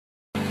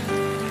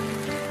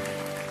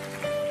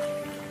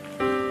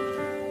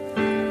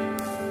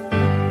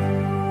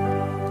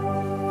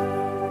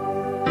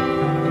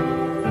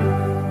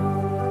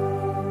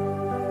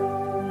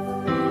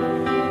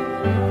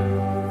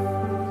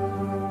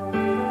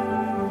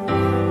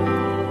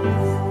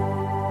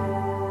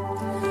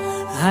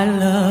I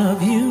love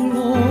you,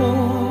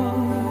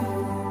 Lord,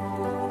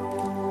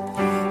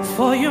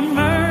 for your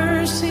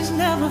mercies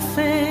never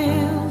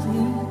failed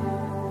me.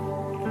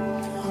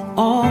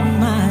 All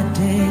my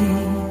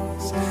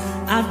days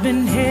I've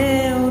been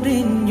held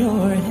in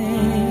your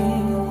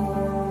hand.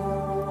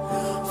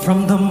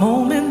 From the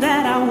moment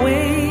that I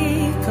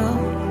wake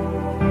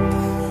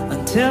up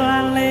until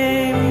I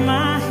lay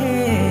my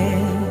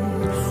head,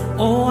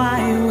 oh,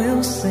 I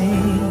will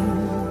sing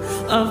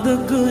of the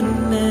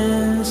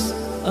goodness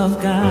of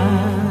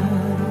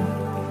God.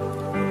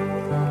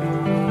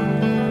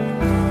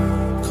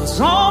 'Cause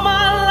all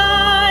my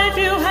life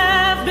you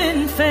have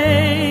been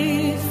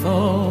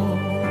faithful,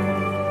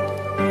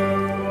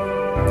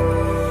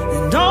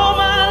 and all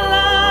my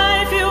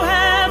life you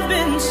have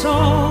been so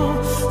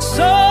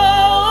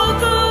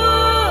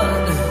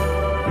good.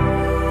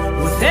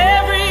 With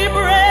every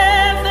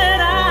breath that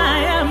I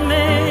am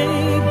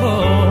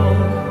able,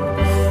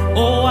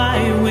 oh, I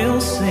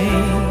will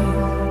sing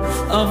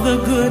of the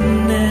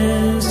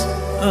goodness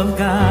of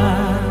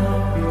God.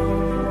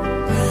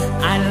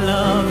 I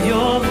love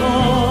your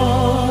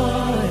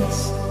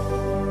voice.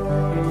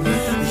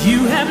 You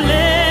have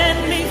led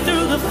me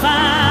through the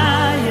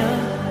fire,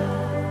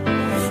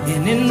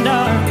 and in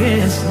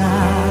darkest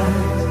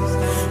nights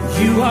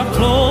you are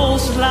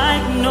close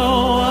like no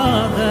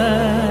other.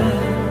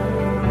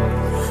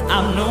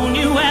 I've known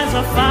you as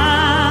a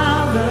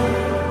father,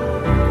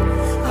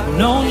 I've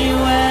known you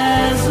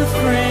as a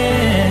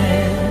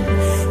friend,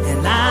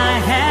 and I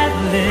have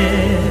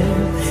lived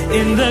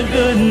in the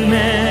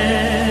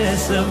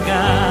goodness of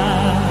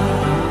God.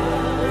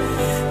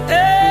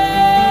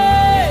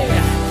 Hey,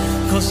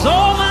 'cause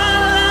all my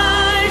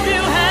life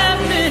you have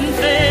been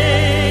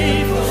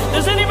faithful.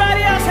 Does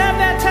anybody else have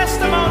that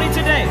testimony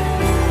today?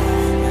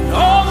 And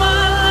all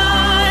my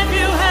life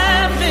you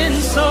have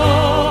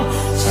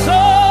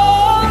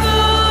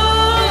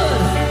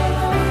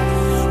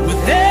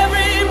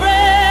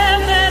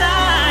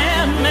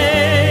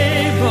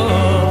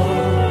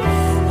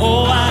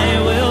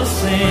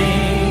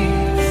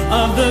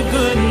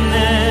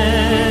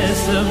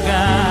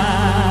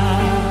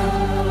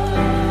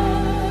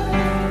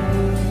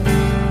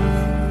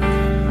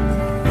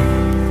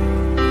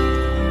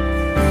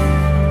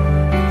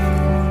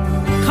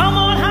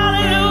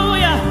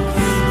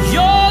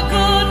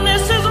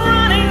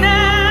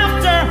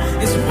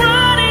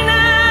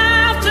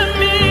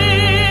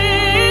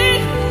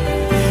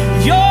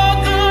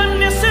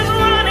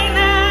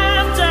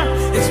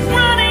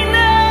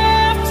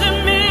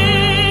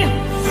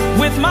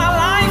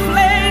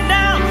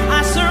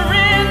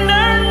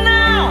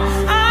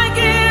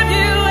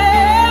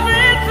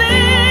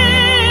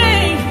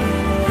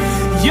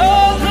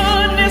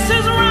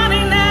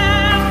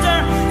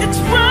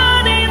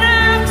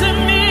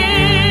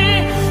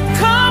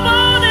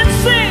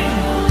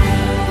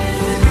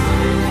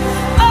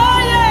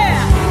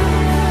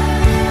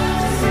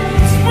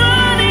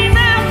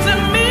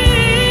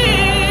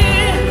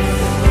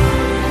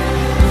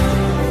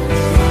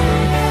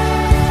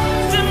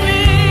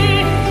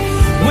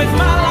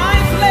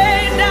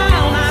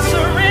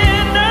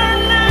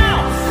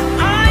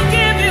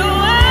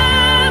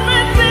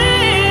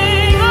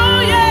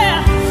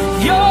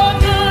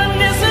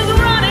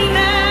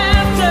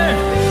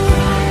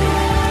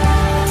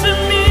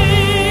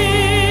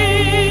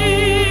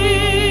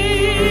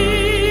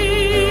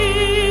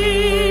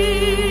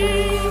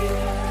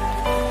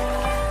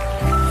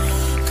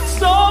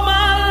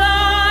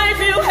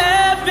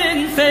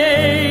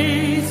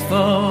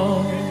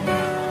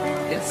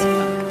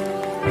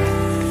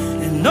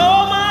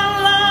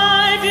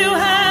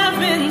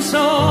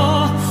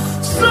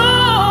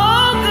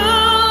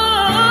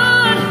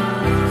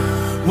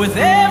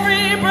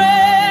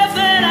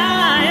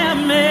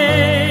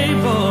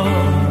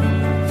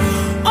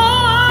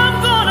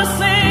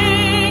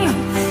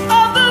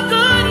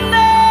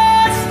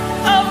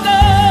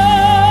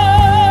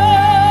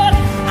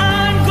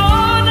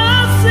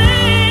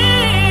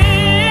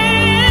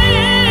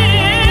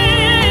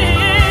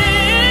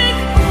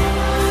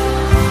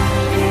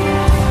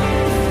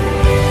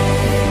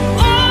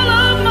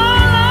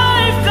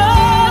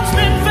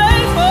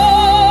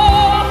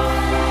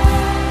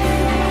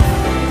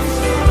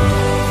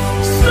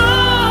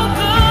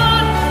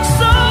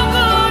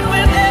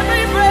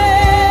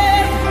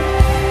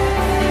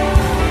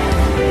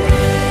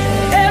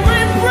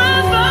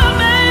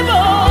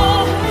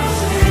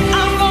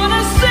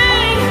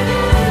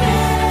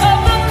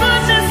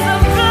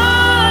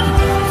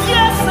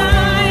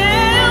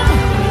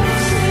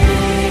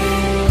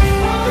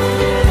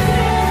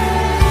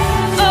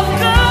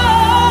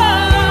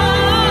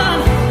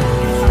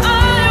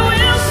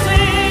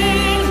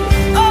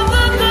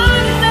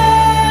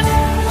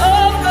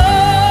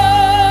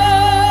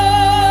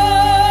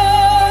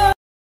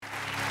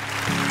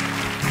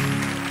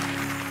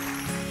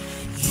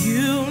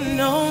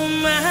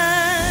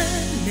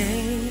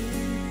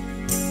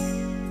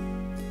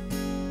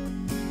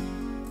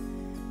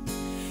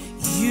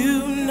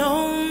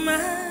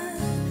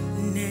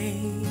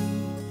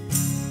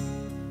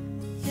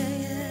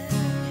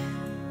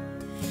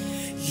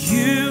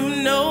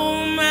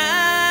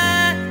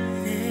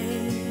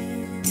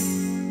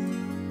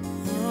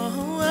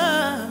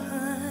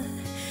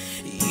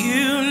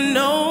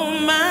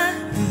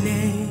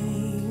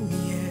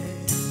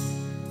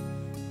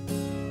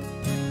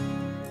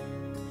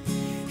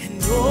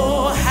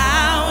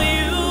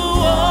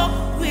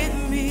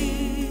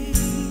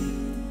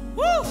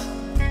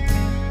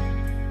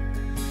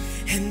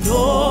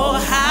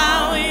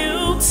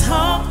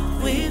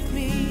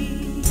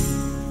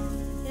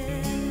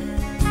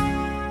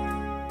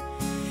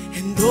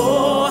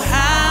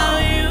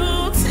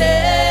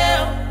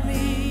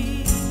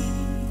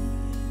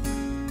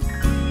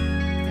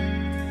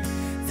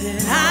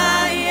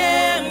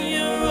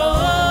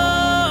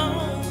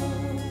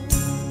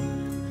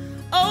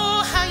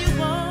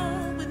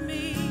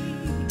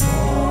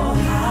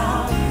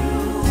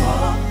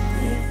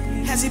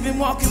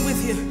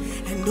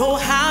And oh,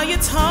 how you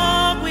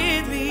talk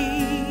with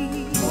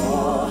me.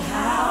 Oh,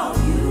 how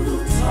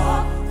you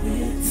talk with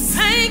me.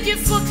 Thank you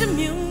for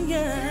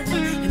communion.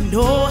 And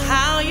oh,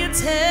 how you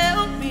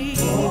tell me.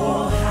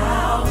 Oh,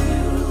 how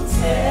you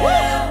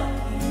tell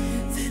me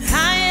that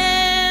I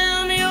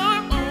am your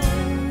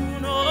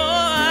own.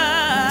 Oh,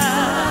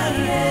 I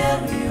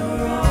am your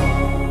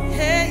own.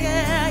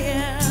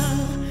 Yeah.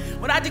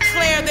 When I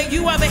declare that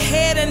you are the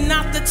head and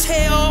not the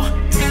tail,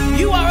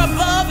 you are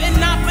above and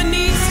not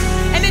beneath.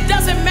 And it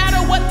doesn't matter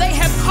what they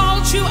have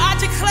called you. I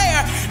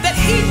declare that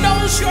he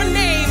knows your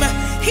name.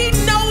 He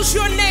knows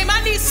your name.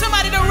 I need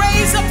somebody to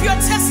raise up your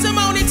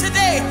testimony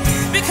today,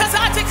 because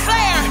I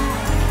declare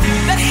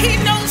that he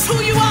knows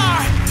who you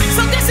are.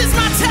 So this is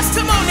my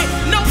testimony.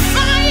 No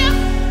fire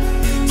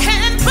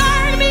can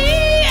burn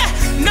me.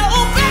 No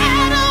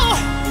battle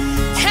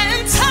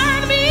can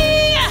turn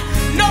me.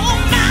 No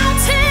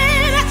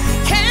mountain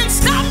can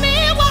stop me.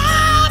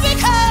 Why?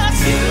 Because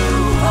you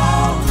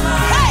hold my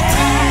hand.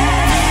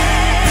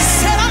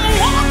 Said I'm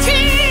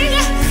walking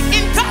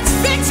in God's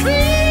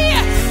victory,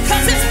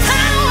 'cause his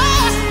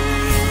power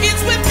is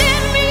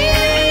within me.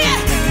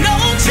 No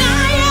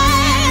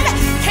giant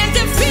can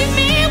defeat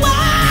me.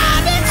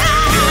 Why?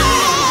 Because you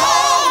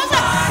hold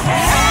my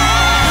hand.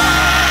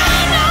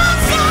 No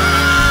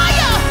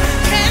fire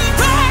can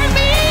burn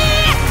me.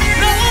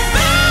 No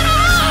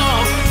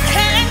battle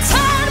can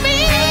turn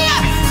me.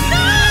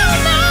 No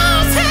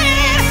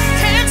mountain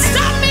can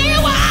stop me.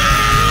 Why?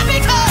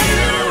 Because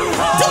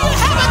do you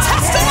have a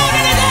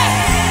testimony today?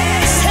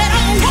 Said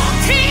I'm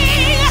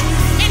walking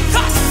in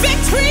God's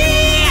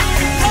victory,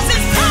 'cause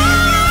his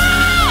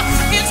power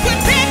is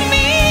within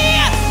me.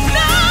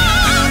 No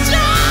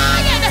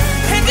giant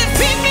can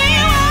defeat me.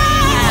 You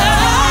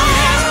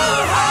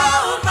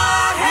hold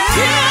my hand.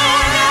 You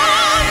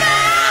know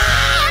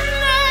my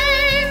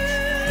name.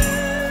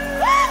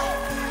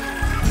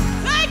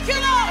 Thank you,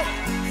 Lord.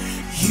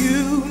 You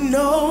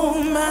know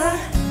my,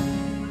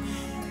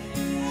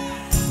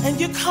 and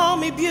you call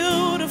me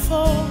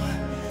beautiful.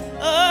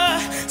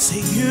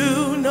 Say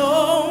you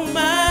know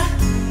my,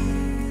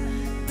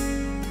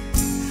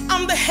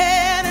 I'm the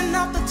head and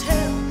not the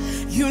tail.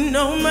 You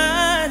know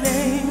my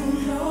name.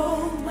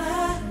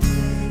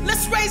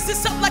 Let's raise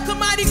this up like a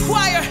mighty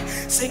choir.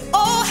 Say,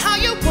 oh, how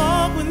you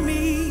walk with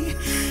me.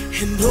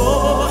 And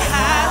oh,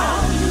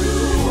 how you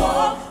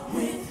walk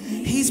with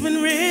me. He's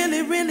been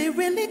really, really,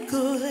 really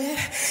good.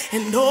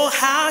 And oh,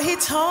 how he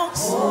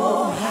talks.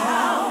 Oh,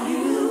 how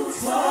you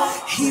talk.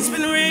 He's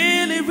been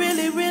really,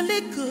 really,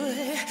 really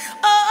good.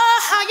 Oh,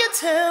 how you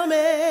tell me.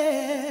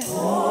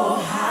 Oh,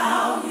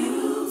 how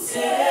you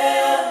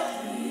tell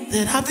me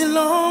that I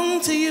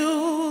belong to you.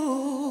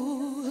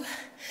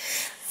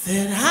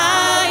 That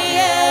I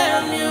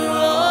am your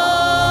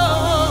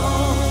own.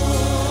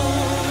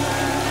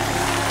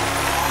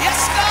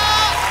 Yes,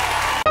 God.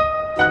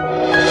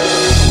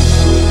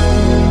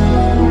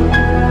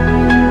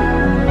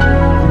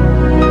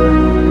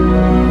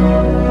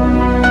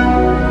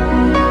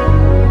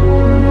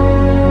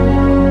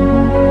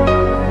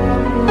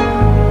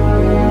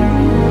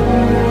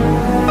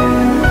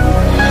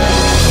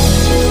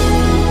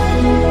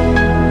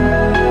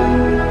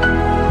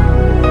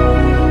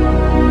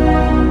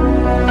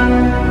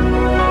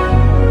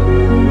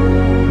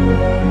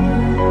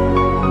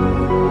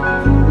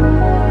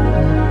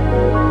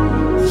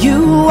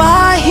 You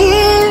are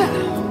here,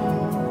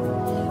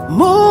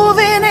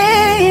 moving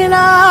in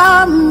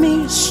our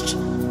midst.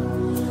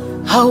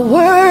 I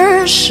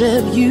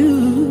worship you.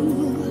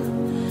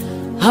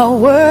 I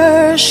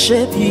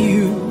worship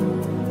you.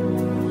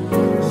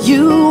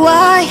 You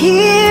are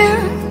here,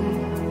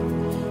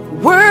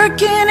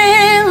 working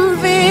in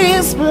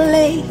this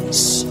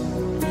place.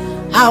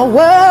 I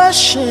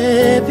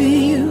worship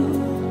you.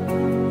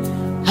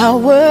 I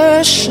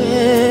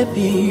worship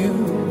you.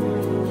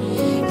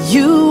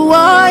 You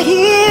are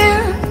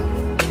here,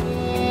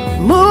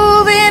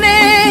 moving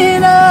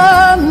in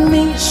our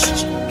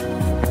midst.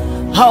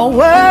 I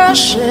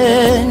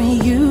worship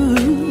you.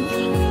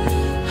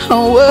 I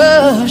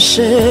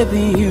worship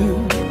you.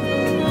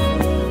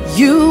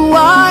 You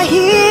are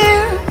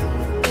here,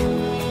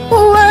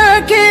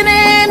 working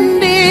in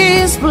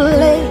this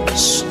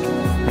place.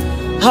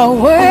 I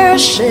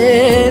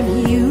worship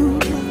you.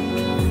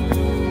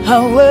 I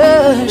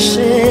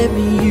worship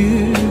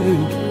you.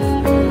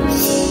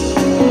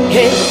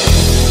 Hey,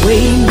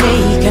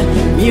 waymaker,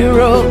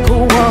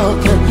 miracle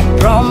worker,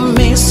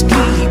 promise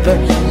keeper,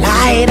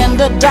 light in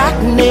the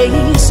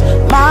darkness.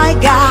 My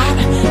God,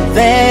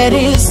 that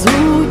is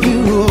who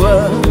you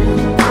are.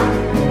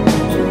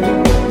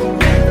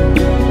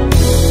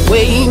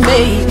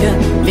 Waymaker,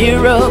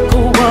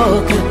 miracle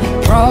worker,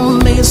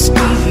 promise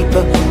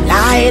keeper,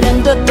 light in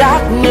the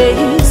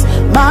darkness.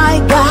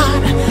 My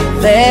God,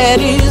 that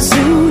is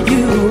who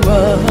you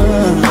are.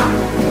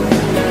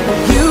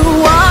 You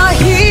are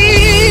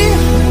here,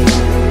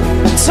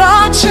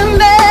 touching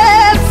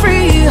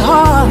every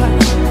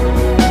heart.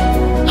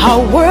 I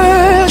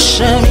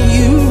worship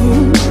you.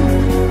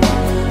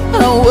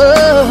 I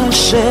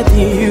worship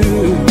you.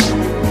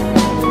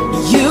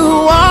 You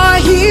are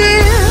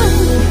here,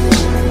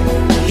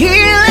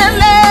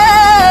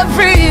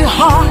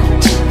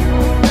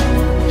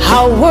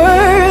 I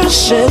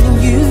worship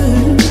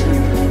you.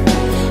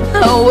 I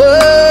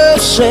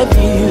worship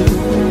you.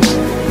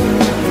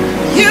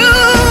 You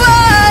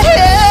are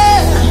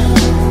here,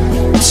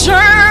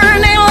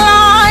 turning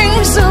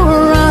lives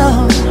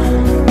around.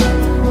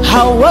 I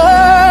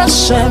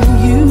worship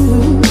you.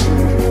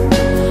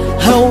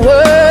 I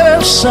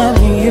worship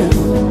you.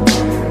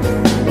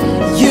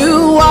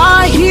 You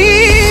are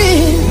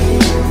here,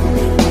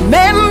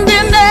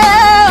 mending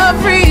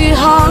every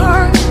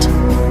heart.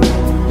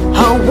 I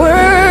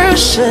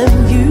worship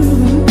you.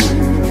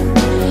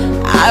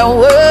 I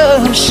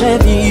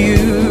worship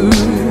you.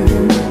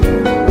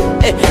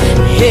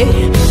 Hey,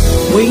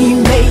 we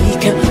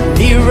make a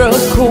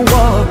miracle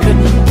worker,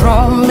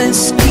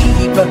 promise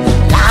keeper,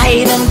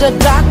 light in the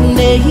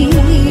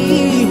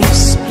darkness.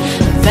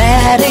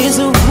 That is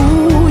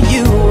who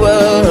you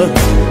are.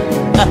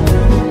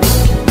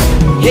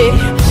 Hey,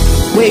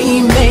 we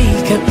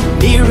make a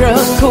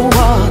miracle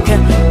worker,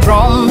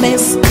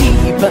 promise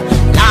keeper,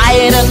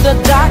 light in the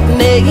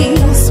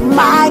darkness.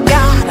 My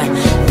God,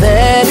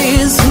 that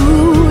is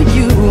who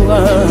you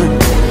are.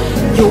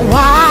 You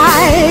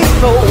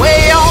wipe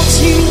away all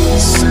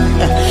tears.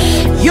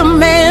 You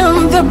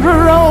mend the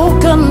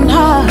broken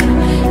heart.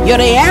 You're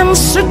the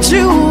answer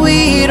to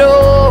it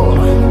all.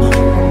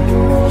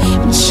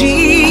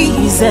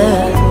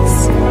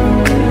 Jesus,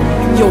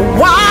 you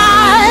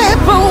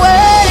wipe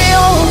away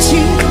all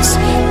tears.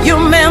 You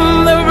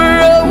mend the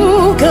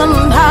broken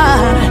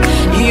heart.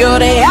 You're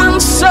the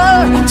answer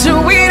to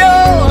it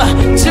all,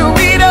 to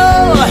it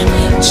all.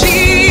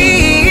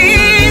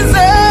 Jesus,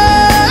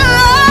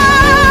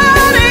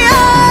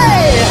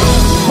 yeah.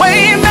 We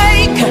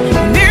make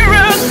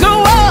miracle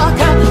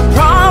worker,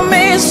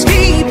 promise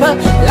keeper,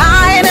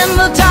 light in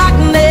the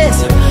darkness.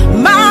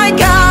 My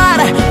God,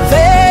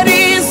 that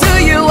is who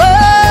you are.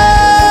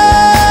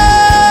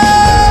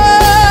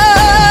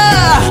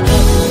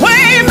 We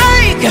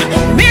make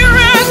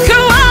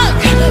miracle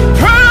worker,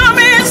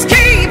 promise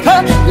keeper,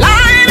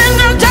 light in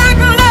the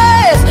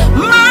darkness.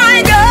 My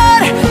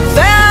God,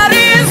 that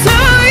is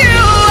who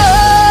you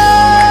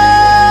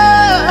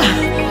are.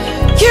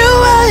 You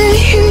are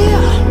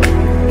here,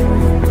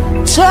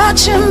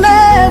 touching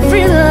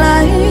every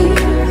life.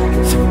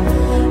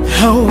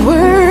 I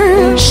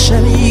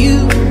worship you.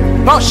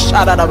 Oh,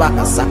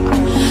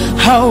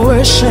 I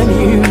worship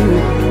you.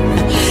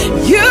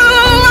 You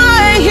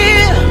are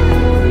here,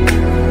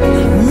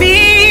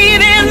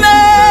 meeting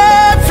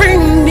every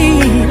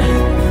need.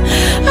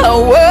 I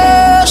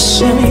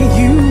worship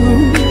you.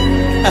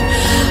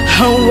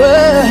 I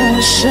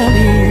worship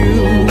you.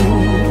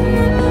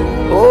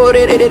 Oh,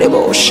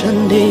 devotion,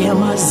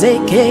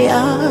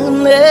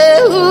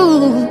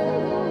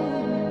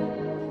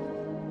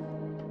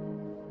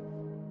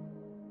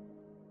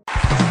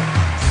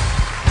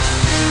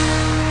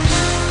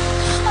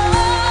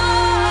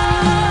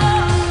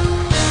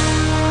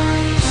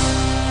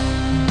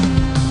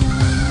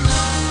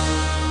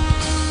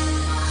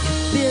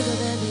 bigger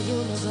than the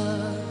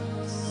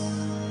universe.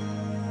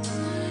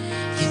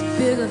 You're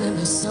bigger than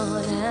the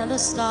sun and the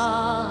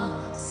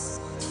stars.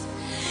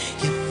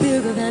 You're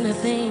bigger than the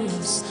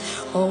things,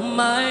 oh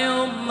my,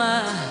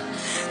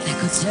 that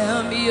could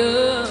tear me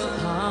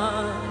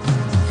apart.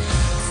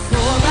 For I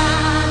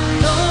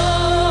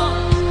know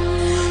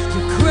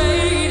you're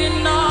great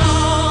in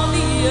all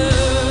the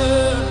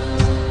earth.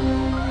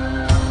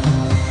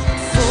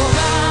 For I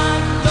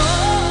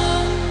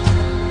know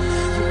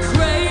you're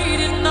great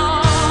in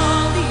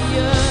all the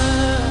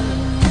earth.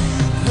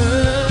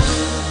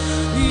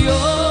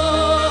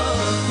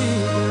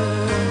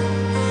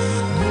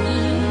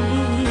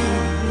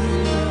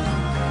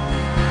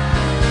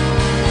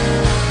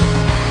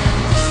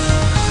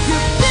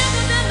 You're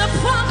bigger than the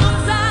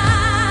problems I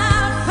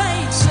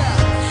face.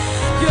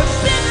 You're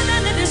bigger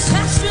than the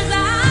disasters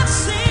I've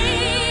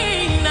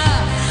seen.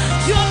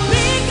 You're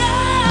bigger.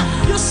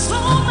 You're so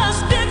much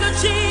bigger,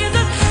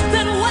 Jesus,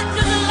 than what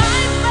this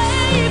life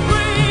may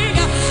bring.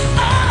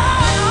 Oh,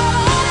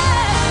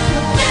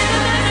 you're bigger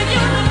than the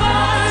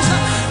universe.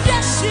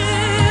 Yes,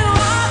 you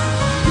are.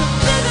 You're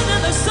bigger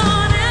than the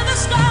sun and the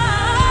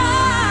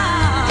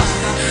stars.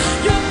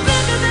 You're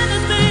bigger than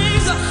the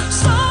things,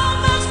 so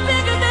much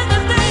bigger than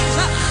the things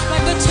that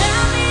could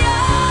tear me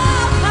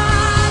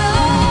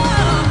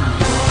apart.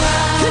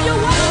 Can you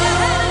wave your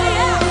hand in the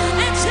air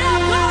and tell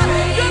God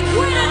you're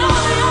great in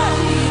all the earth?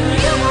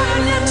 You want to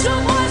lift your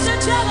voice and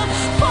tell Him,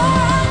 for I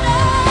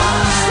know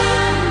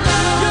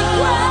you're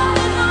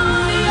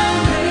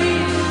great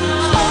in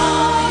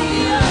all the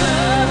earth.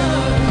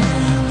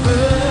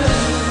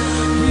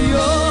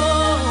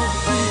 You're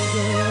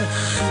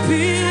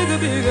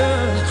bigger.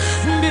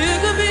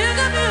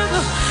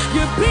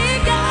 You're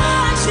bigger,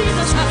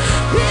 Jesus,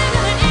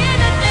 bigger than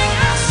anything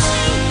I've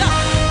seen.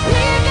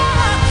 Bigger.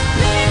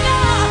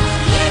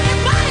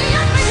 Anybody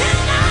up in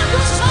here now,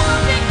 you're so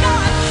big,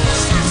 God.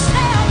 Just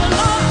tell the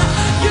Lord,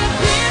 you're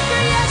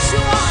bigger, yes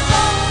you are,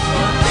 Lord.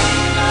 You're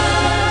bigger.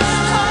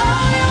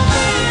 Oh, you're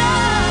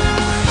bigger.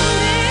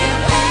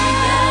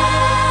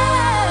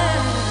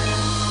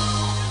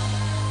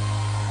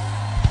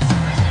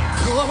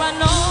 For I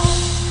know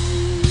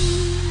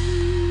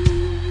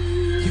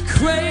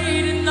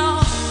great in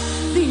all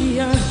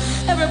the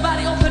earth.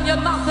 Everybody open your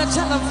mouth and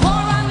tell them, for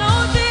I know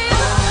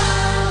Jesus,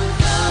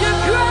 you're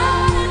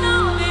great in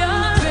all the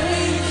earth.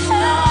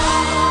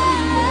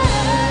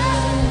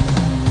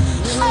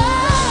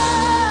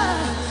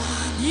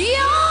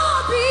 You're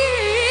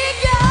big,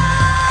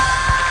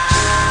 God,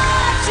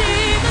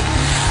 Jesus.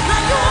 Now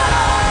you want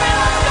to open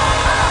up your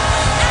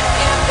mouth and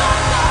give your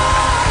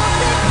God a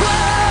big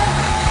praise.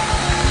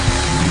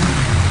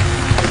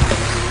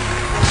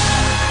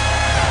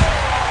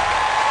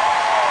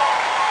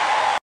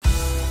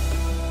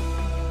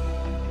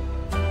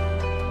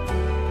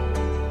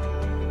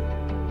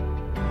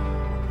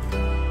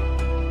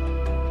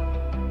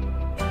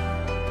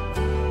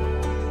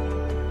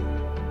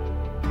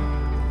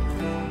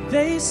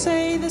 They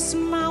say this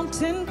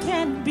mountain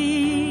can't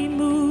be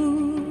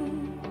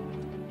moved.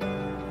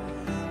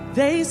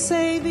 They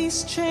say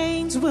these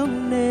chains will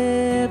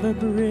never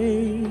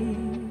break.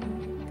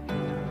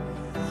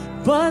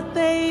 But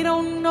they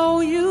don't know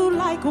you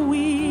like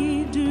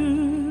we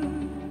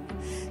do.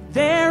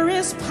 There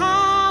is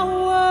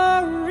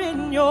power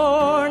in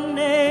your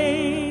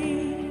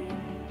name.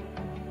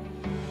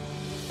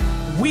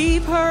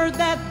 We've heard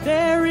that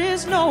there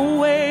is no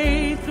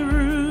way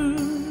through.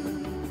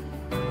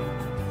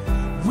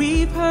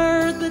 We've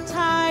heard the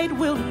tide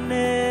will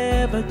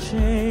never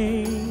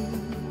change.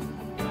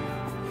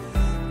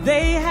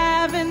 They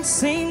haven't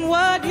seen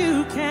what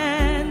you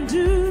can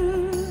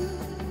do.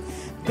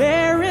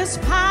 There is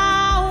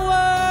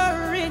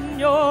power in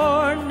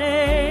your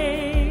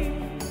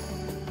name.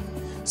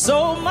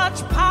 So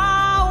much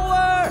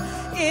power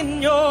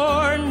in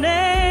your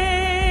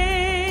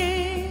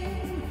name.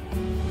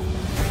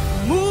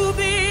 Move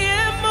the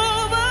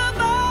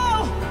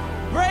immovable,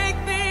 break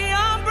the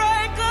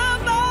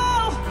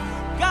unbreakable.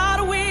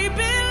 God, we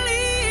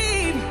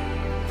believe.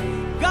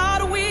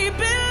 God, we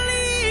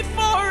believe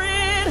for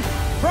it.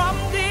 From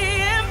the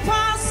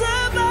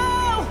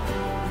impossible,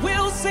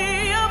 we'll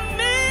see a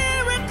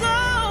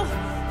miracle.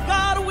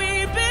 God,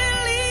 we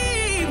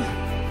believe.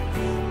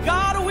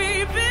 God,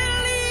 we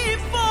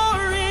believe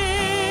for it.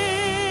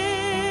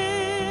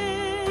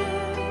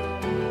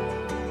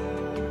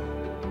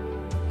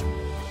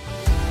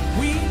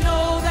 We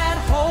know that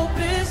hope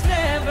is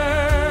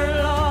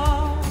never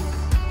lost.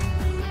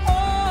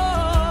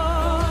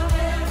 Oh,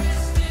 there is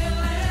still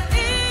an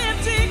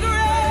empty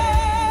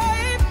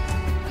grave.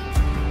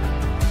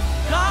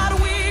 God,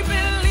 we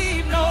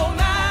believe no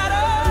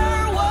matter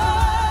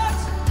what,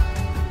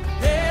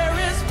 there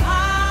is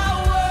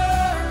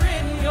power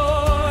in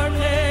your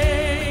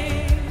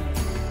name.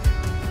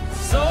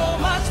 So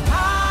much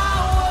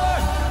power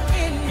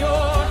in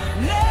your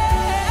name.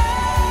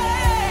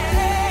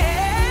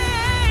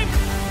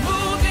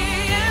 Move the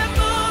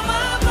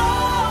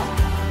immovable,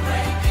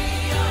 break the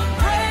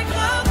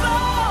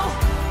unbreakable.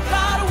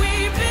 God, we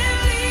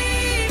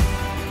believe.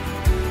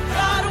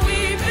 God, we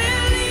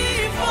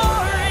believe for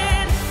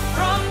it.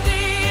 From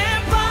the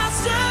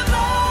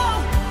impossible,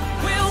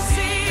 we'll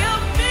see a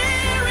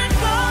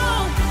miracle.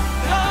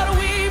 God,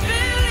 we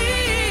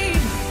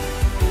believe.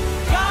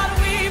 God,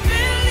 we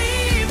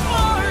believe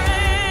for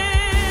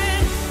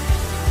it.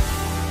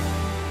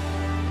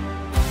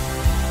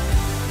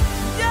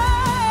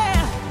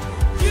 Yeah,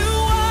 you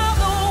are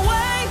the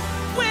way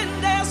when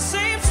there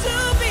seems to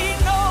be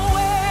no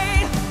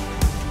way.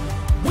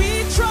 We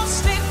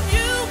trust in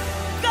you,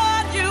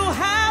 God, you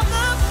have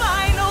the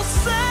final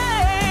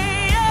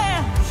say. Yeah.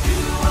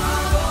 You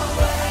are the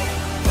way.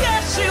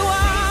 Yes, you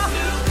are.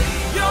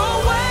 Your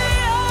way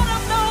out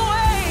of no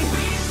way.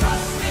 We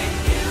trust in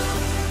you,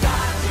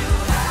 God, you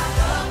have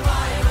the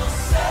final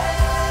say.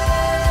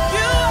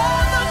 You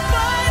have the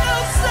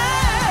final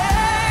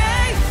say.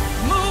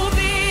 Move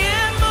the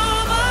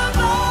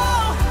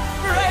immovable,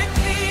 break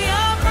the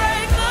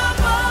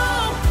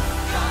unbreakable.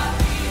 God,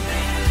 we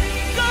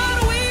believe. God,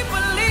 we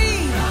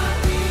believe.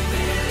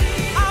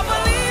 I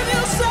believe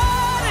you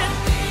said it.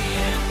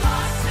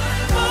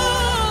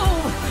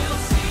 Move.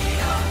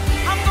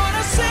 I'm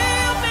gonna see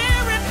a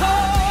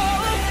miracle.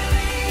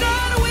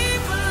 God, we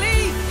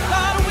believe.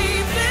 God, we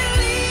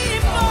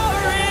believe for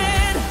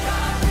it.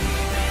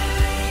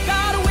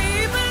 God, we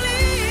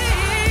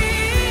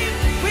believe.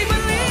 We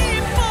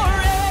believe for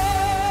it.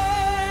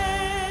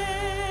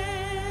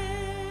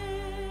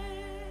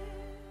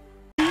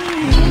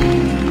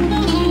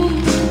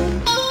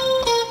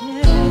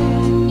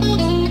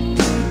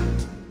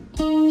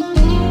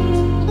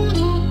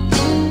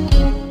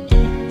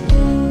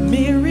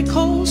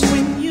 Miracles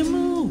when you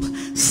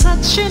move,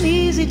 such an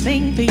easy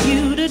thing for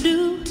you to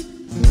do.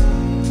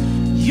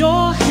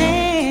 Your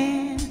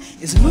hand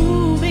is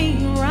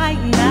moving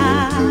right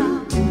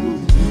now.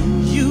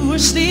 You are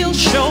still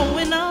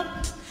showing up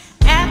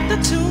at the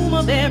tomb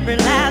of every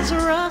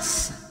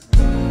Lazarus,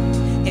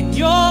 and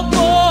your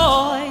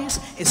voice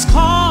is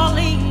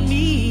calling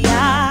me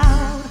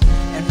out.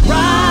 And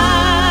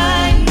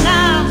right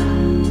now,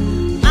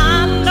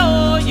 I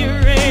know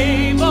you're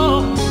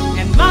able,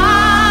 and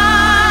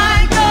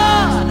my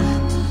God,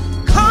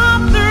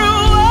 come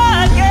through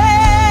again.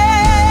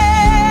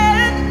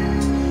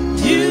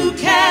 You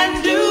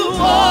can do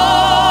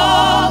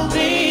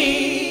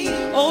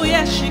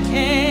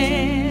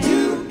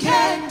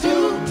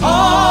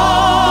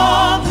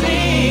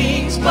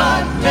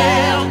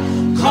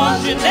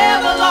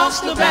never lost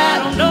the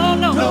battle. No,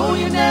 no, no,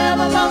 you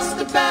never lost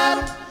the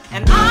battle.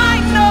 And I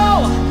know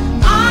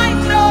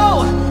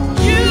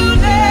you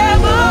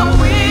never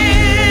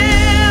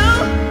will.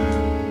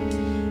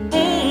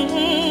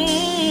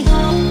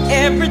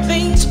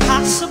 Everything's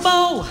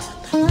possible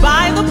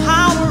by the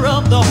power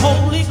of the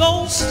Holy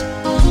Ghost.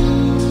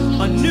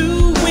 A new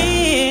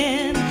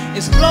wind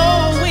is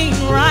blowing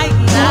right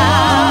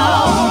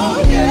now,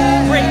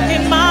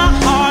 breaking my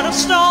heart of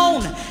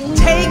stone,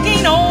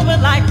 taking over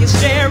like it's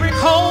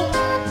Jericho,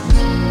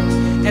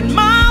 and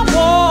my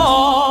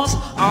walls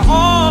are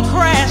all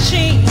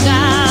crashing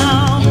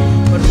down.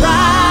 But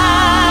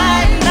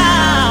right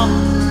now,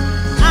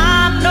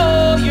 I know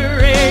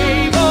you're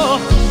able,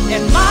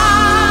 and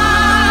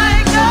my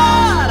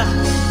God,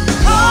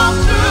 come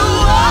through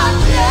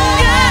again.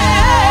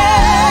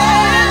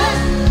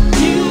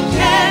 You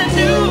can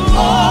do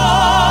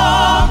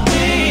all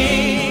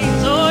things.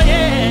 Oh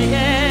yeah,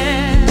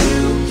 yeah.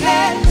 You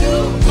can do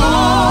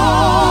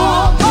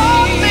all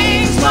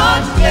things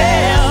but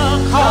fail.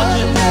 'Cause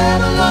you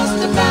never lost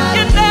the battle.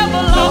 You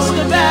never lost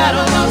the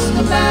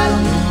battle.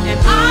 And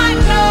I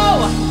know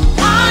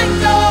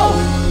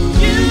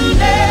you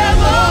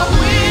never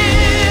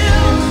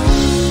will.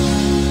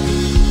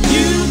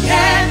 You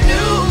can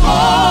do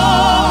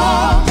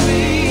all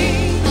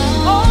things.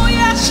 Oh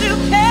yes you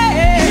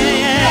can. You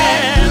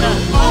can do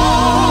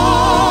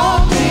all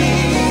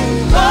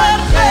things but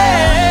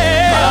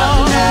fail.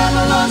 You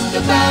never lost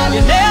the battle.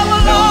 You never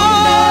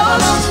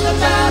lost the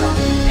battle.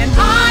 And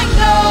I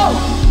know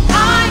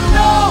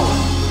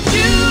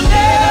you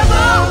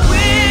never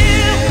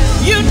will.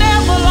 You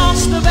never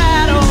lost the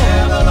battle. You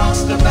never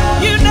lost the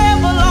battle. You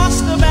never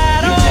lost the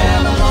battle.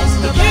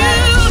 You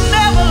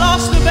never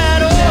lost the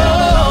battle.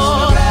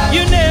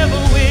 You never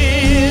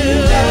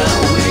will.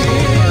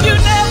 You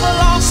never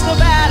lost the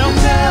battle.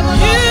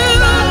 You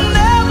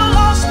never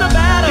lost the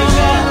battle. You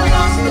never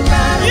lost the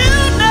battle. You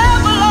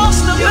never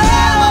lost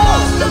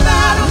the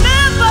battle.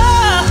 Never.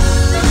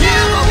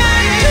 You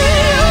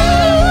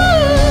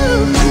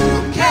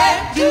can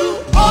do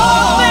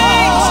all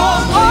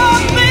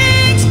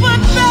things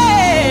but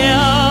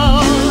fail.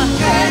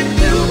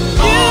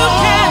 You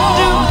can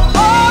do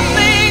all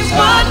things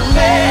but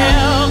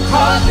fail.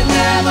 'Cause you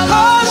never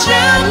lost.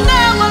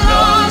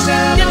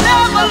 You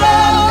never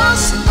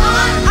lost.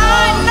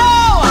 I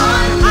know.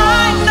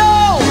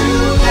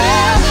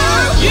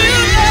 You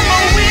never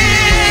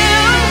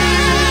will.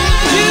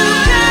 You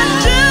can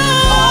do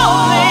all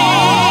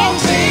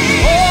things.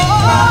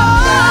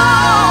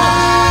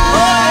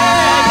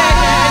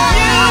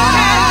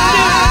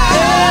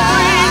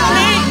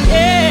 Everything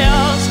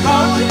else.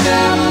 'Cause you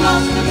never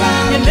lost the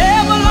battle. You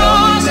never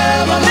lost.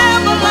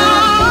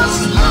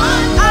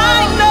 I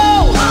know.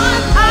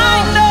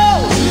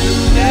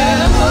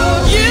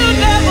 You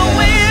never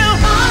will.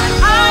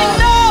 I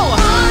know.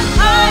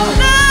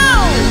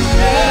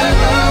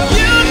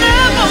 You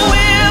never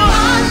will.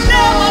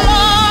 Never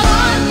lost.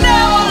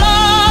 Never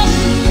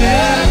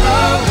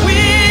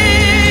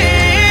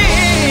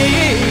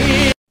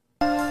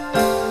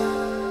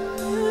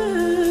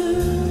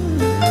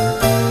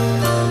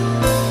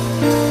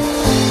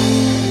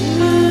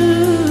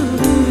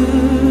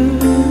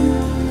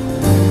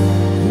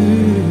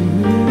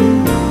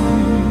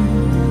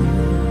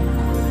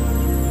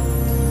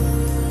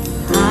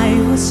I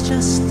was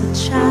just a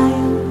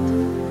child.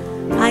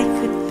 I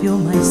could feel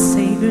my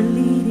Savior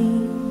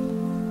leading.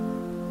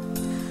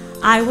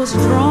 I was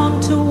drawn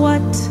to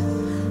what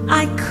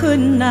I could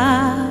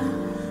not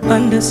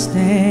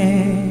understand.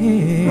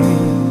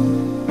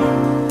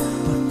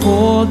 But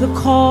for the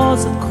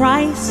cause of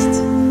Christ,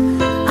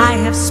 I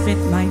have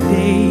spent my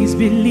days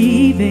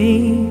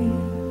believing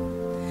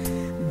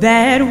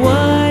that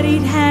what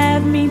He'd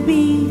have me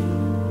be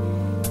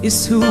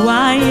is who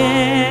I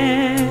am.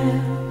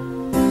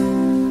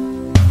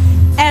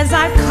 As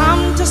I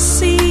come to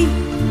see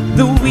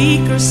the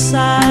weaker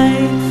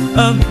side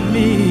of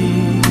me,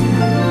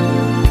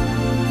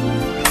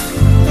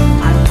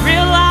 I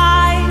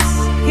realize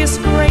His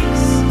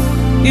grace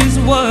is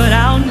what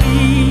I'll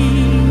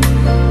need.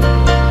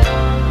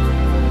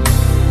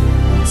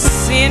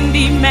 Sin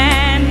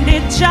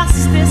demanded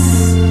justice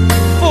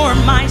for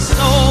my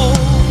soul.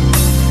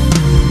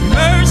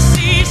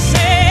 Mercy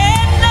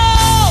said no,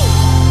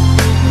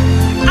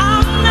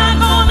 I'm not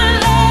gonna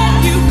let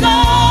you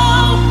go.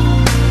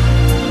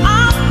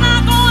 I'm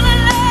not gonna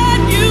let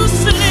you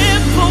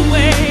slip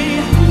away.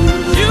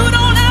 You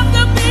don't have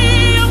to be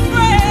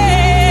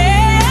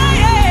afraid.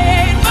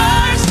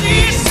 Mercy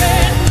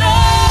said no,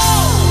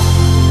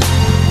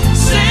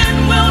 sin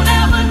will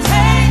never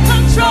take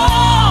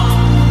control.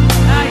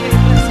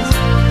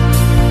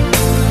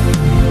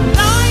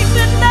 Life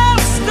in their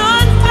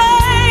stood fast.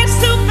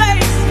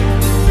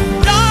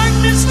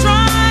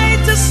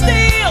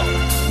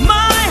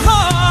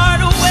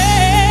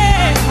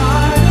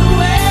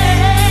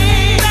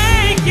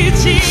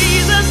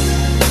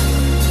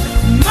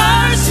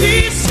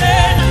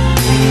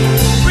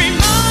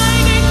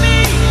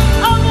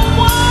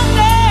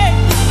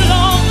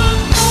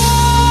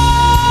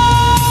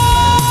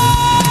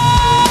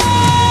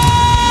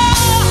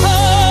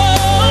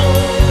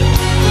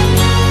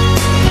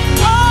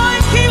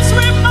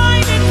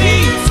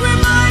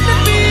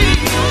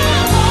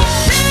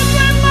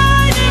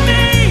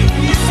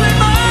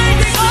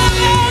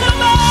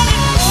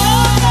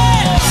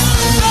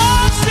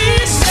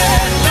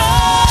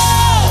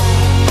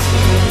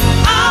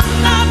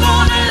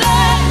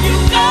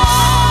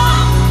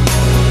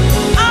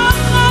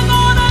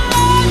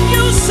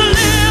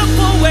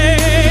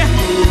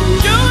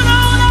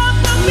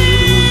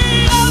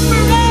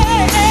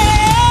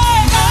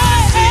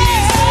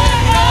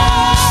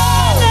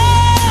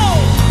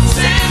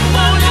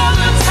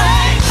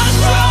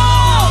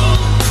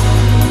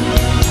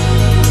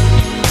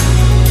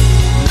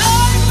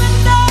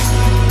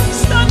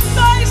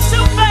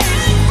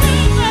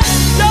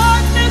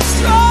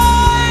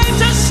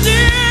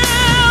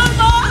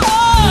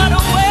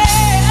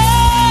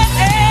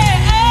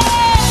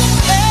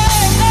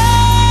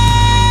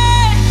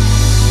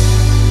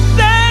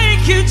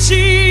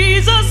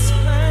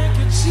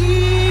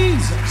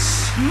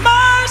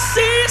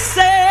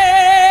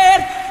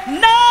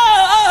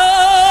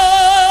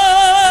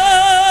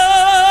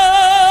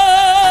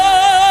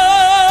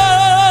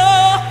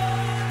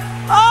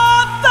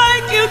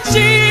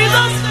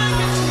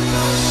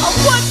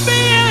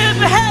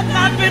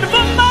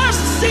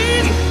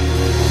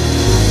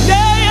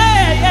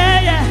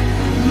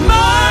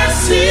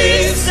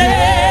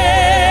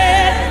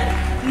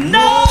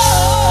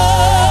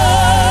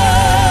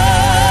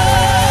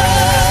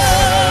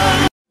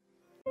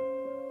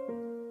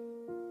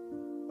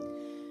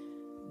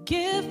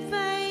 Give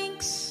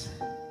thanks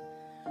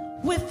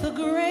with a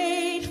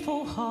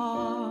grateful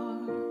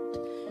heart.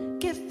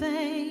 Give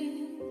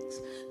thanks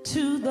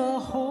to the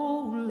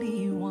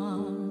Holy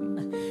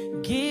One.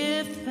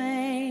 Give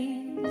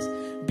thanks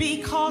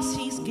because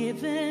he's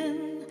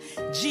given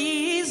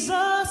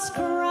Jesus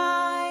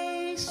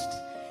Christ,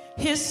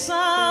 his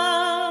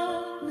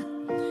Son.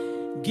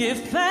 Give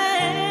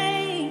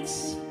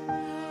thanks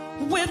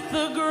with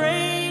a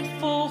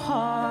grateful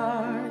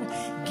heart.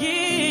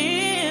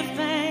 Give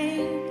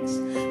thanks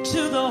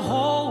to the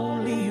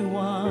Holy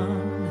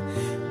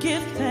One.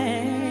 Give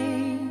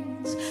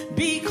thanks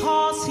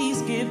because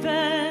he's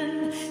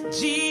given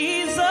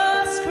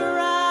Jesus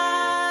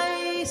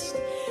Christ,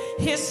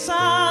 his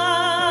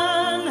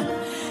Son.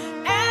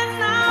 And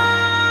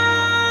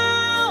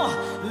now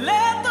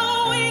let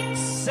the weak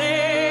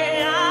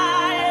say,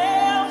 I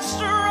am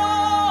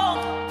strong.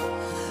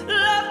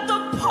 Let the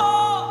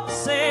poor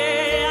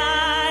say,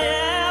 I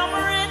am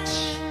rich,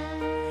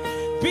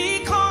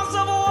 because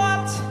of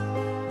what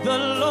the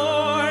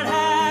Lord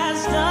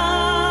has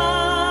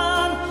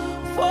done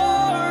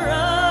for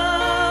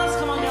us.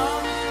 Come on,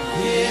 y'all.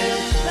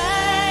 Give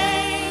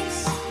thanks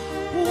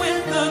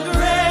with a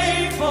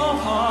grateful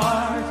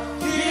heart.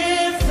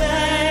 Give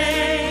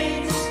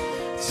thanks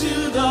to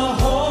the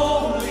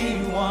Holy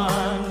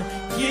One.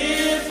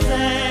 Give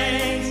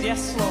thanks,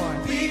 yes, Lord,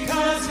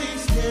 because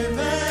he's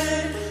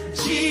given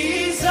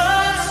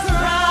Jesus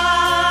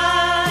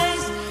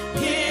Christ,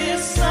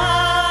 his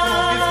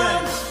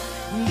Son.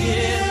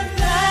 Give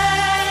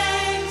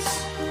thanks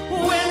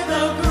with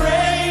a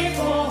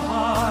grateful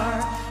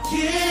heart.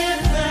 Give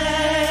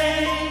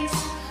thanks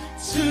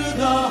to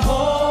the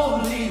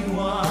Holy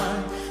One.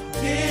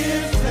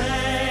 Give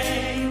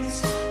thanks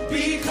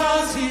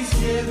because he's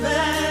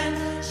given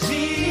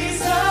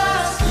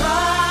Jesus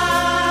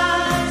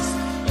Christ,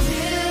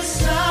 his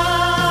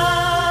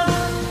Son.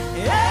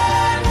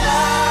 And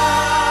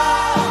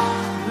now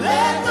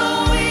let the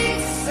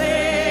weak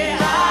say,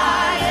 I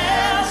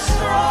am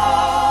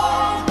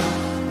strong.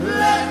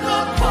 Let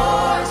the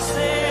poor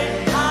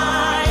say, I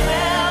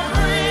am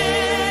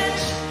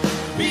rich,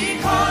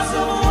 because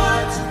of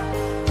what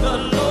the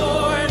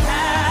Lord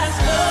has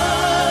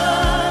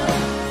done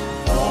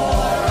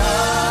for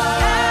us.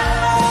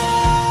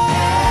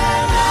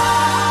 And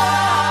now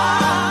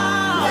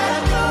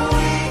let the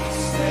weak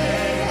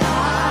say, I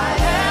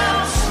am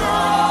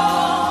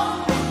strong.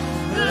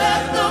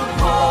 Let the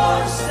poor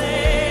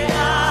say,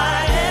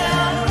 I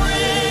am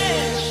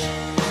rich,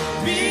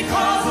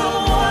 because of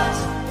what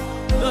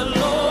the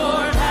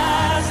Lord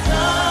has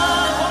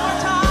done. One more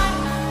time.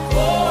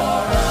 For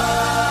us.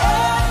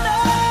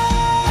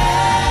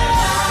 And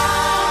now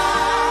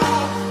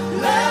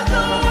let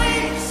the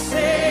weak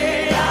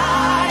say, I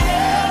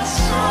am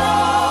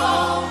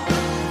strong.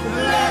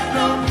 Let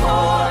the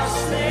poor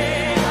say,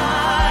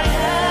 I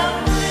am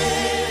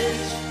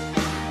rich,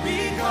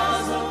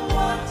 because of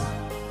what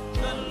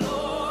the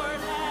Lord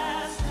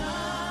has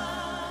done.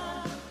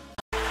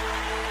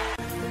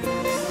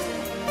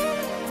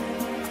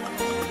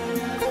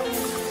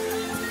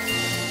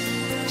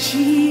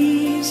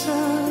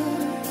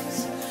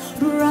 Jesus,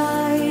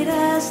 bright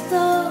as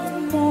the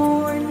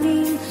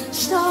morning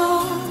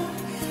star.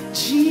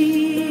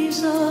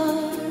 Jesus,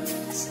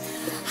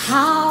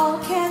 how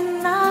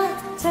can I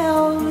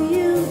tell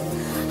you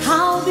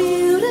how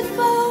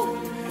beautiful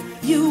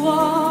you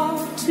are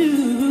to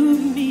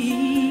me?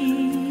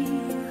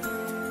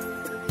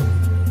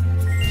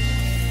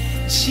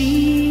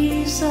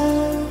 Jesus,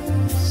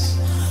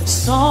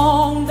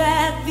 song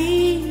that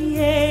the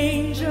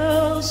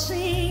angels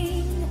sing.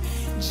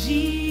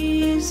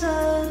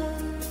 Jesus,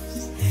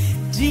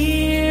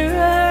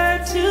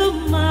 dearer to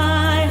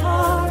my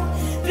heart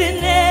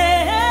than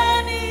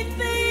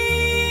anything,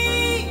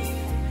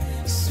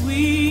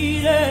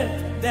 sweeter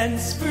than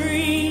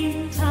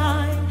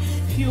springtime,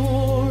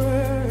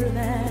 purer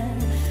than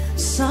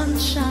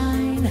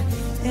sunshine,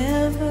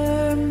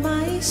 ever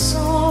my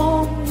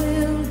song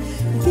will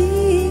be.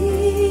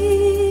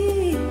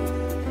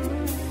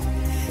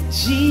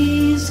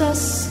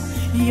 Jesus,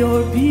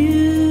 you're beautiful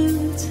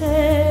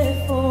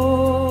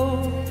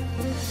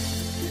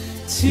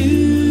to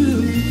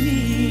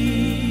me.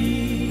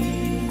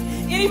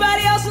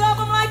 Anybody else love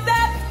him like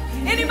that?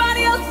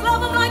 Anybody else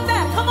love him like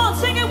that? Come on,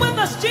 sing it with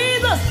us.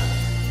 Jesus.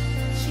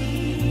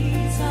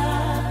 Jesus.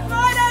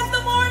 Bright as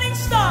the morning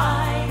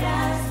star. Bright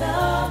as the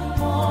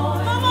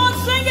morning. Come on,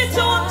 sing it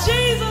to him,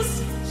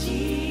 Jesus.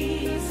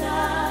 Jesus.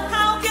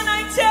 How can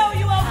I tell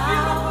you how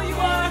beautiful you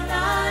are? How can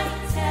I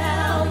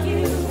tell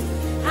you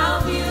how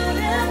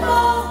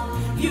beautiful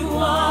you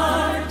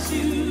are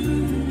to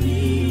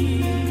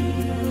me?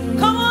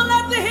 Come on,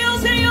 let the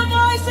hills hear your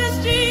voices,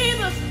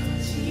 Jesus.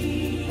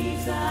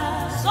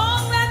 Jesus.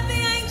 Song that the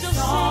angels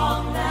sing.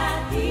 Song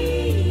that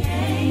the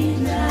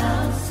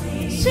angels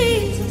sing.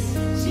 Jesus.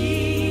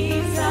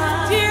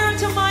 Jesus. Dearer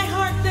to my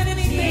heart than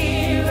anything.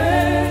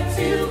 Dearer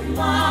to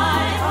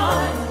my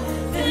heart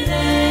than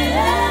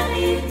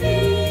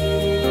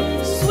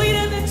anything.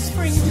 Sweeter than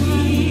spring.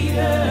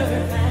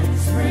 Sweeter than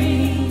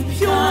spring.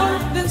 Pure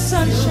than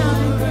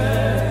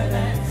sunshine.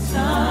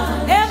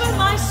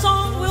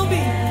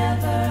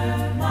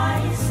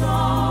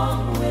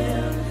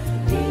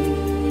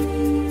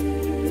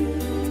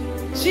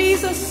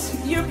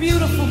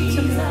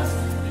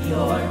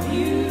 You're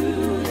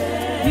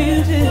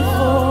beautiful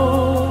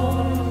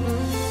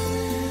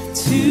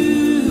to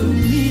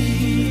me.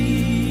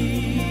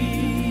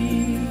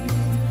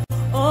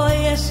 Oh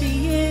yes, He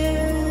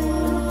is.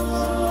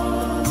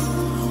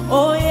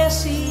 Oh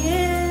yes, He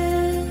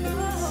is.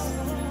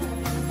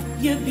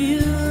 You're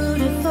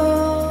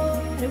beautiful.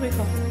 Here we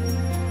go.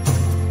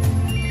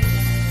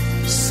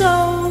 So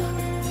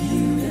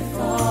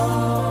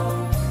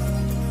beautiful.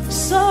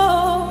 So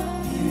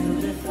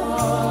beautiful.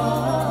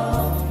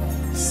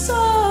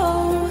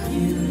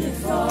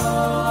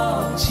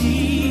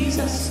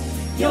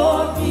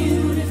 You're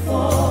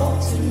beautiful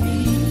to me,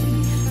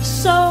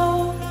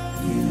 so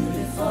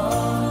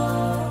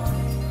beautiful,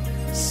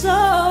 so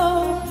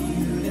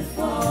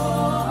beautiful,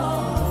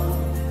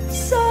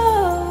 so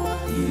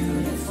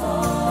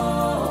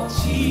beautiful.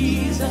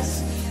 Jesus,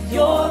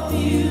 you're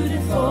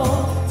beautiful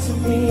to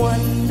me.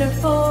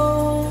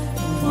 Wonderful,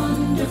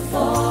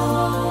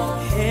 wonderful,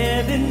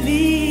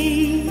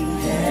 heavenly,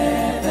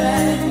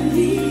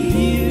 heavenly,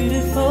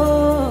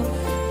 beautiful,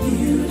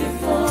 beautiful.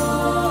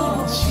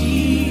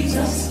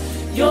 Jesus,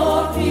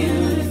 you're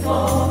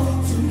beautiful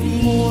to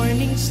me.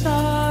 Morning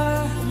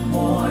star,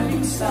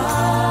 morning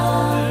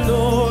star.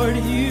 Lord,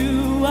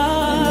 you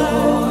are,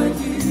 Lord,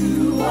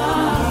 you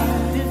are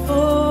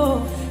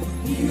beautiful,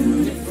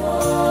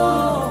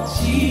 beautiful.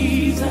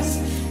 Jesus,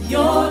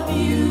 you're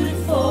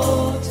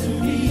beautiful to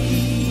me.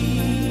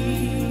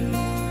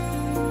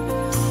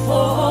 Oh,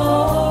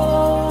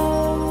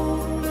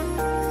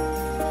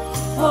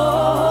 oh,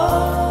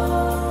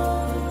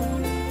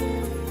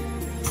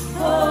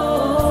 oh,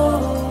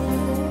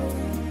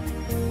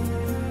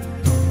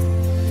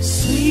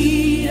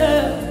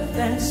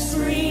 than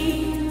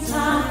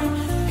springtime,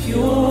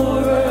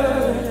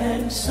 purer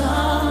than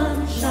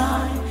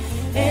sunshine,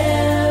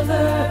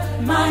 ever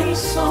my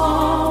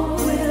song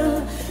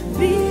will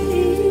be.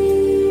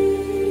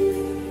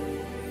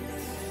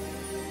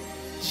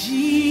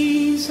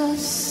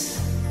 Jesus,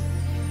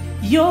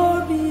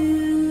 you're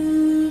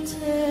beautiful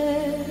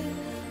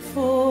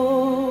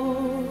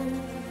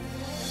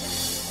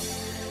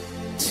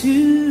to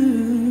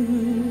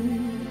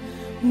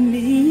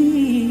me.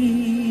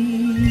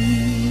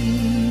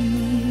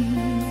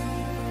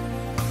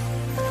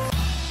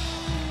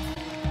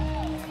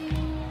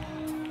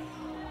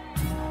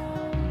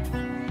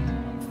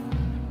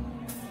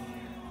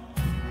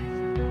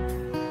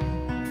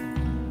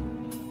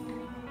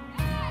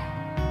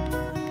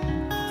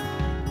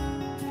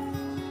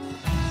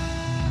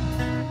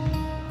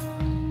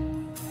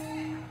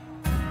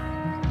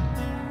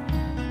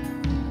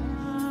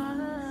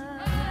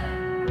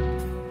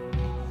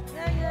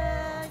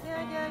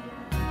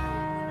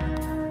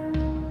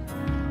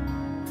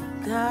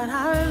 God,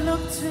 I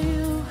look to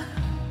you,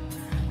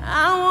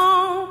 I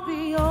won't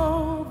be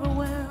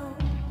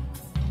overwhelmed.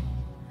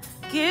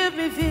 Give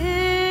me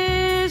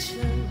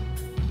vision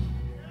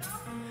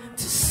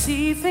to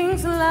see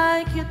things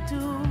like you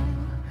do.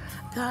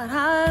 God,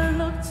 I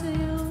look to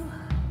you,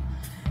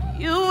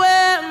 you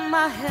where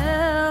my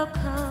help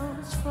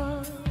comes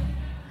from.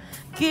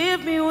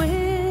 Give me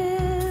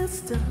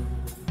wisdom,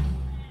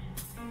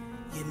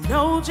 you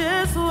know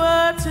just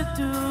what to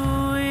do,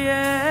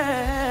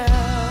 yeah.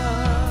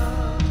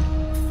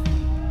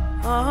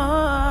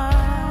 Oh,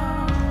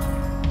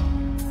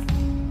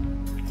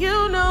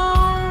 you know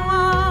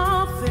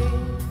all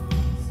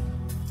things.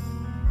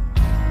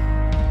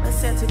 Let's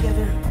say it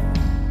together.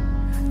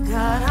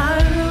 God, I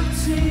look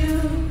to you,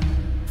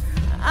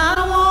 I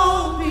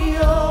won't be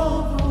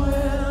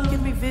overwhelmed.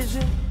 Give me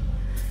vision,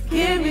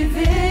 give me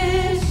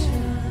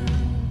vision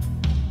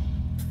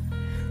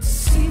to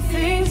see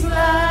things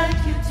like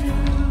you do.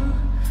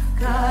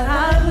 God,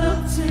 I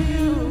look to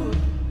you,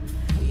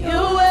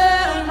 you're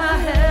where my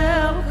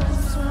help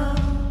comes from.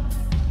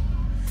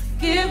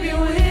 Give me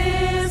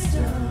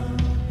wisdom,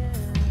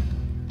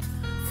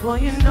 for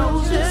you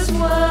know just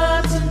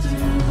what to do,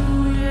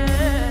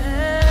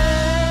 yeah.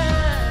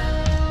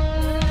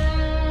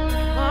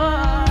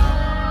 Oh.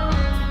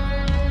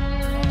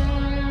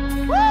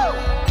 Woo!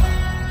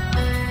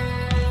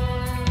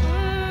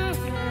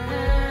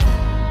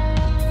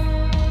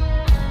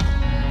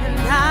 And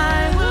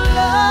I will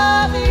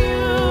love you,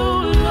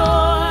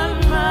 Lord,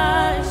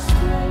 my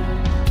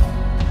strength.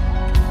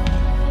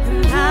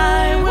 And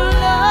I will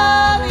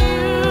love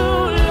you,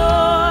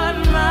 Lord,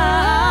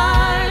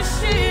 my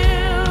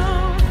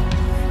shield.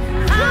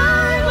 And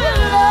I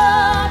will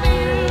love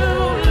you,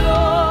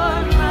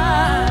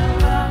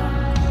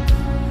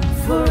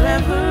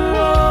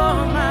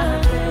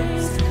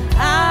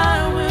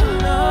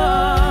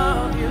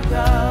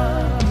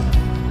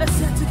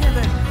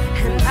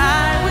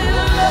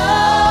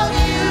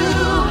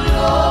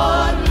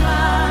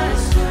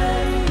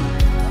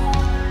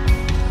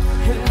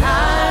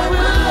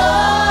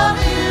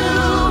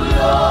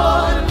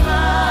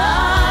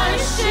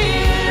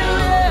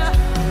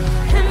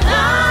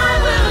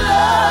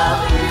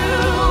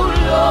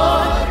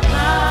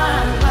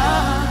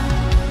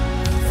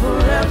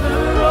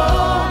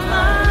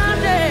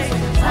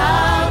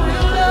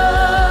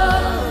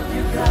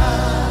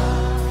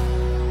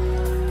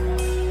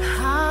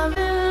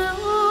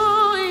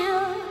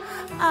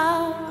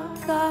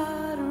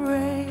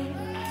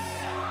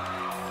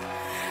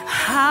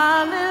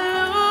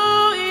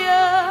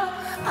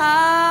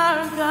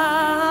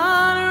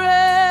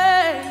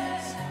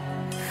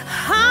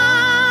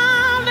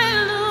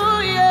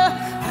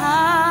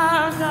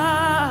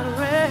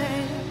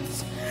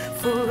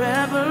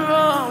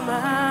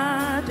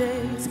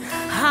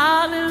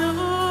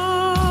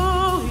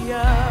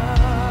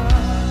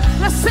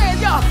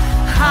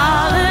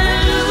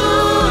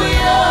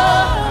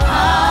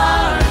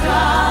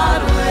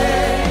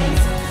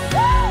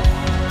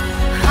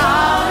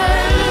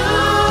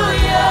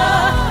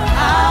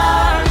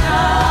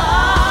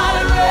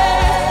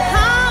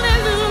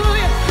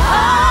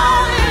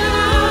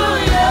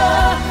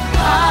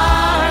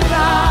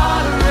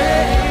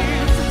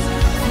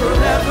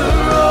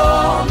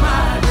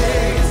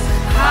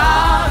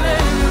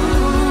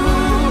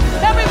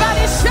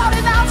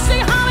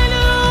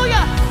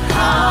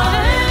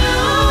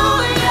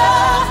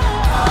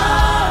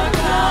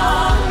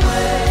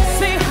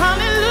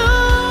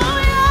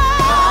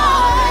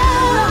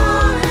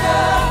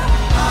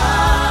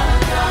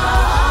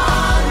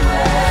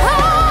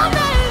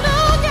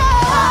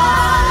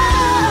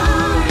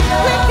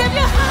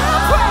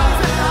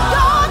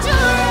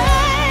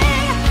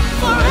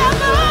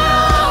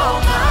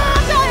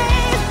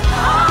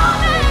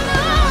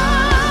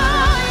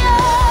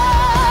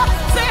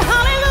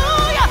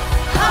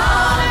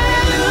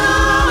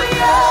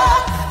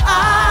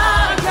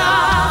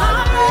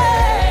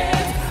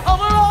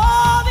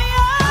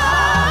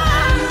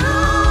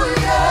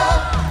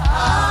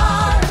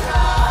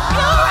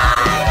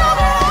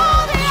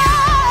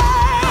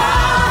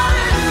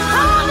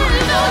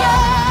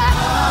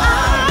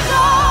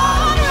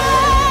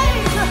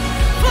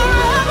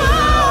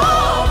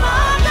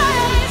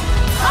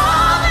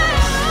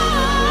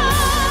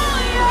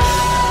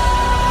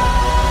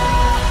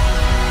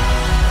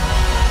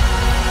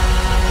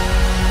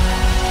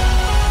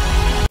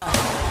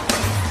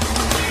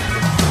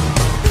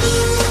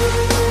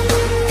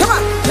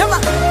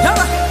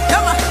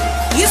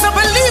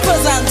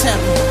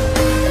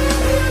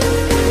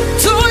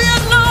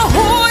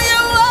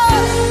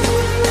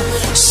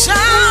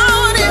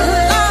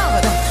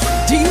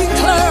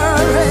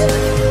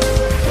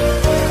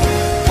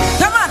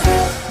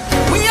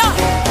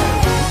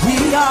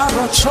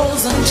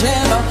 chosen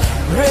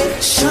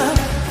generation.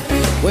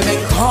 We've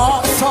been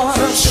called for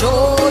to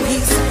show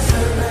His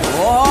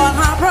all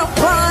I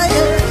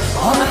require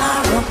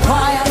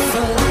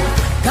for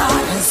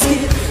God has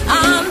given. I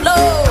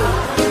know.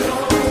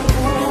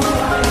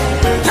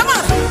 Come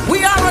on, we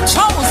are a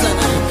chosen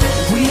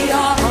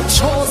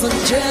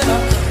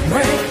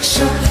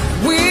generation.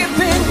 We've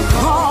been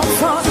called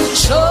for to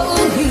show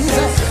His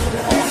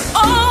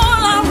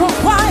all I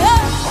require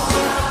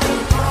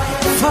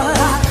for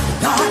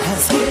God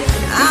has given.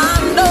 I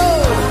know.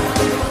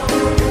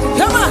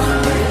 Come on.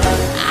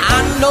 I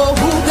know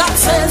who God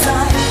says I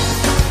am,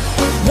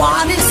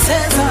 what He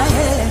says I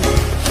am,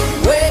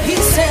 where He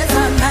says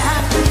I'm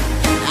at.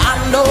 I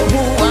know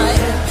who I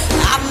am.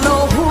 I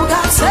know who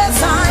God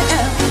says I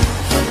am,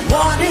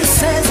 what He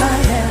says I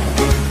am,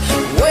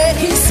 where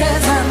He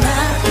says I'm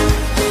at.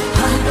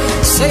 I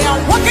say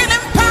I'm walking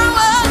in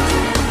power,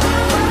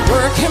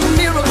 working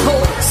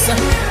miracles.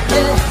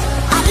 Yeah.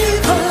 I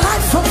live a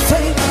life of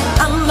faith.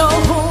 I know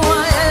who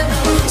I am.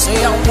 Say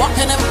I'm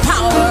walking in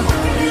power,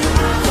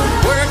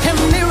 working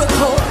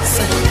miracles.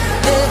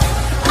 Yeah.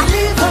 I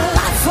live a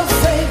life of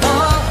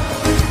favor.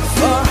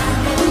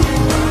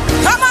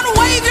 Come on,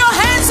 wave your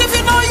hands if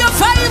you know your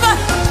favor.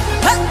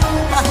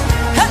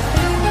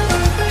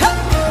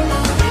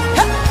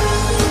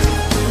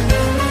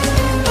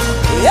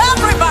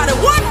 Everybody,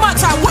 one more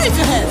time, wave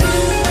your hands.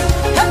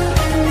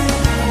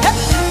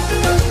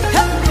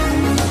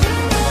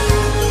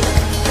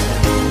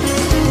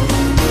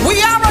 We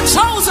are a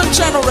chosen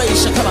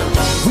generation. Come on.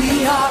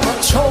 We are a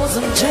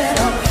chosen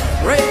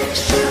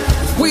generation.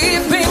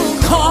 We've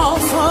been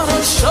called for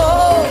the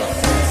show.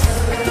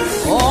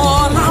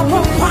 All I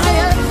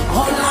require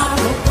for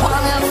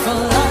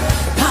life.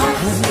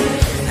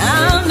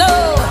 I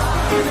know.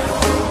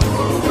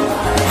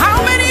 How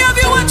many of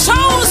you are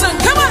chosen?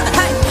 Come on.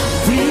 Hey.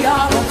 We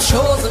are a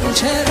chosen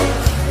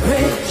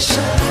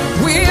generation.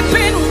 We've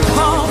been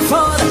called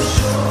for the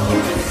show.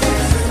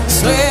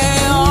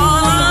 Say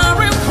all I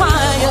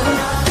require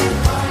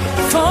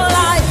for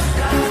life,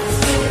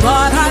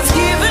 God has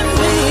given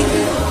me.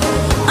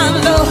 I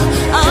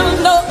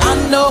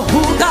know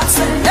who God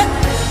said,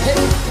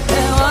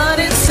 and what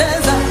He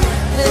says, and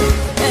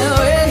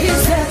where He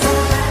says,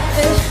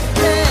 and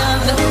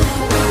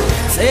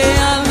say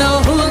I know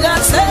who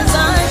God says I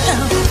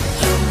am,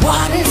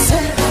 what He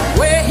said,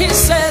 where He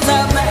says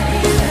I'm at.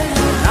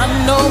 I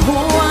know who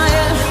I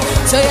am.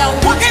 Say I'm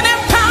walking in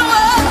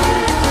power,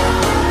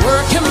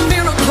 working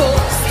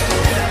miracles.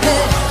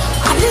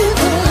 I live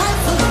a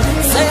life of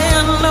faith. Say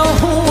I know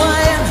who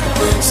I am.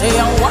 Say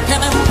I'm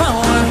walking in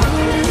power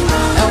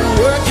and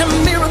working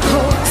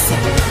miracles.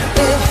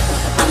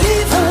 I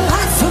live a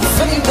life of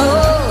favor.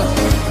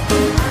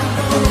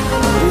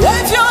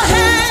 Wave your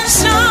hands,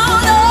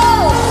 shout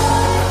out.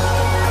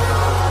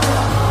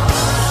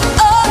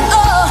 Oh,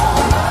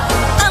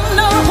 I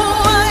know who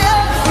I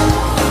am.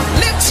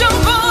 Lift your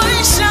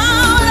voice,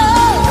 shout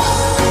out.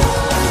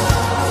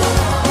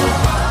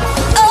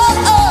 Oh,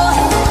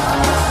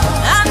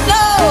 I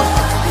know.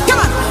 Come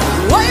on,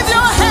 wave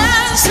your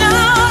hands,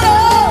 shout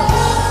out.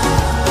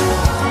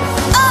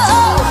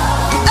 Oh,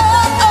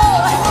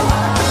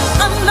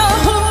 I know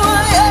who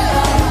I am.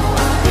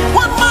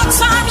 One more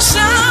time,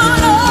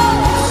 shout out.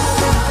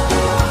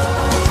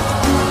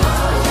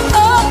 Oh,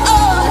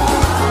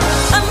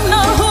 I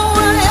know who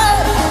I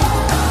am.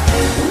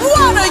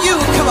 What are you?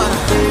 Come on.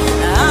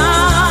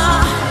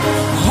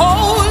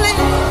 Holy.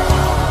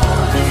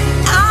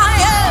 I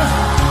am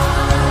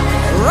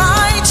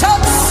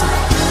righteous.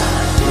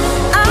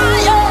 I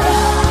am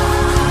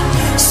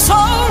so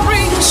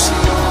rich.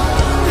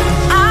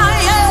 I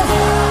am.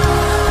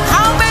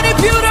 How many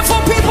beautiful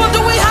people do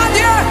we have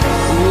here?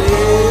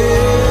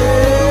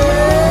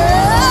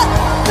 Yeah.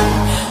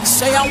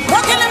 Say I'm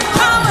working in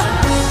power.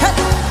 Hey,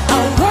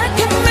 I'm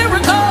working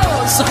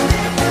miracles.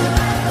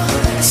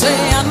 Say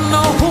I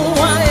know who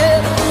I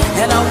am,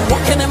 and I'm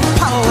walking in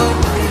power,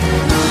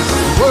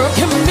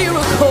 working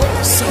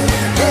miracles.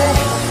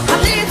 Yeah, I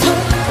live.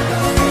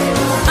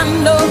 I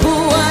know who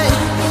I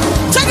am.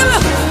 Take a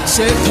look.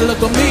 Say,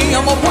 look at me,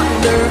 I'm a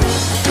wonder.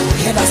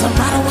 It doesn't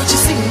matter what you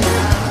see.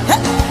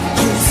 Hey,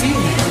 you see.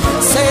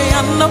 Say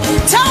I know.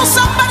 Tell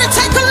somebody,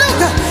 take a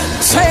look.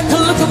 Take a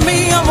look at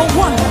me, I'm a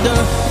wonder.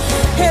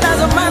 It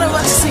doesn't matter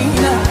what you see.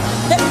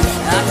 Hey,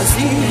 I can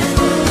see.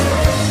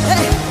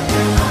 Hey,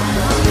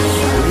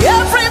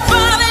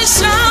 everybody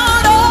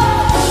shout out.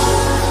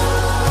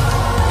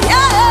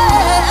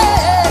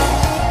 Yeah.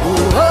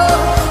 Oh,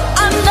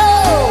 I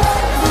know.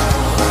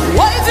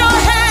 Wave your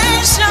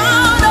hands,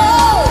 shout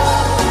out.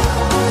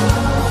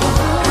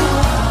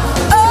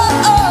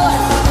 Oh,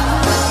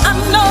 I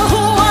know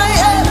who I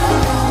am.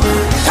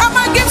 Come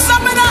on, give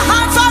somebody a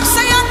high five.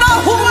 Say I know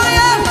who I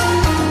am.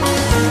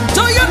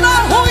 Do you know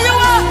who you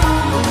are?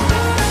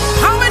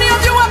 How many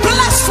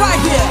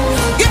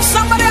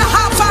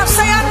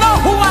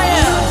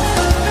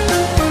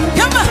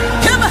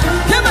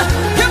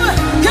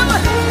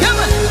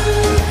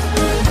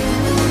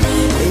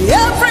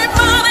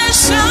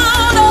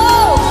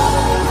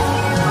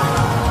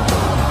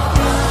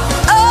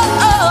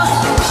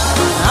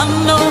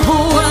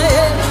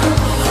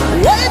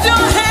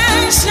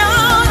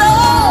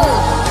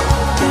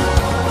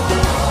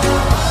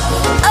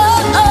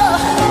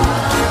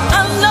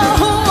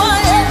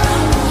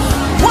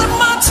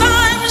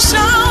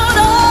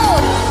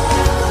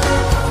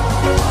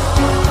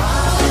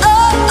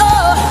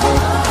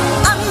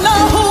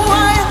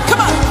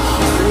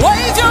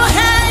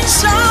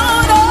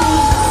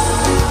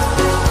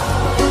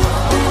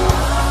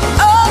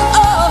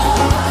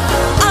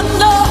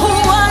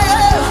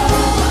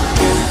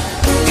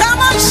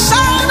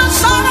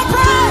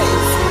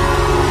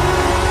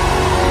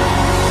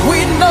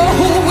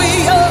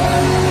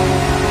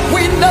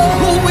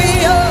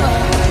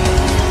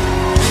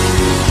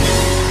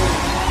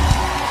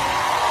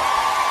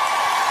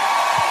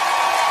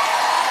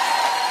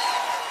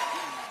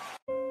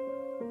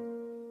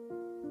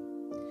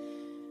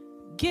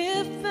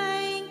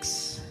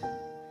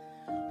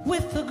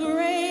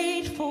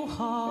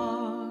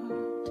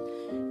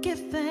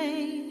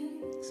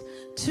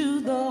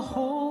the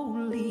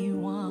Holy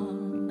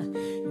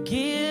One,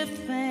 give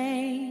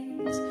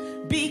thanks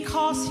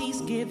because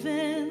he's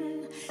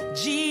given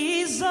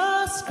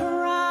Jesus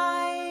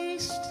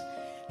Christ,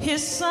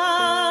 his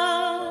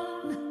Son.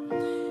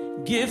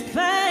 Give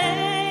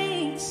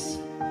thanks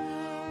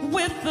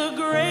with a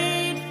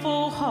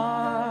grateful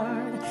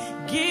heart.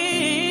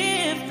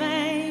 Give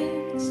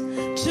thanks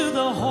to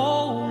the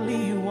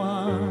Holy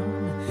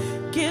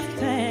One. Give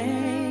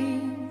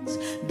thanks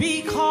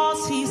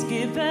because he's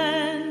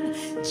given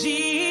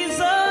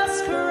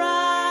Jesus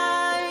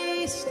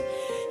Christ,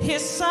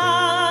 his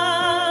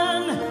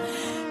Son.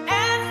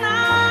 And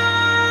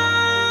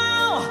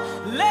now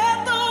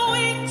let the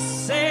weak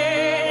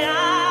say,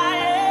 I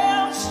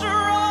am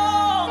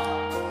strong.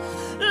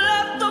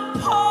 Let the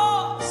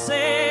poor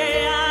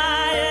say,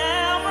 I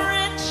am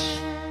rich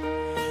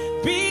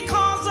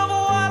because of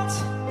what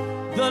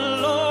the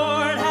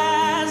Lord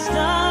has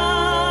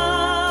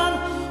done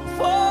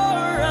for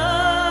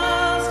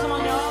us. Come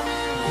on, y'all.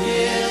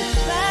 Give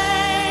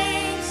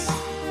thanks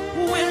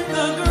with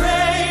a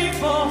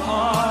grateful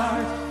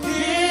heart.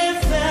 Give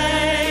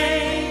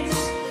thanks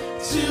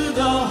to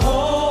the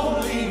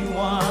Holy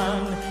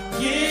One.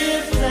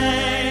 Give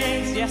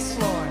thanks, yes,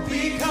 Lord,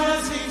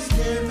 because he's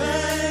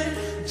given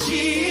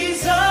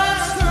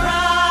Jesus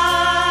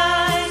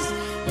Christ,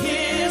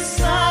 his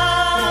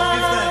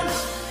Son.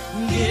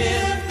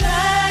 Give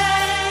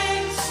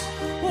thanks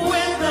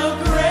with a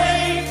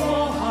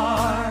grateful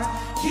heart.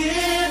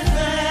 Give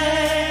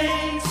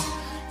thanks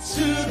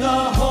to the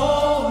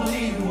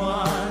Holy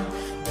One.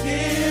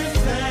 Give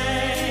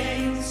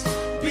thanks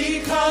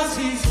because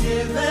he's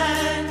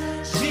given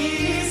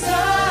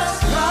Jesus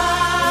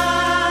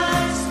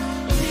Christ,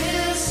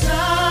 his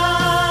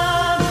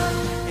Son.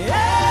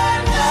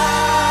 And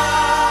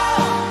now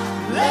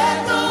let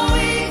the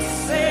weak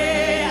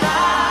say, I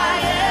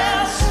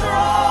am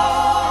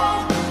strong.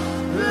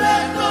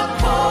 Let the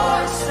poor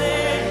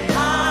say,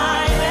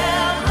 I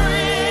am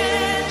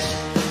rich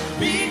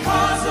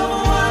because of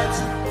what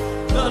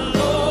the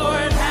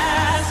Lord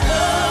has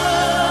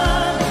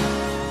done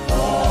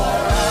for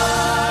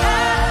us.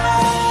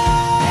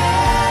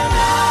 And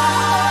now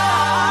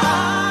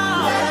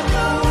let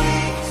the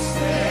weak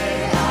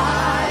say,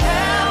 I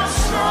am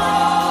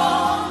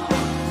strong.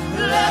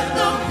 Let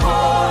the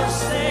poor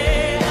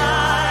say,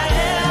 I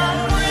am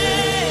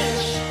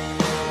rich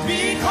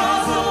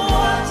because of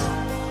what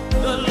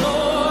the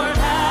Lord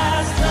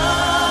has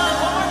done.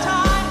 One more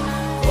time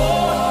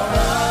for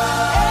us.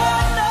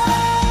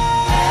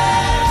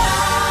 And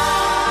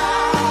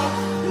now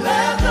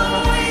let the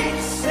weak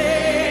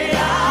say,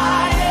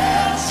 I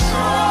am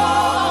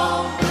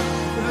strong.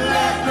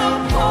 Let the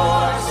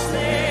poor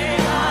say,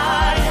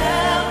 I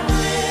am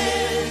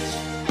rich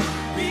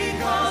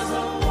because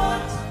of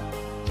what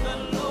the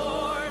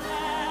Lord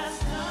has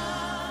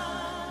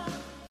done.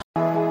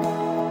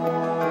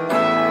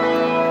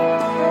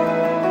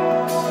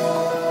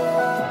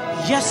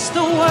 Yes,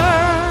 the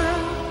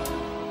world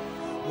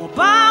will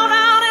bow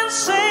down and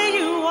say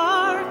you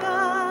are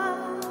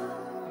God.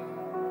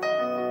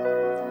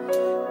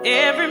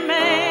 Every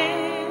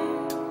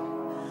man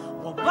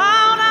will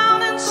bow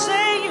down and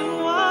say you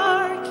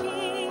are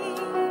King.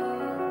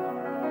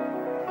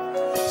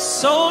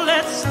 So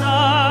let's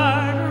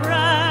start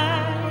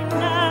right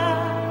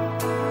now.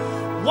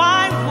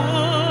 Why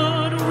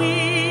would we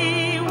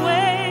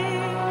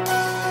wait?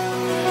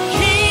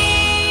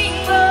 King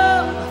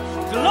of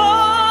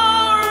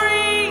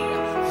glory,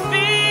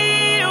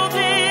 fill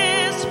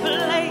this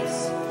place.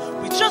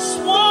 We just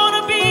want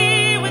to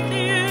be with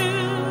you.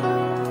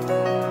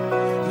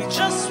 We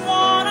just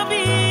want to be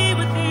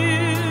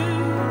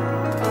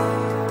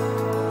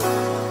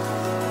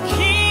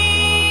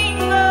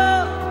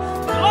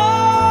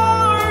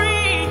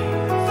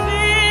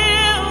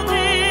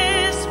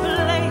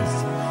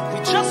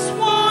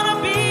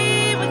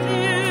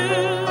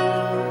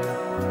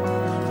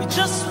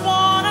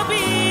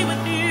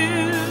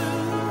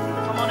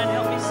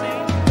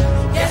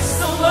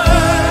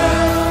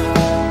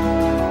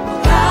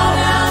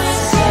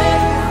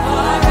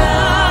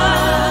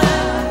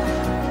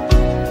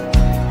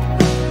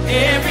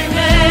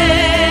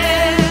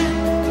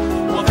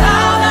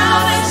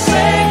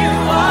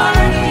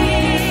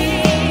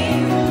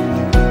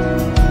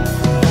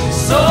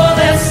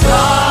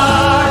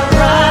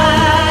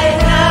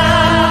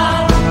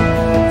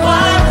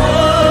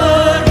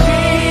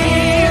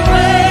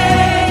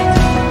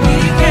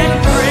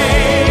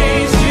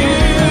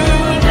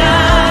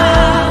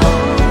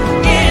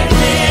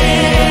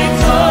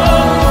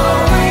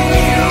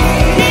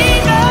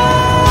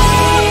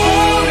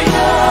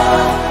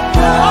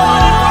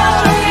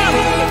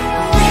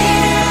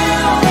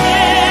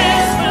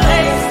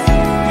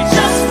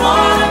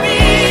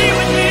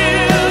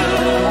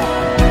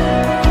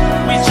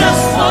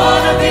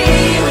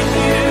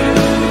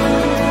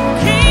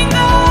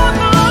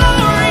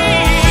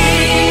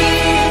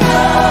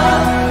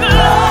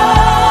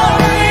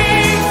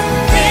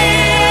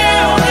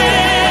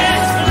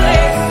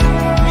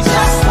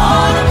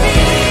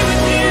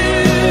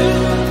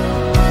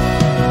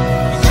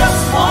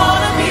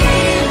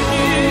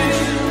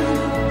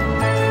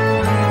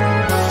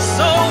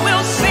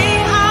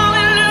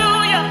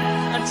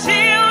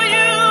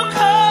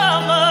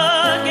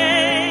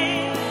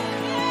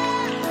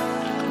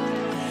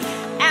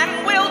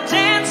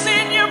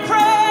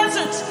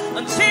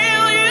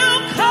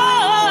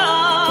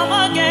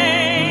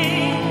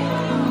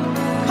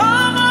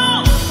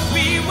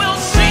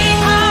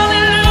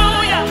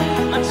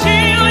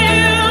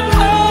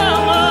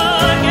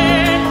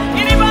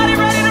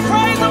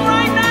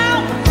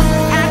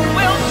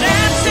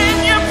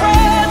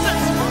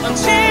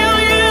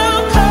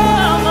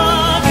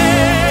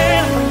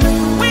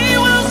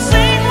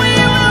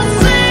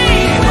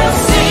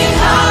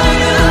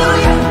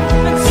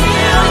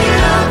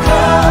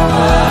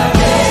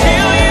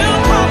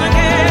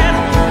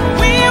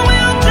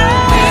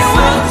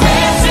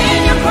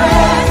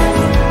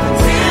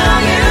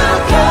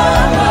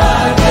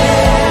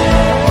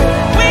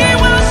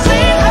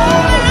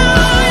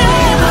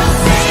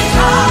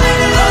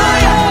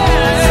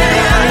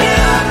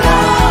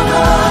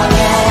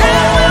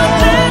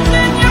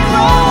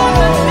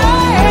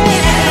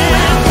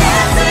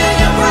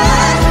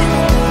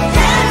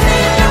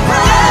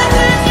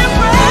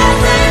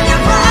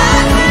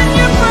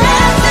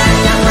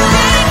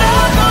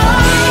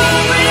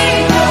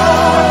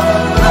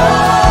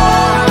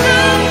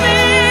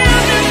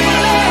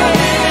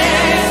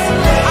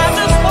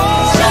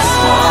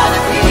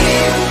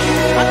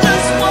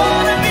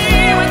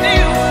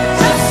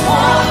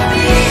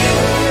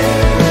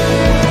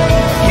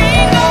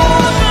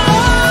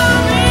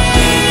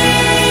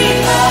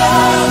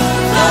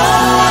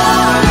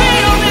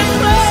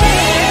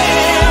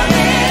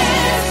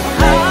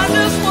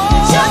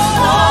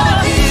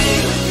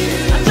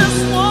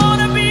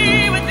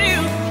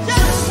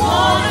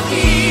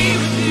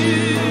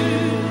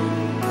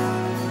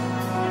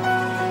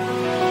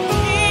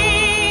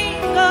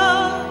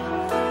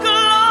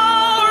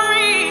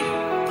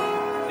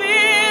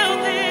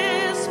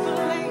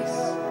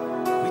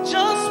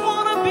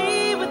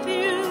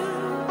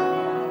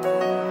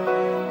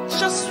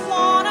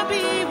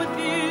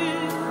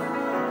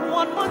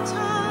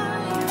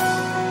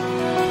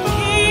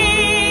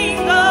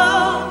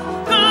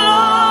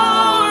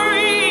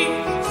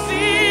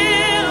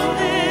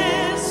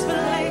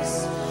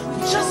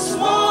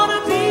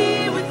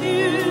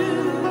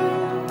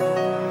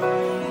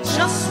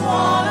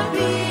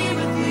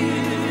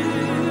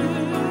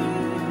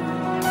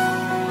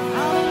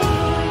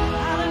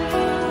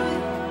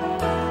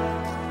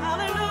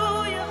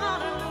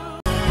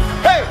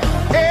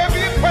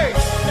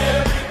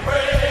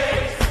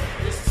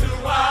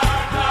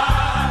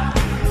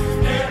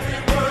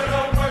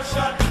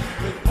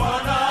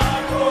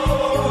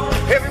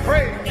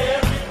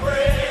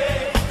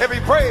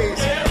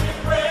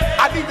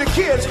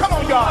kids. Come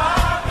on, y'all.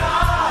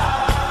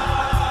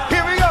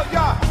 Here we go,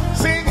 y'all.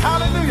 Sing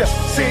hallelujah.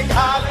 Sing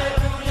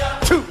hallelujah.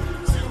 To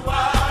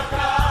our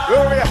God.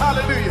 Glory,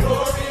 hallelujah.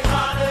 Glory,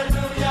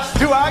 hallelujah.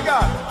 To our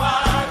God.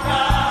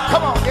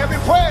 Come on, every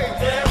praise.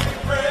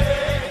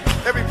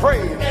 Every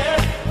praise.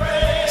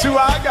 To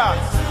our God.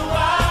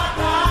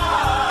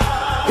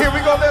 Here we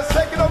go, let's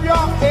take it up,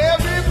 y'all.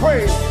 Every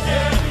praise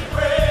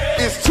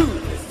is to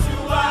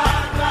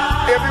our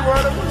God. Every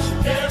word of worship.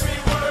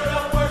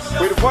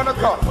 With one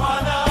accord.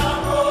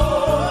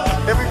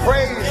 Every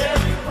praise.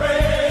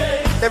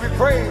 Every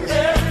praise.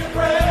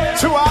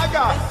 To our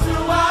God.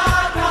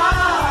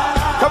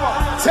 Come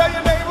on, tell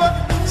your neighbor,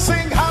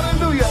 sing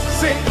hallelujah.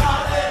 Sing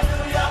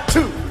hallelujah.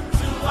 To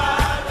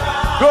our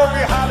God.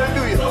 Glory,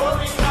 hallelujah.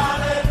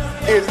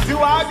 Is to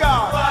our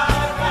God.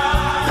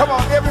 Come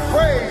on, every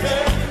praise.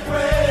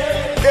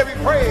 Every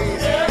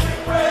praise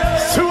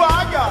to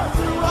our God.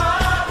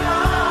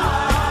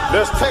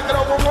 Let's take it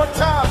over one more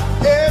time.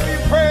 Every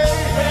praise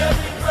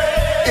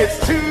is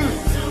to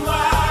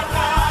our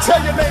God.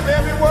 Tell your neighbor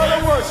every word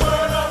of worship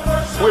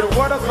with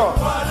one accord.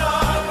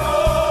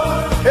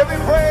 Every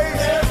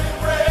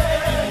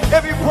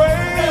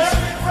praise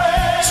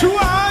to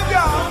our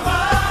God.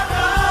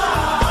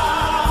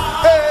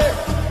 Hey,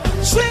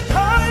 sing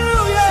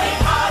hallelujah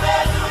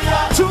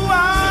to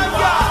our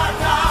God.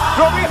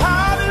 Glory,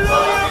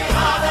 hallelujah.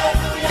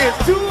 It's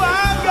to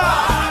our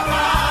God.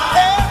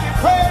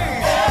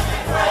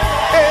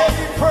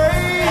 Every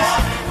praise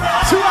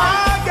to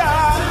our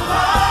God.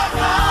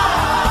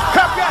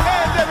 Clap your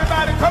hands,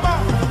 everybody. Come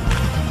on.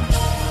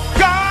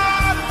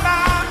 God,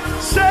 my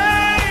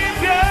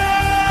Savior.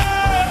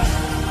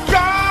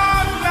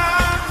 God, my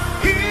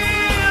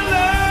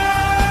healer.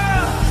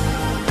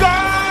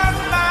 God,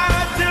 my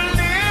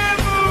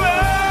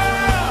deliverer.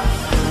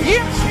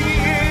 Yes, He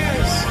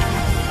is.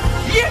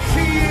 Yes,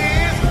 He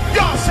is.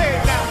 Y'all say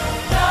it now.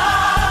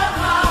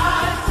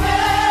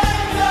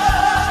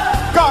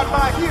 God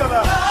my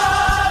healer,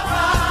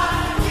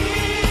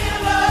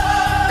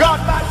 God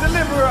my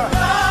deliverer.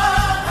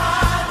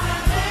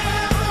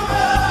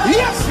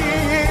 Yes, He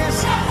is.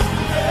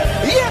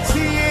 Yes,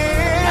 He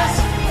is.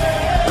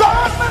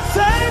 God my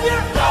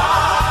Savior,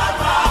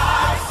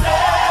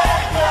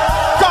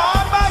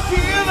 God my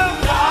healer,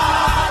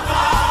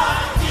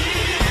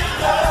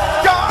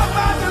 God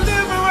my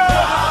deliverer.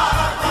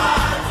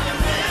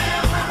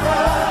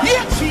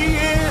 Yes, He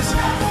is.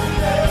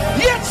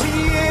 Yes, He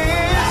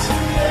is.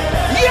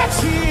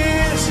 Yes, He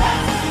is.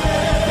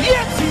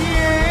 Yes, He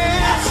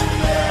is.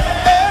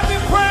 Every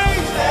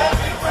praise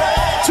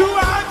to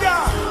our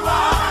God.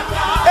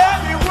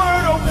 Every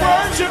word of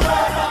worship.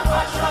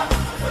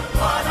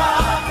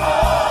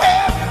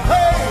 Every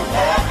praise.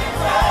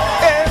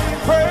 Every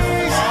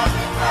praise.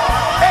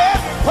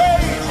 Every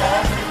praise.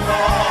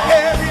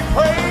 Every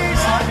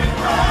praise.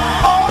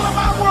 All of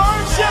my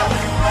worship.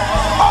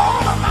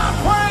 All of my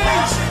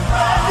praise.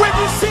 When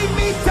you see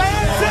me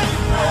dancing.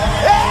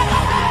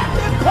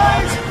 Every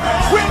praise.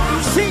 When you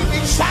see me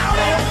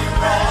shouting,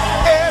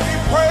 every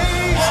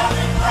praise,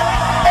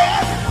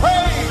 every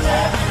praise,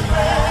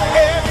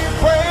 every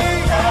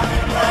praise,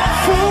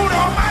 food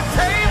on my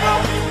table,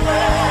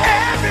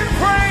 every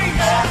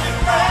praise,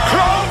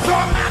 clothes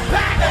on my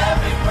back,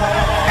 every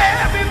praise,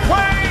 every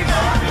praise,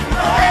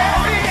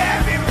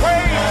 every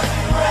praise,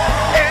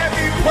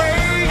 every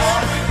praise,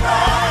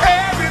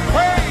 every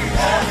praise,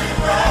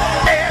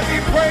 every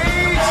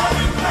praise,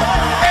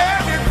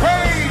 every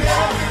praise,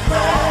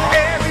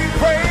 every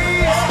praise,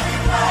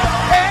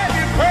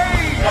 every praise, every praise,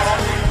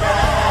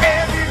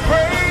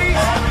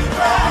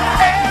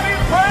 every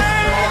praise,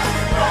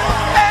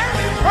 every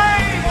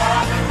praise,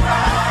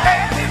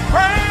 every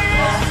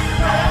praise,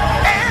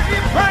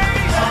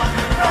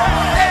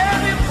 every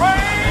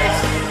praise,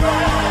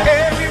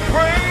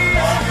 every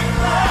praise,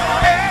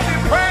 every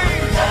praise,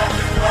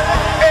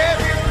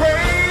 every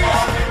praise,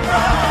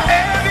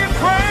 every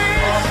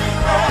praise,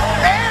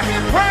 every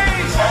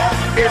praise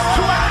is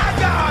to our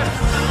God.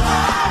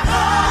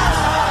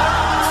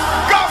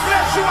 God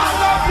bless you. I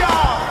love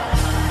y'all.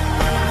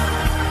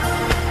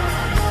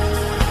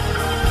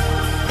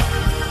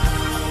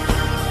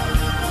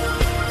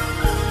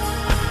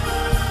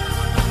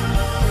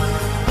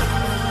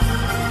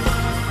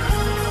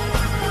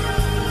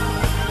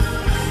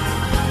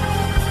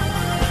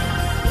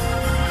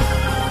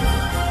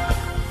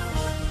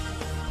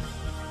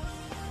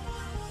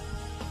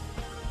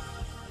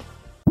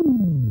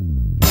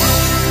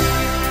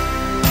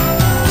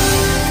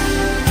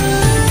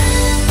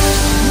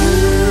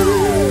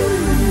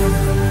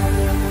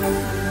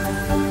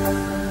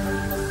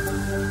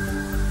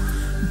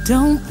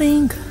 Don't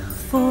think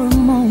for a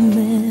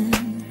moment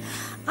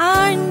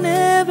I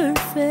never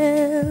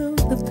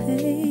felt the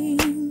pain.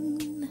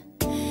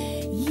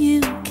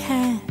 You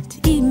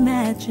can't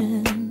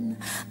imagine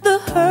the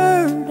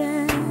hurt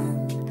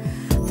and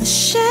the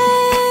shame.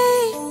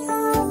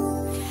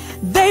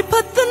 They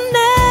put the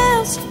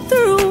nails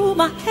through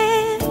my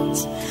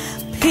hands,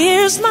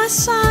 pierced my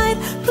side.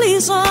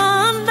 Please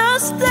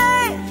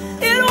understand,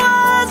 it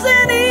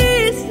wasn't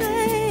easy.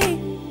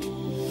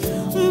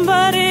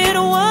 but it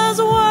was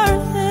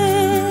worth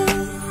it.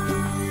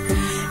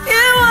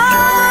 It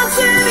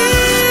wasn't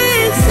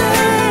easy.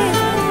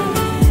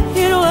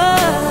 It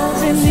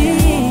wasn't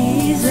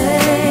easy.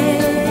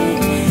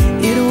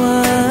 It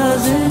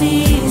wasn't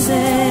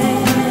easy,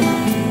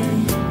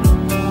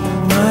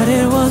 but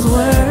it was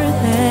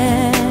worth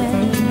it.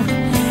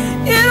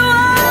 It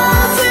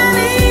wasn't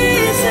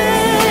easy.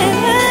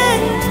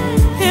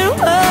 It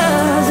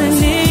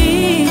wasn't easy.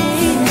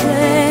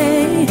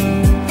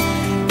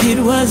 It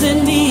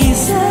wasn't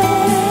easy,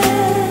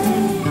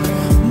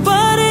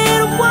 but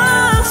it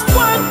was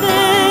worth it.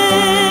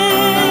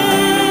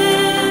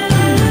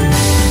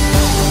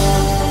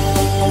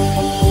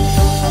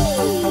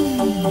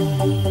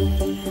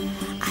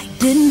 I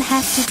didn't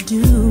have to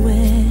do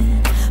it,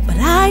 but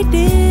I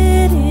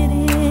did it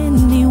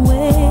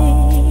anyway.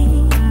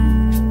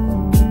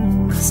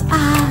 'Cause I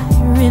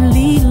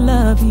really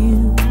love you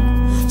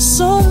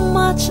so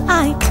much,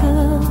 I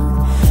took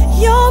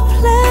your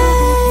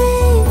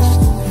place.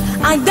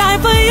 I died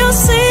for your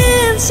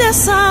sins,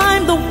 yes,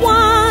 I'm the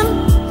one.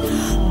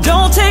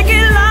 Don't take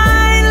it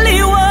lightly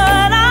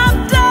what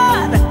I've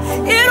done.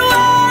 It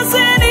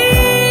wasn't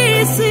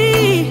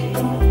easy,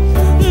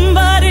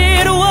 but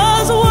it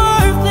was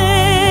worth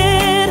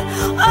it.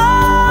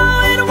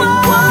 Oh, it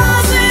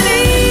wasn't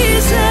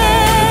easy.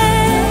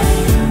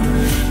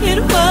 It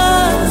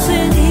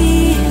wasn't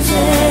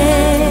easy.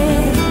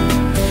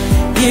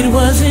 It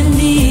wasn't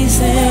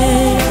easy,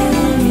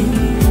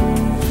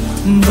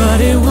 but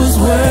it was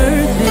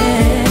worth it.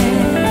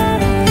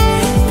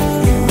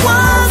 It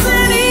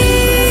wasn't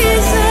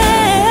easy.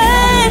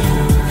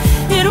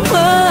 It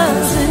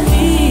wasn't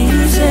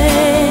easy.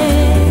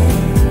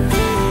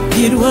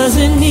 It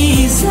wasn't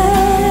easy,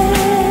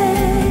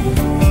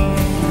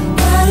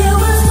 but it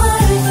was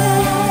worth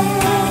it.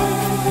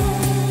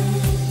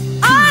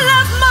 I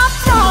left my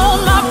throne,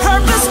 my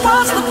purpose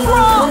was the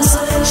cross,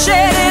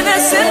 shed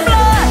innocent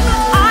blood,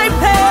 I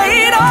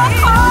paid a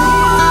cost.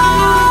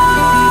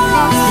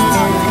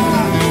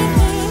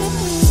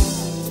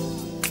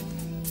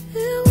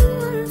 It was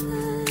worth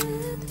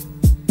it.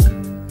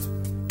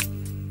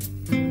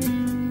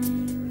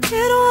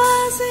 It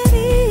wasn't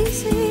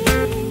easy.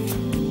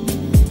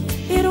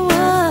 It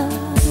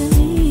wasn't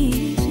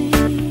easy.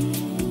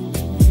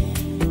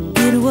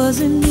 It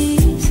wasn't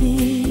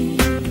easy,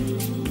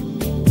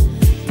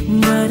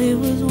 but it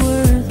was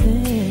worth it.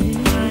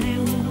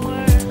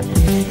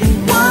 It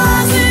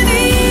wasn't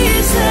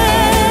easy.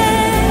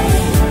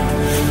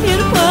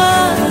 It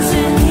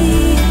wasn't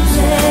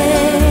easy.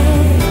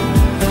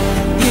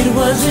 It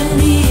wasn't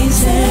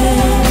easy,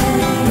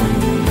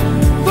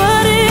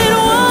 but it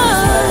was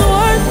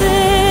worth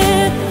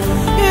it.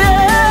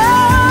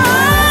 Yeah.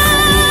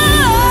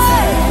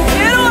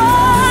 It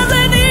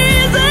wasn't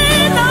easy.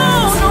 No,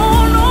 no,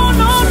 no,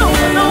 no,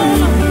 no, no.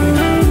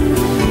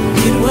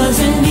 It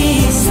wasn't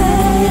easy,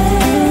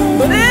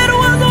 but it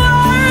was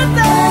worth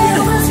it.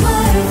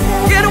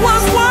 It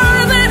was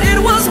worth it. It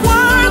was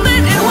worth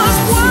it. It was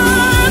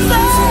worth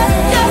it.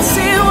 Yes,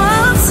 it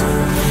was.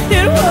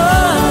 It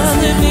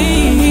wasn't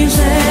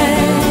easy.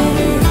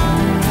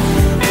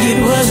 It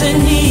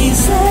wasn't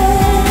easy,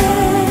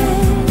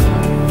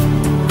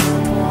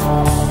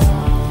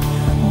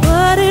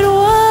 but it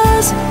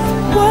was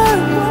worth it.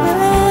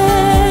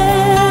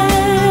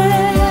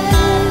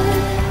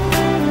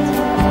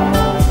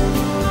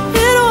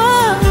 It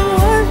was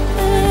worth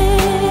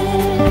it.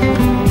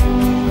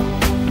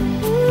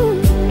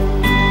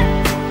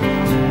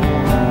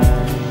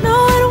 No,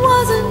 it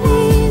wasn't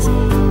easy.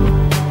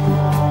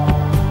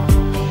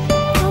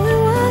 No, it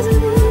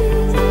wasn't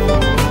easy,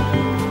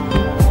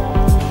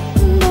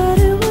 but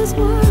it was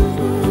worth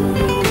it.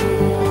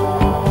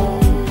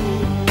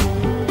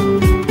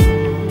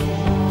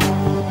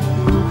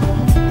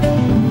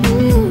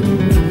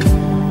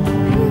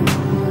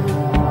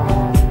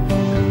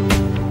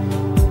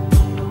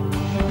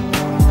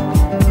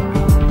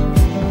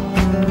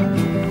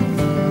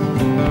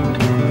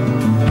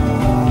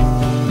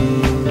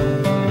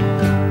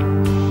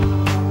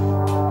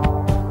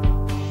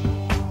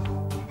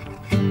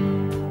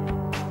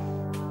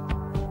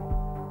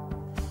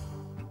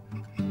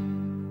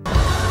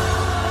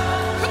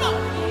 Come on.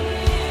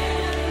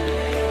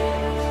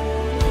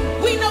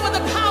 We know what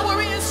the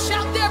power is.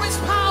 Shout, there is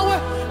power.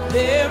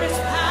 There is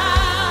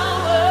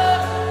power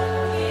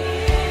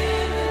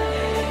in the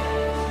name.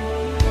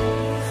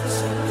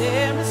 So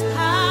there is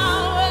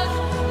power.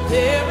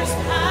 There is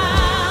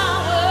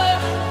power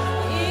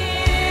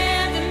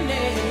in the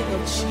name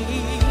of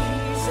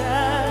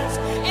Jesus.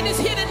 And it's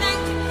here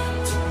tonight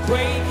to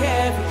break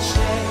every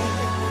chain.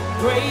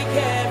 Break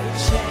every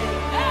chain.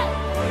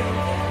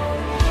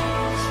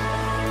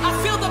 I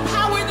feel the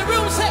power in the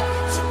room. Say,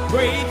 to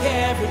break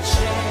every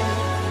chain,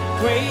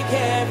 break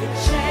every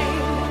chain,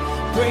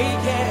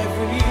 break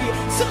every.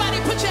 Somebody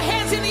put your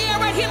hands in the air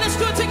right here. Let's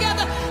do it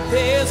together.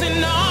 There's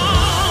an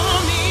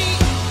army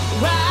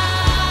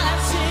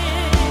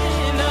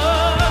rising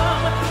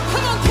up.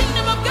 Come on,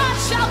 kingdom of God,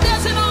 shout,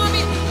 there's an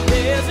army.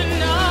 There's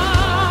an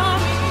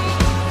army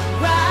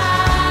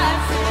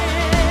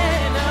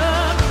rising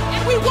up.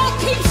 And we won't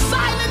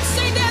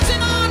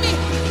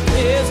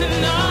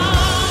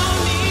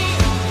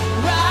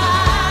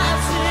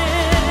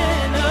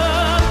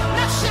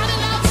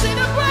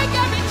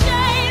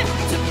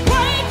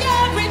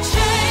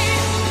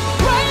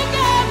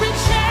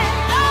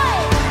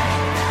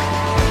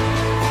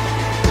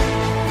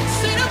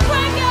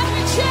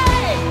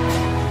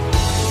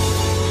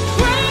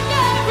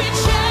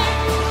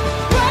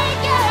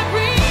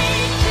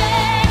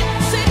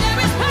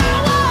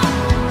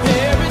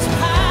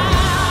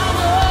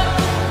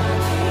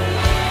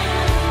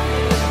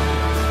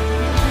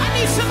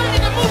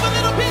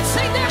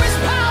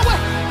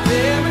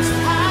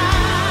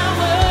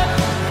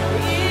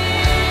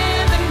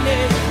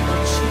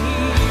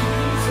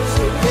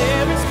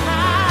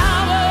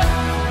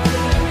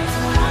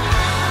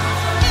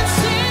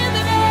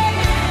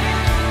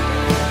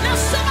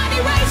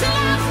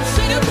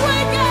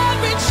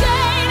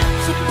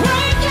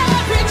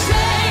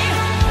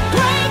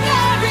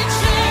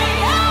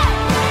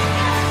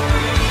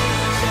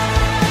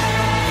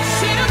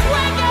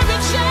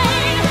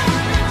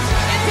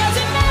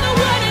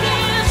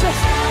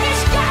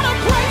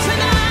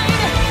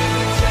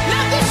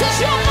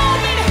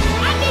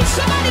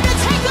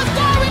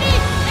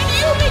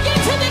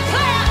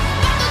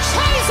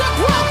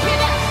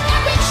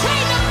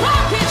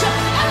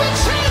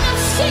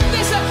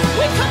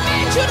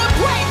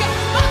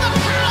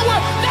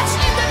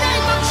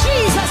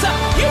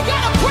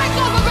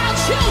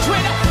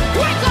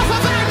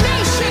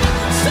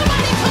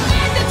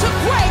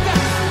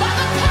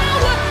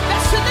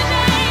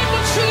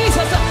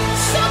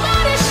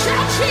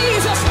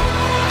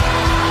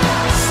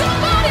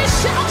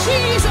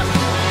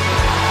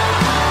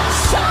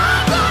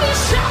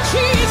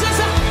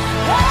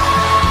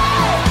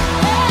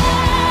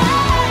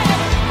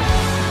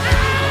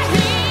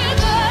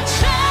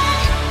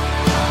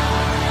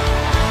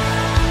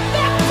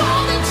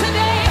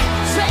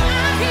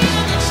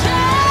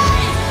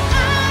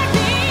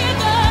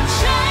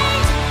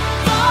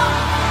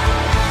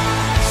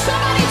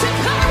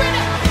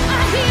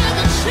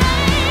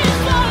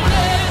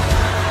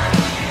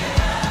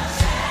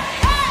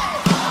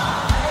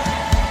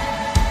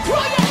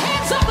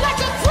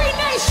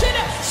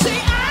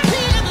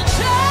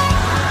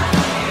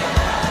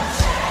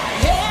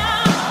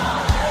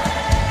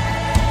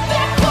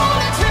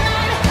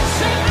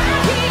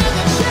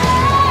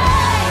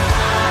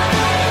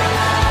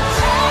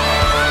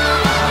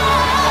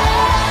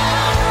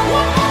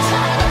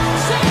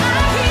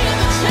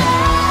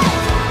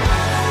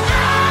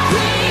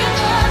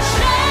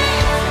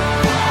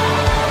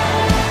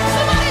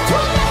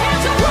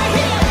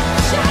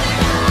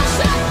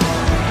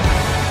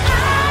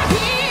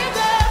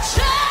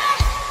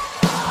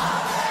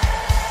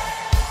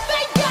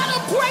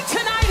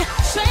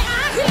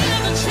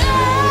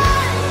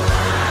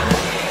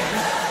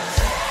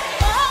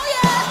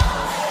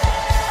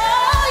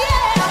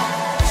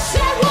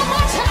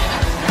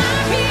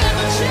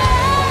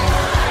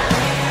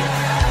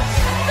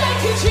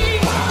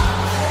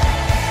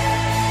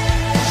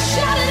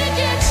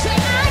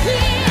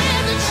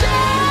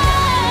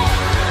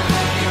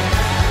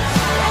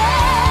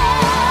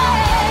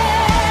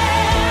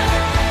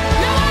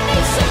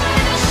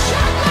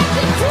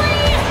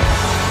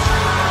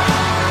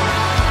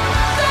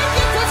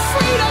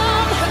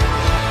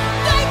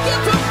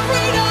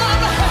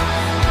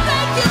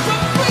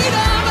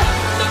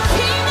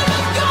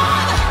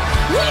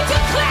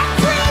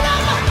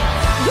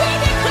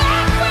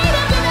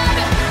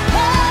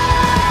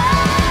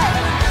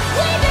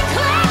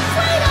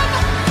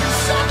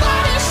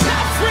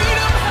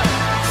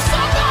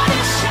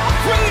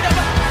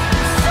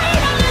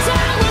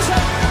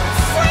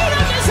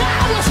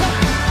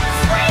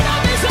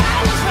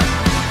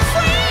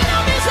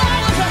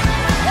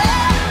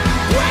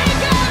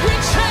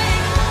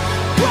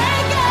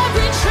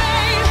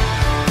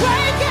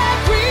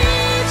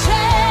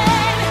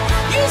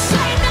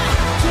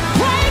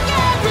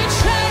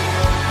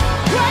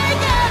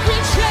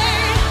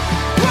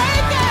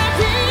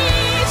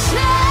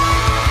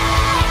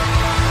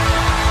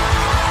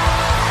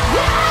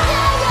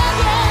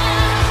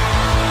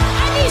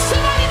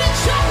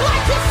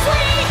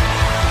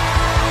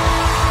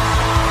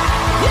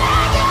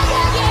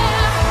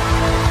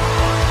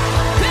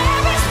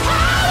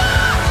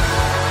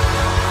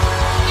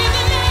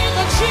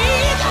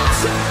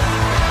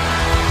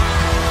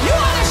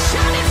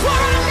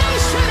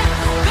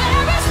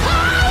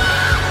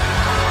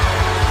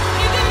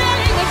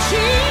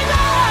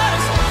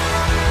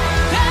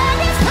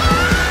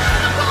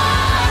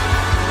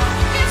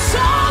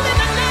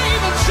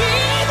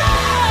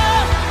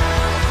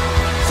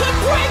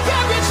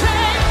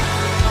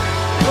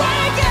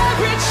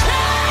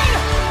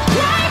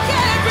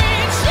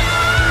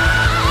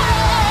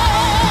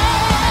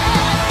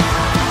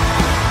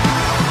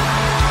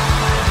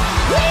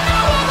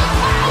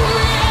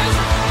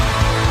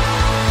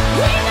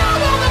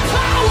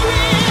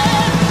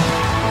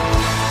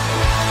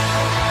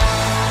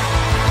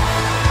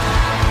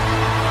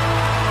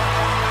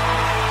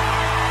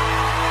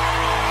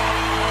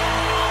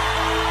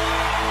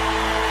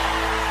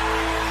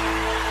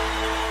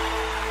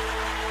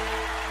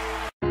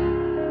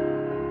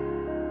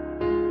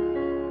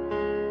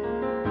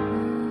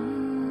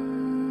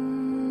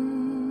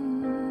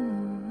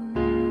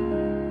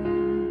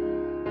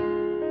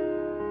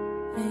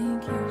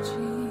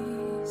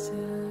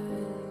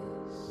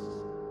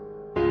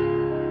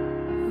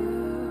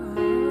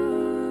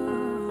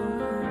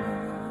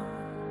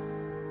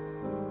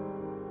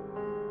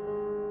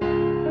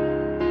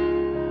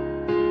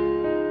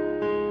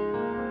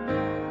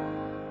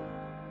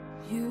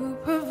You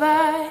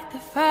provide the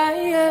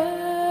fire,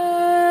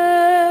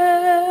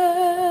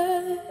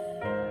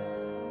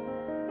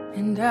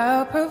 and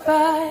I'll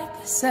provide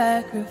the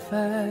sacrifice.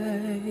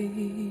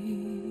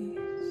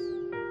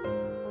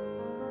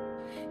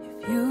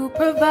 If you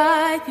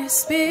provide your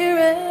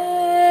spirit,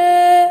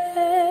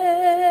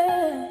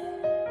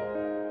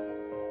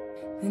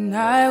 then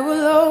I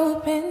will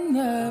open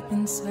up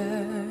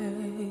inside.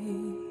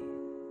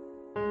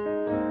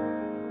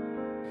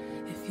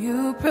 If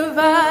you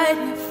provide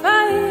your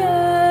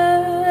fire,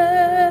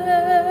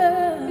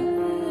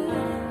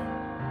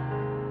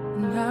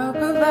 and I'll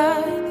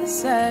provide the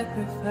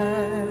sacrifice.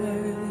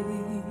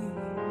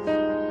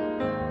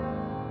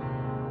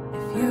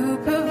 If you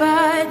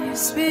provide your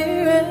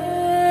spirit,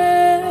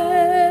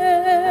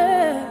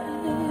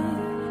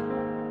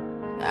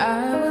 I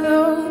will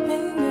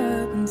open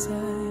up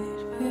inside.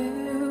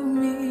 Fill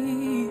me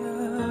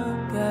up,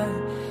 God.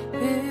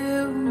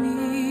 Fill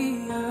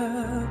me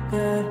up,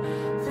 God.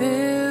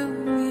 Fill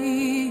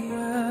me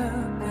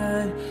up,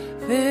 God.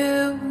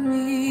 Fill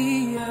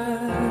me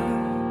up.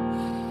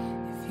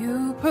 If you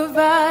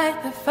provide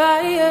the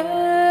fire,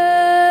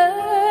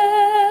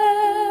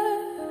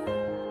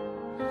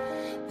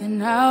 then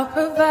I'll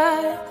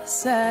provide the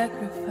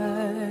sacrifice.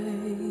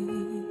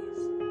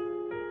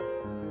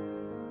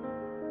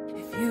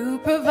 If you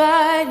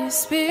provide your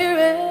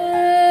spirit,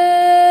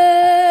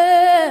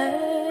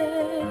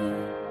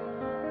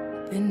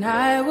 then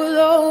I will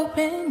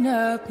open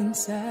up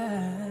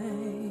inside.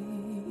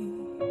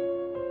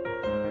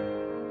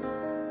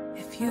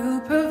 If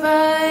you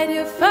provide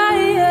your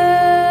fire,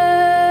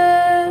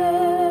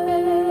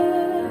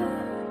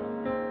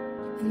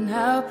 then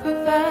I'll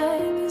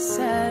provide the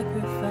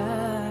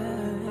sacrifice.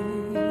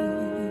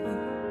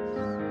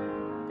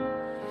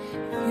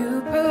 If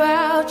you pour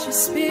out your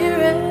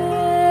spirit,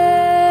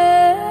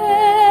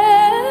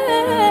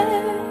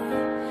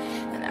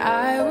 and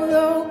I will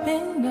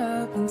open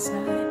up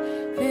inside.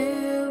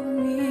 Fill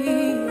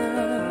me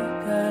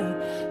up, God.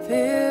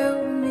 Fill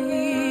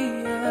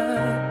me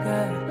up,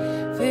 God.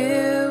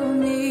 Fill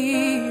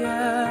me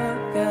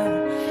up, God.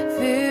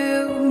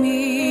 Fill me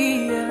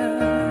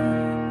up.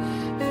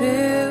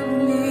 Fill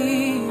me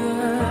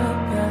up,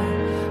 God.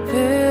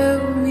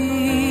 Fill me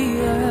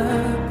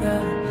up,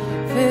 God.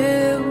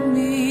 Fill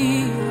me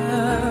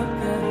up,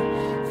 God.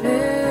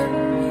 Fill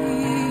me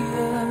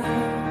up.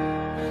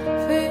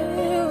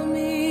 Fill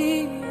me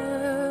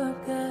up,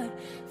 God.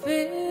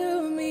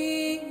 Fill me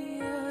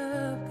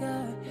up,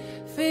 God.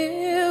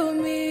 Fill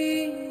me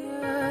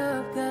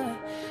up, God.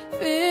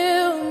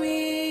 Fill me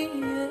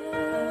up.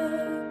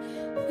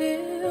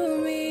 Fill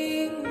me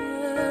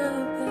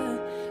up, God.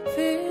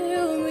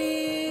 Fill me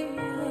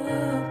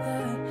up,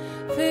 God.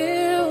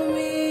 Fill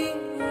me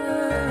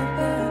up,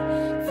 God.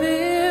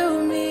 Fill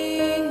me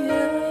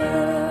up.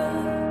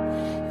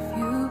 If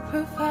you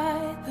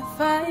provide the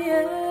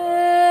fire,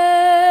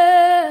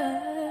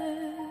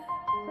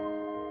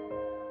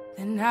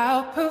 then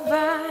I'll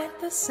provide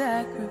the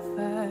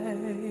sacrifice.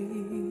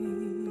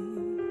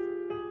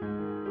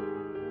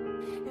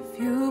 If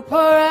you pour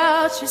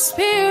out your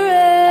spirit,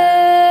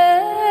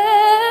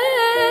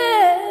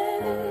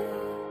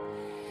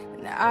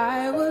 then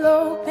I will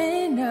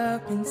open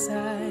up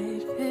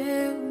inside.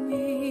 Fill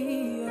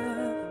me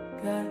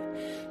up, God.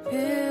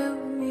 Fill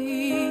me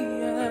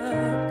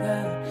up,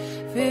 God.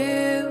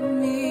 Fill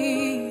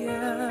me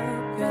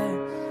up, God.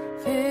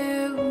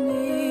 Fill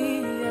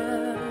me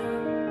up.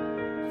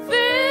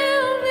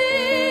 Fill me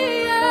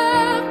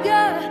up,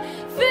 God.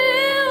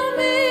 Fill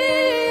me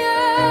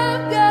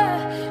up, God.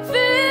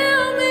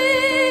 Fill me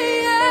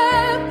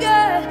up,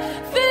 God.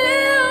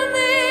 Fill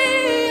me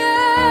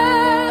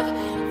up.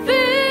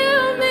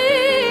 Fill me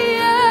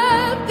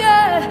up,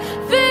 God.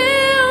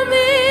 Fill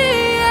me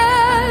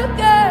up,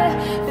 God.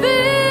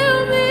 Fill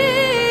me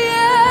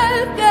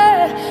up,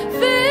 God.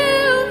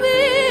 Fill me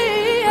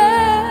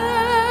up.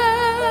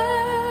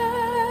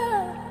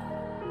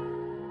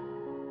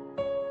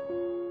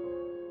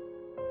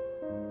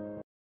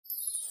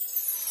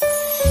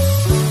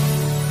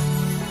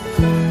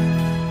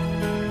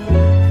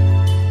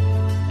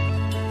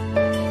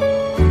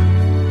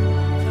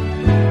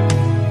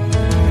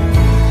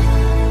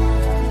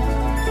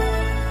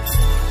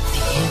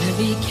 The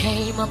enemy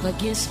came up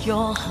against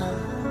your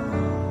home.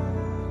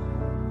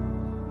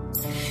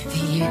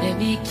 The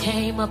enemy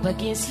came up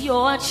against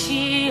your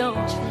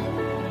children.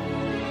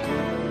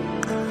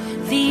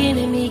 The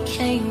enemy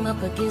came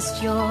up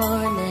against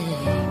your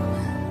name.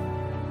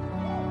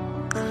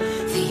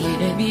 The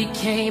enemy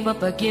came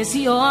up against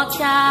your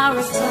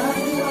character.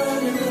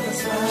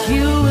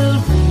 You will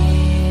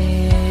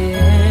win,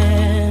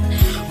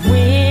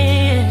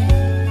 win.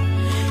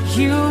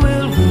 You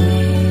will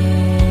win,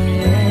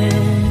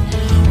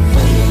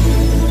 win.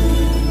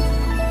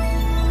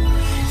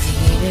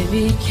 The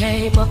enemy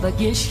came up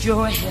against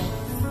your health.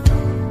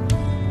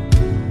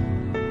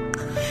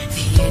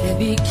 The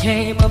enemy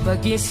came up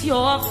against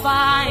your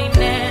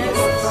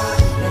finances.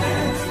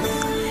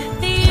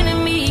 The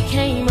enemy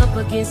came up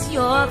against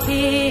your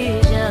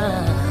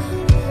vision.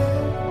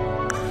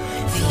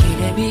 The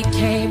enemy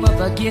came up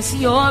against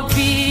your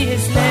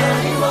business,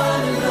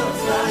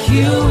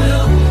 you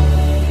will win.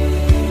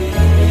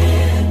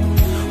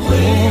 Oh,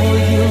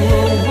 you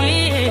will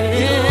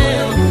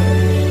win.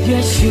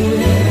 Yes, you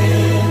will.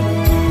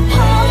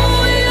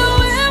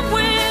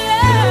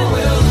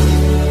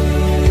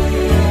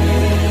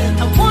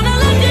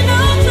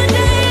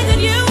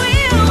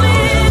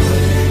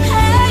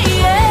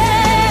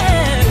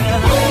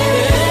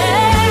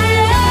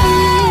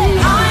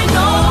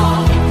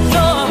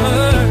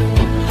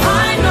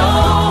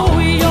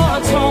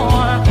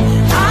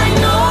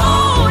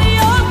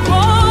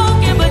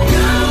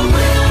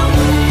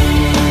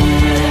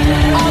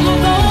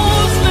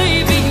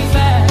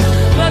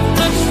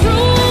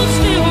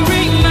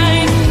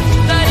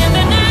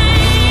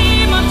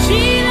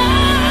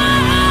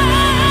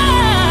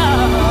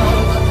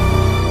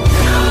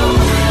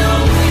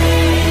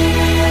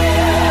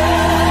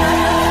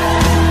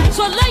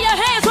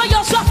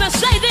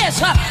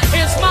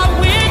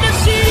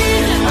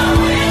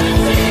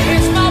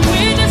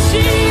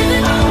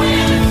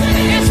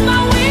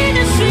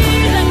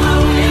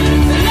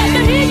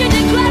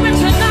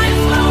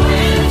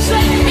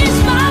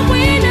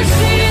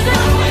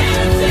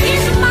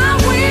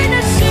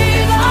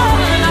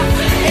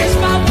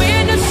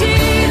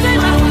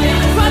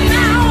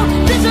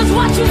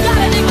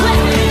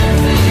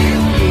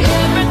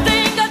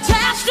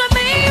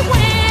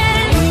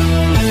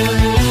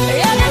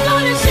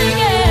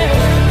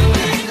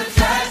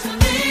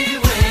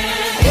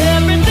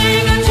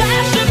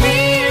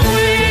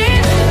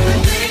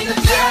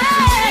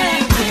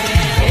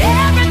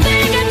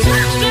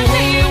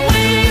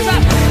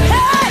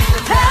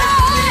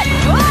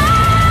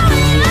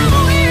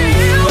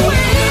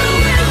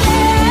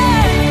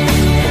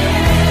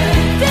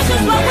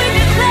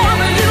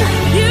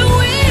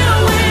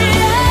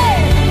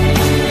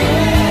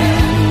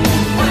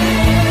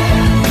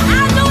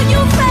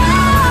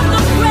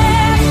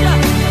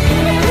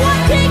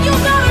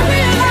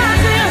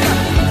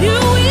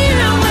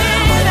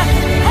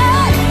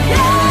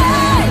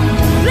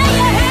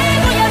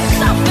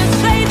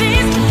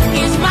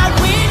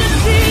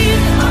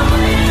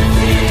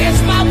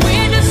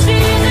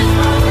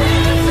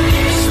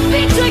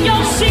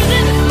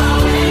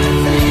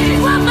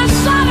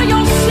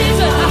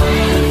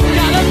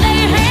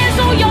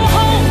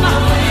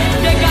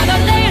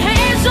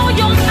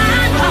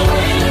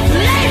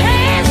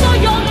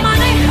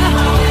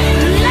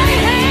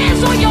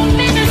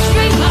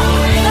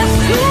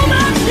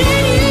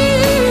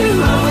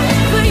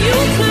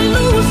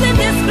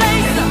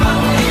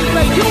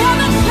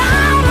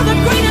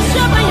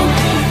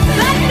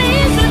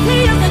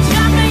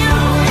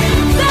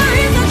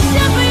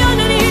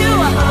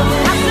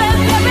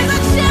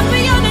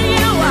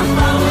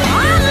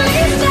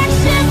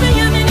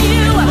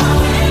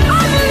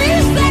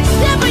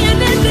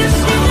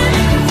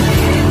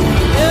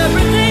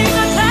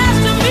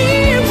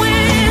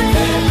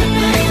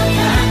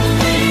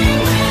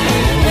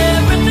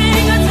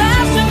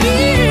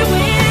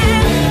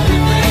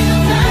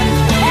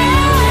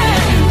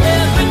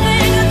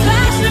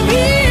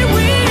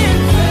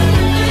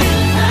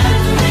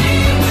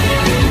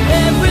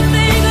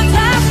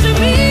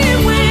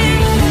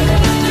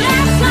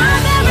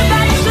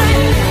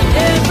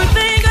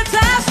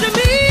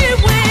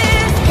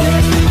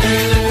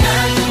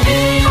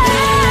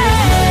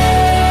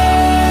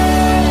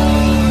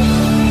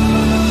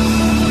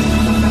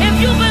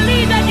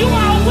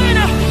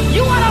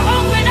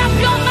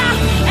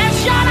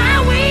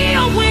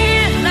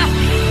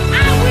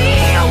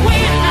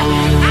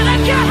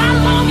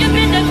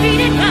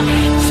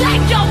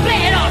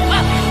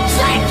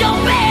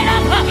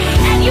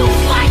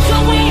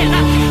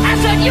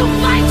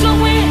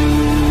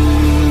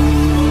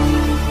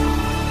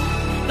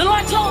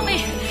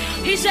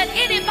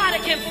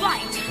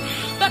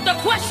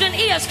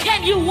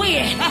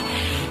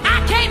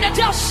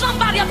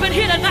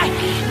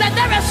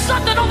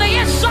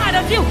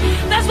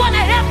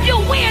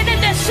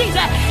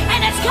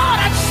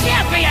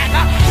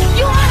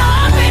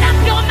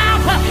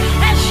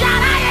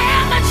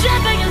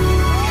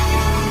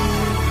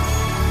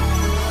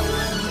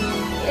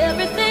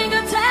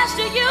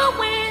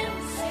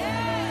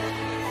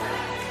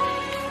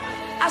 Everything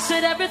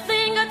attached to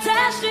me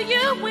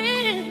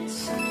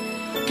wins.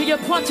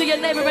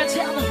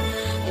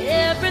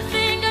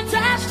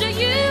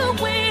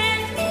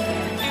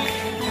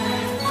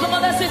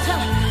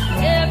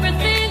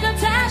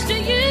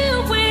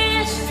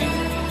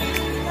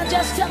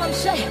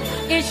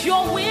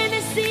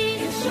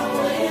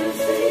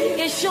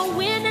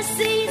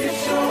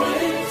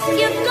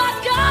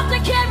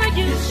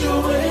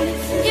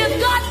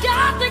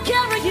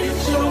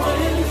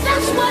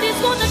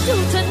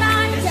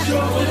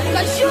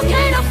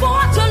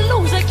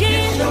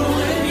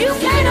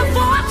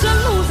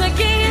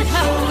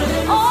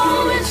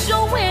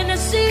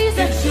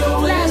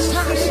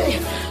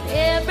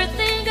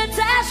 Everything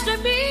attached to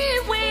me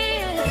wins.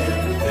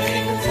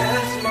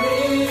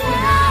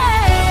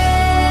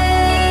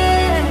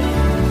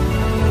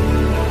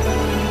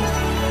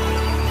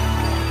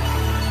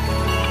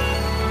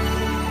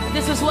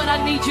 is what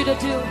I need you to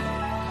do.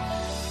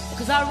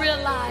 Because I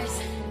realize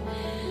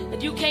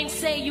that you can't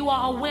say you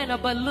are a winner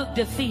but look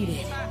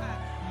defeated.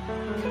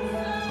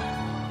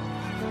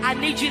 I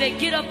need you to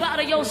get up out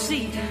of your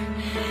seat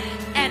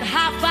and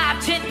high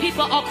five 10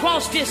 people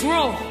across this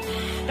room.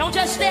 Don't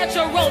just stay at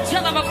your row,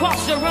 tell them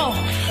across the room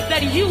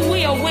that you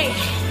will win.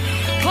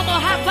 Come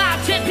on, high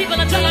five 10 people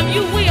and tell them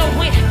you will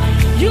win.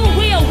 You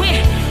will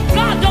win.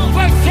 God don't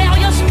birth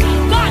failures.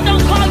 God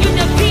don't call you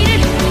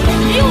defeated.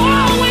 You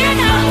are a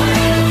winner.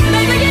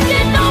 Maybe you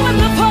didn't know it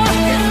before,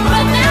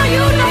 but now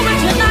you know it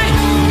tonight.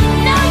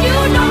 Now you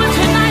know it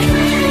tonight.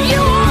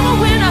 You are a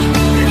winner.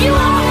 You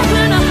are a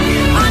winner.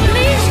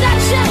 Unleash that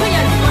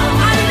champion.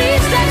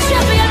 Unleash that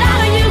champion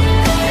out of you.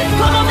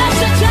 Come on,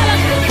 that's it. Tell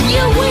him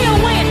you will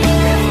win.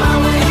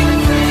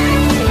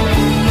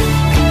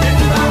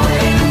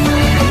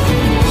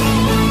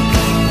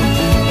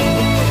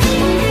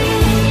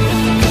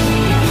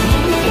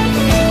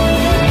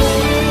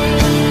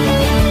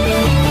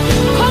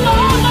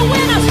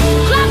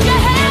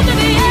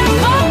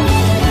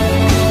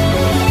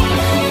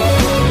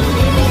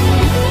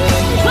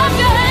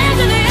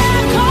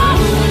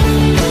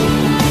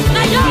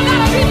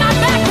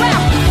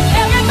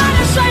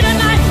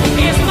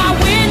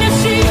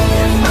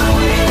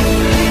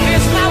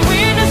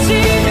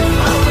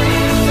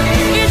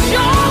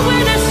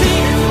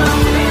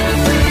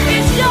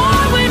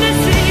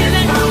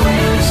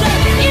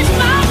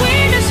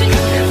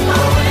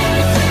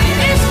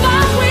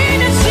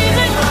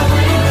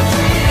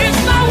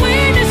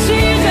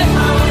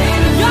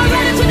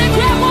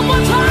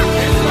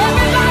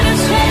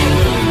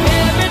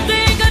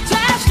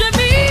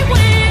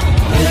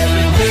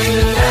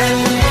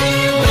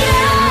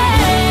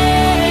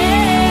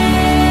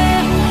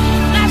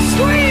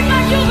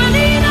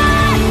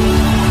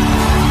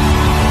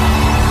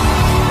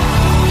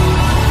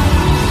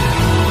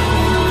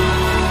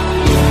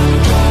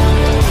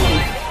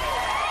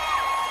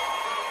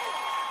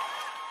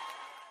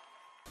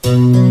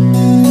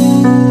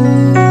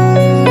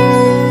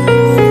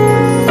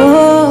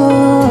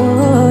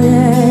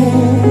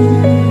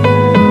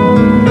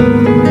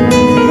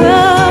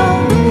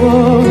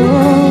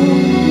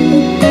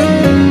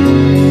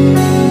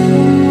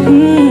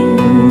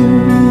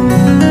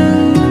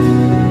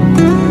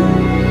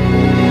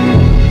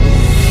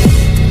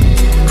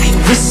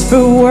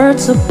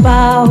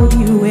 About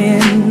you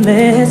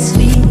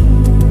endlessly,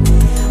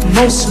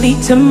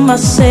 mostly to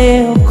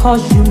myself,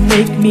 cause you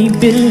make me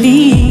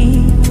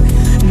believe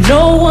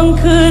no one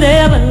could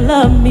ever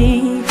love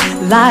me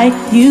like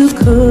you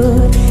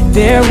could.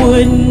 There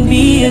wouldn't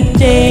be a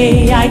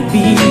day I'd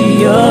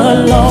be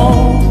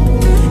alone,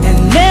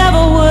 and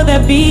never would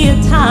there be a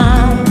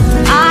time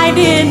I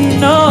didn't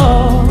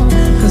know,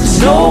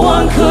 cause no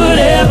one could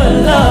ever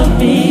love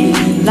me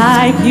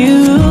like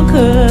you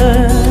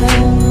could.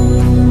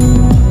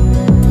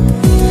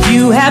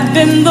 You have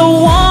been the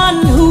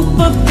one who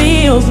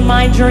fulfills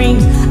my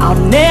dreams. I'll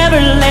never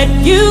let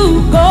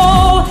you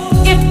go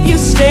if you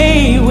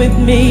stay with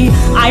me.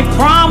 I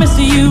promise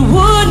you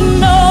wouldn't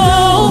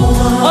know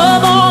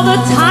of all the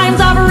times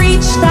I've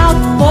reached out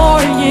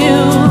for you.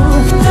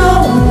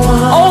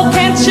 Oh,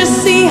 can't you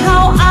see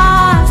how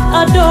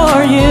I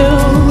adore you?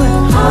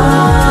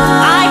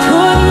 I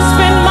couldn't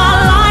spend my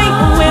life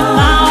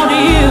without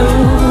you.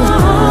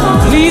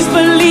 Please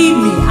believe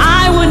me,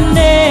 I would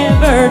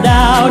never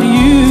doubt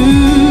you.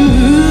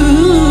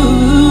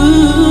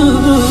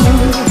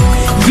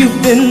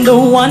 You've been the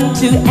one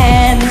to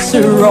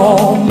answer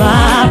all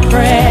my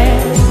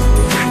prayers.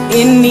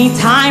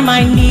 Anytime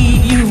I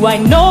need you, I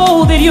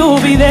know that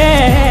you'll be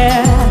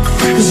there.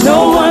 Cause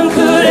no one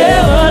could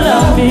ever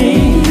love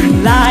me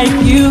like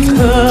you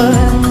could.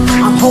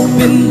 I'm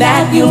hoping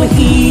that you'll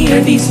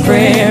hear these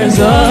prayers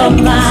of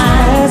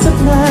mine.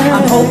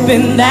 I'm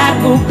hoping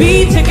that we'll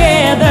be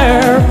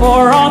together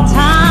for all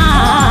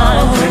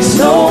time. Cause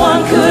no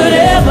one could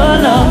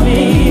ever love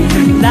me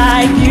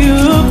like you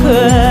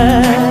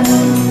could.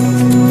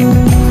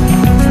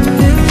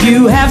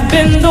 You have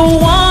been the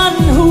one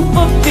who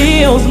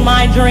fulfills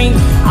my dreams.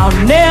 I'll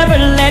never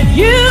let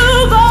you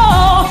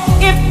go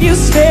if you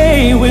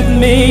stay with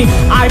me.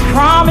 I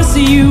promise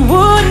you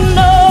wouldn't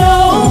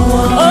know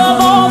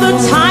of all the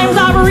times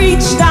I've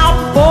reached out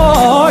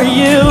for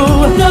you.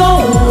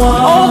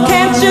 Oh,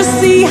 can't you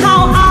see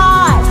how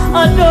I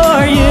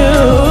adore you?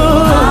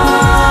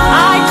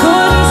 I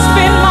couldn't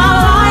spend my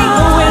life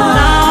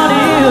without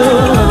you.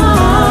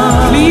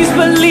 Please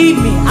believe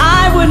me,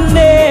 I would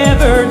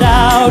never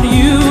doubt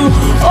you.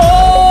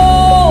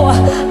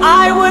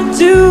 I would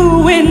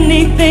do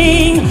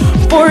anything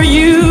for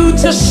you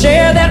to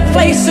share that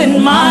place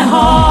in my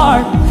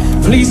heart.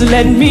 Please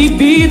let me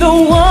be the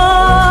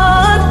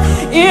one.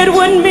 It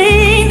would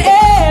mean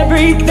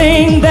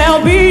everything.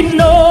 There'll be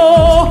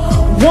no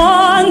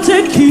one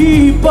to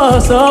keep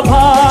us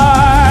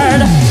apart.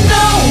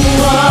 No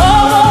one.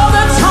 All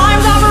the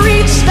times I've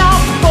reached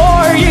out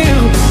for you.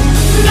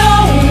 No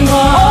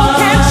one. Oh,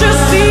 can't you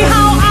see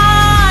how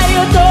I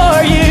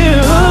adore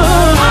you?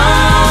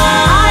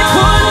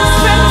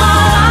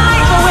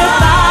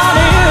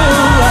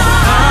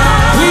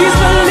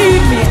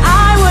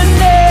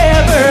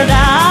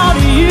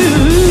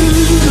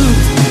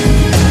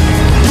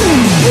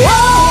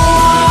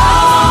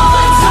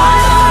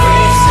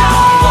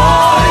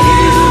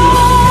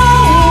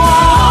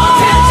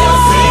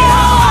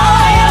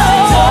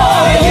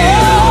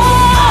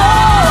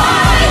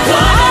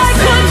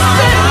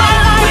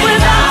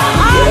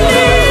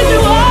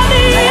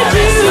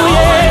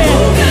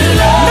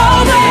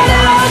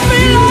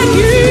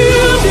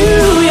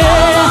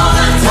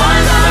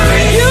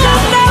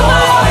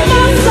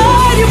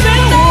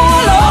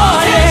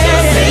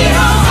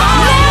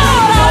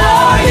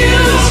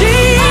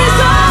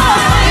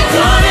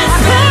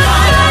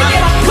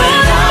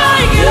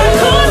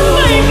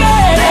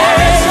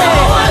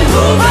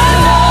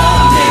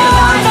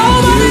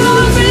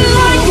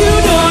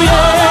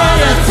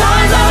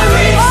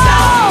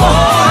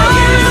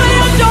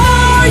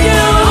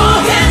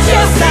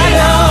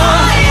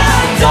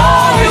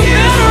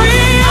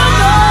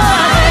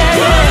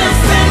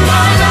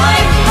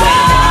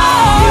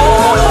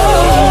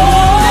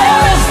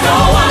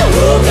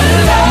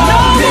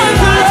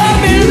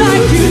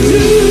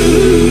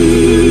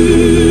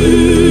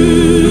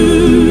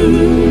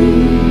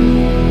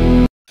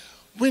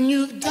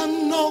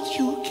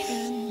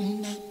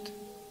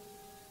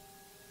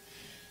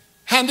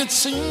 And it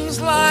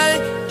seems like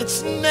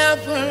it's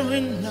never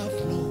enough,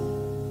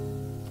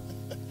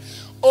 no.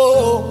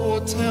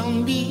 Oh, tell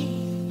me,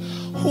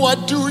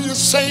 what do you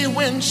say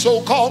when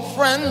so-called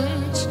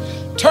friends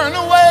turn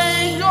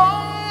away? You're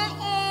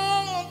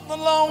all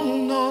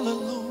alone, all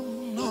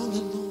alone, all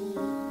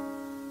alone.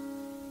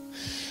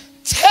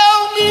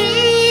 Tell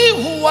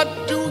me,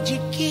 what do you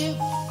give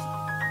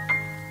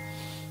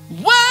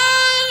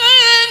when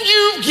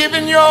you've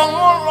given your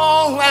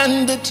all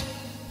and it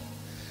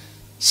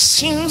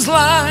seems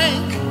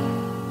like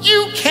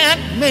you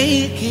can't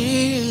make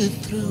it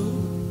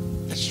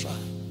through? That's right.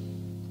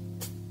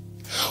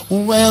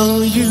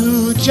 Well,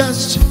 you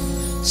just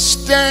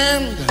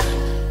stand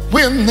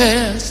when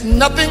there's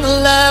nothing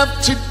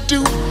left to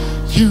do.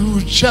 You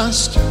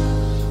just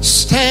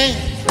stand,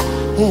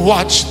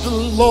 watch the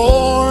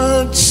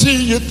Lord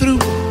see you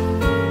through.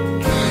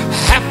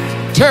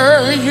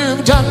 After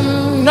you've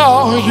done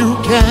all you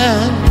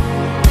can,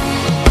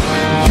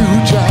 you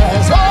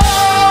just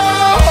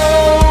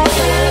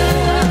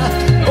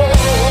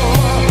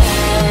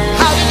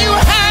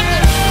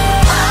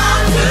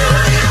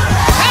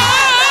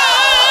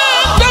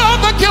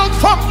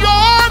from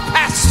your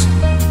past.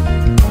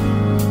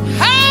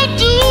 How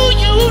do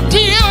you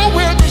deal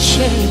with the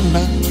shame?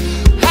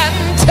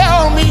 And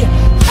tell me,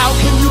 how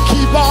can you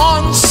keep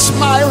on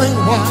smiling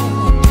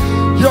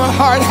while your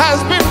heart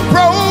has been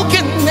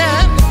broken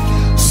and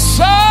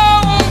so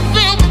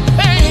filled with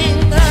pain?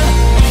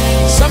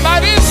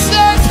 Somebody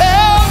said,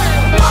 tell me,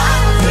 what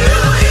do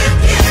you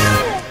do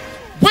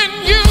when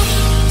you've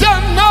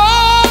done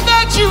all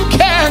that you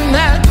can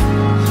and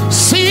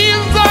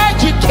seems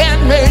like you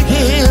can't make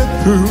it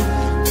through?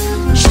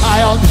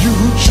 Child, you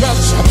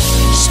just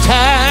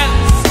stand,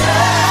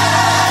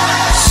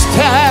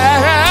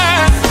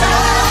 stand,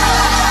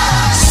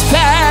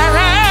 stand.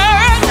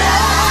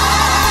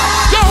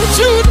 Don't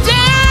you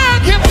dare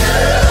give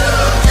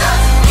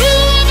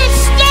through the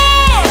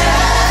storm,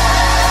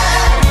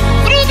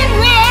 through the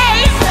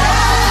rain,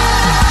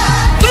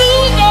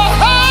 through the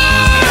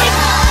hurt,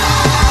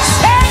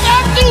 stand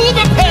up through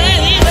the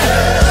pain.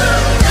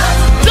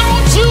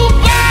 Don't you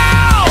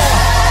bow,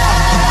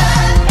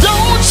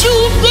 don't you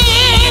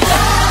bend.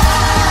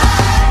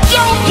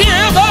 Don't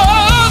give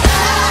up.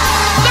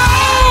 No,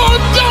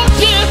 don't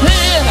give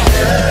in.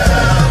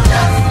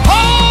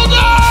 Hold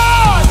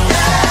on.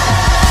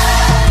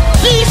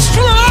 Be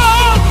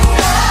strong.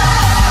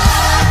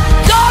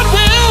 God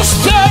will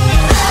step.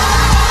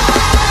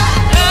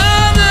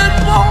 And it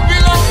won't be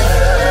long.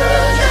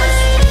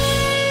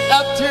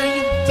 After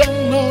you've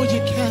done all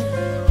you can.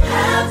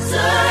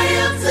 After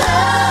you've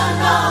done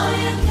all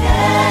you can.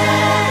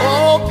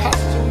 Oh,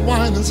 Pastor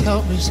Winans,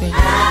 help me say.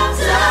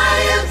 After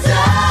you've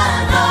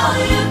done all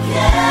you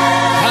can.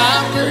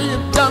 After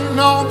you've done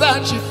all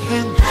that you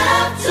can.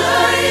 After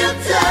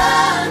you've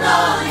done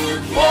all you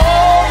can. Oh,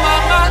 my,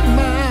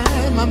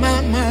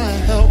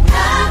 help me.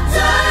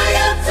 After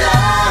you've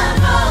done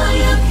all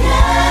you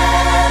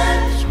can.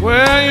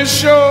 Square your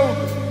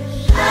shoulders.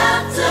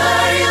 After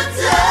you've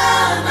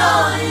done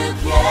all you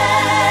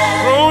can.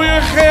 Throw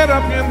your head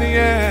up in the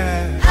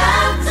air.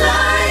 After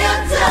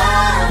you've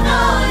done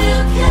all you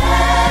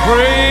can.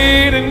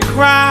 Prayed and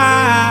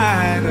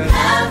cried.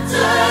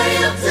 After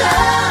you've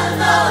done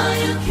all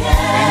you can.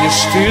 And you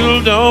still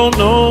don't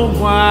know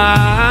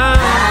why.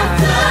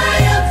 After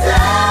you've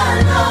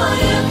done all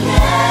you can.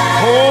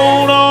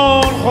 Hold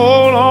on,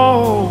 hold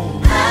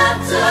on.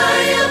 After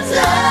you've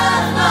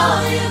done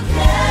all you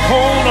can.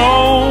 Hold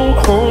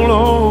on, hold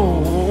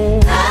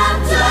on.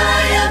 After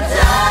you've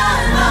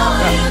done all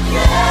you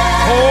can.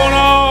 Hold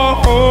on,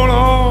 hold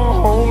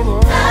on, hold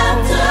on.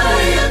 After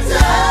you've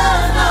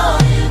done all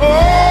you can. Oh,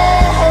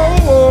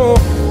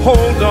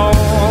 hold on.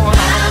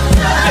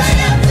 After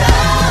you've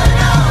done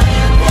all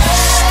you can.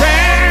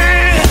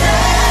 Stand,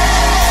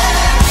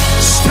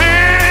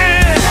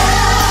 stand.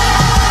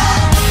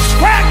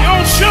 Square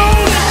your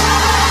shoulders.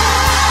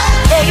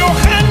 Throw your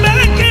hand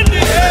back in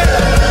the air.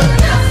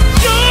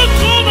 You're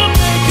gonna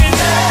make it.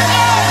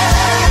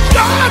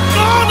 You're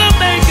gonna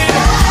make it.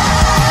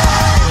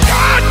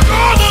 You're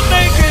gonna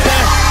make it.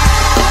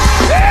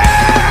 Yeah.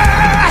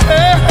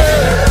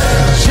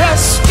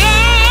 Just stand.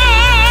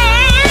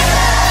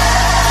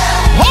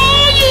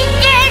 All you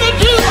gotta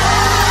do,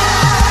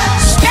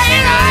 stay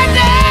right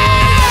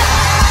there.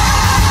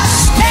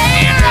 Stay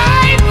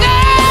right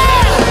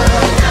there.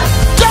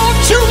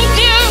 Don't you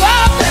give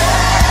up.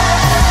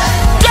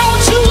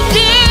 Don't you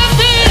give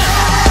in.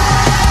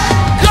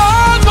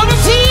 God's gonna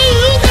see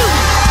you through.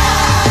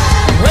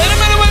 Wait a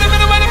minute, wait a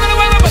minute, wait a minute,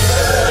 wait a minute.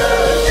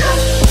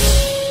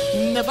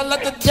 Never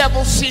let the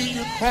devil see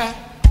you cry.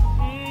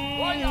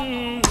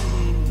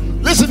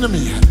 Listen to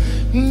me.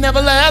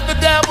 Never let the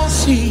devil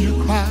see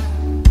you cry.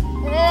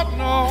 Oh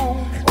no,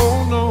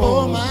 oh no,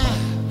 oh my.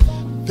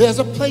 There's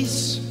a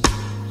place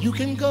you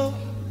can go.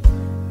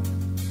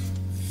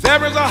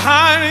 There is a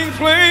hiding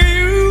place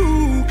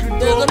you can go.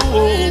 There's a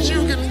place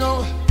you can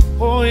go.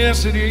 Oh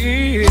yes it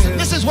is. Listen,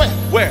 this is where?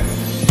 Where?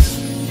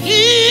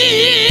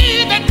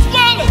 He that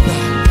dwelleth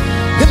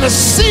in the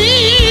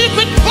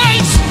secret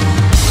place.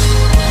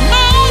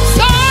 No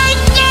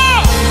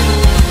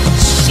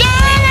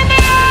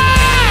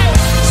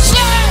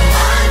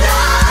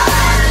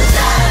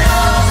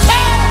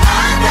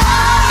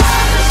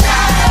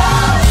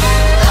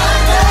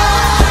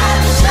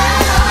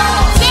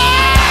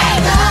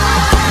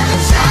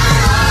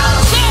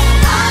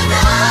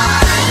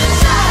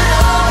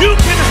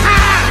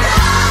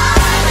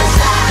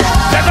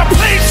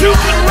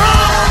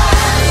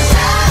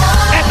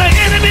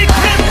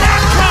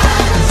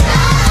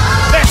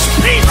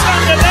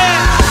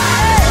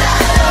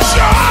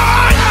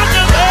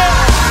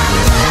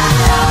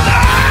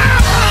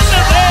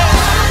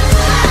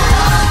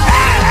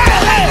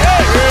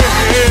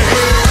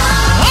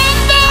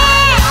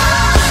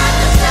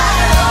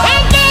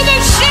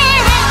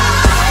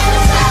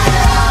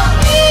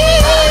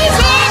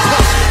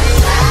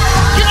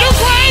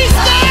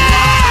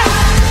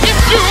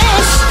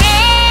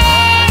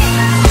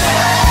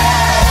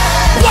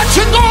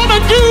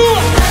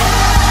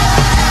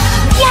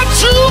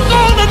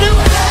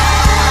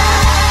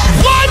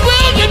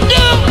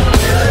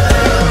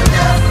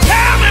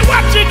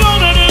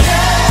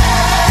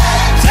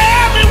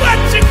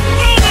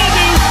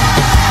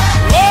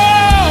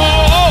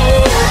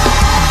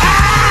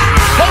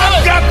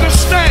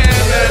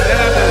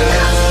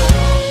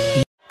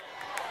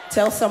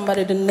Tell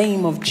somebody the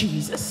name of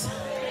Jesus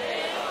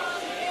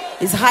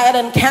is higher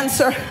than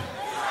cancer.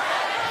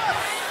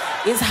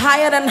 Is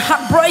higher than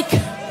heartbreak.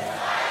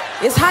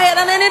 Is higher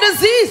than any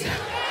disease.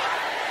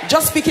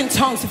 Just speak in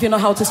tongues if you know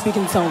how to speak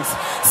in tongues.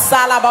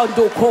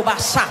 Salabando koba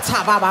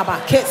shata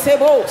baba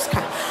kesebos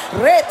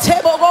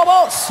retebo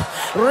gobos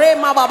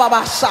rema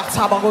baba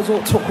shata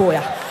bagozo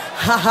tokoya.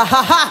 Ha ha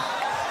ha ha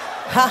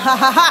ha ha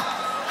ha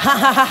ha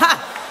ha ha ha.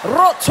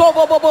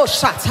 Rotobo bobo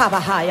shata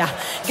bahaya.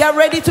 Get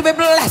ready to be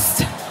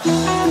blessed.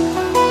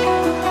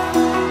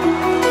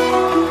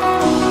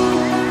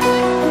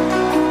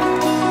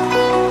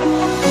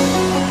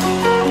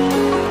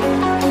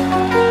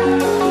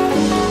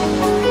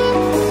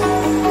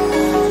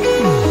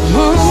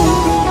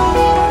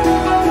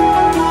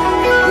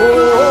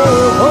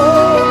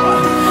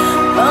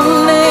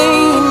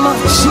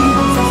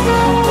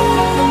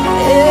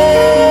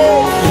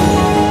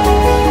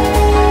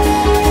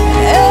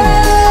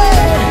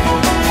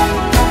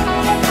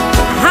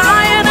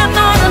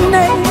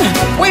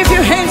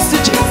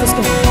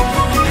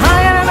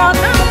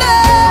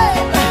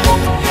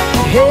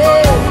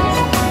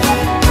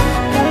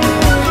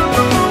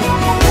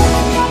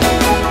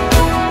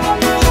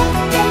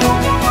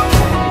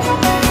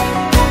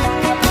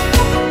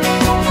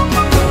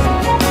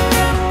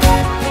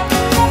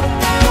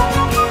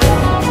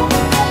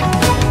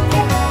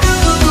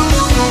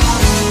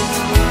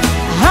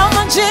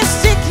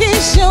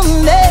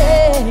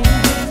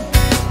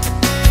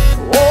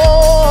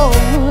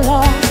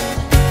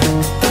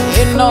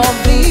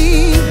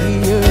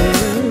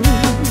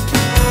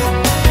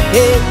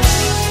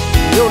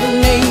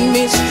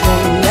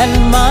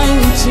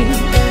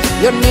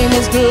 Your name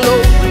is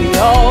glory,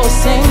 all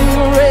sing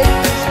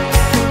praise.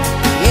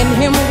 In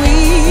him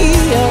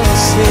we are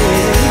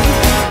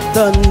saved.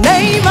 The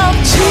name of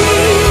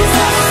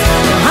Jesus,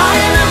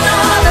 higher than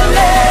other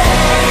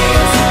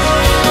names.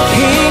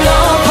 King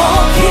of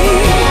all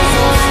kings,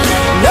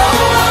 no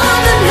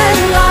other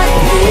name like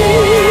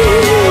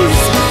his.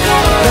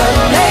 The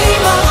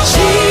name of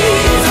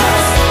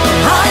Jesus,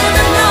 higher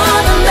than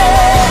other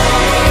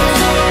names.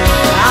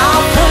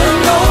 Alpha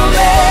and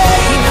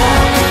Omega,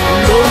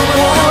 no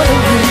one.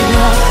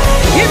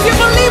 If you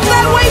believe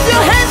that, wave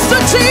your hands to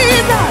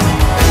Jesus.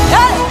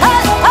 Hey,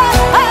 hey, hey,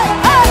 hey,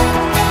 hey.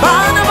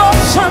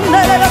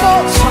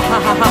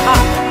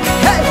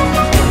 Hey.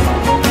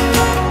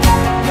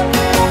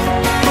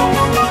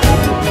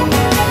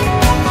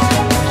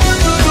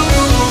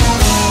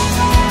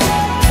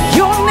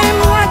 Your name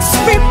like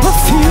sweet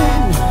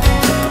perfume,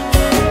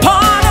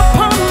 poured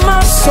upon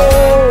my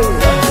soul.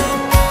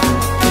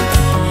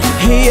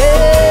 Yeah.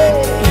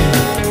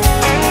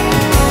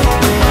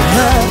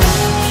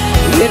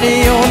 In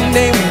your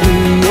name we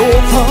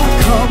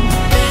overcome.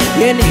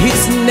 In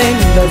his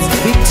name there's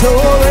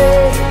victory.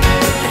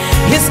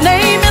 His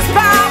name is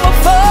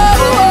powerful.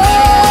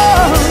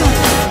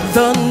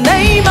 The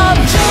name of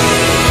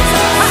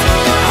Jesus,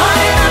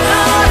 higher than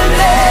other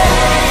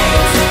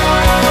names.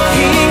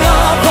 King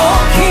of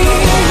all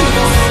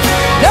kings,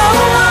 no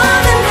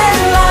other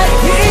name like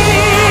his.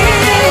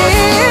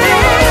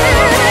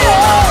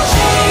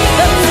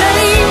 The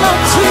name of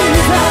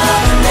Jesus,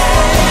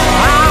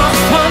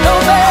 Alpha and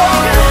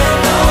Omega.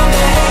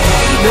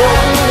 No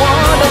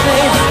other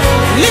name.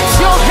 Lift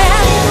your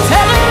hand,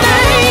 tell the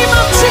name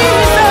of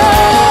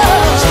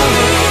Jesus.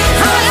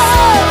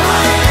 Higher.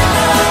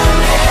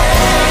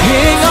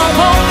 King of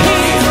all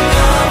kings.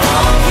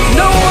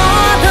 No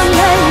other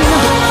name.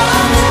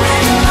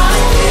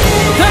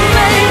 The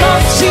name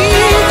of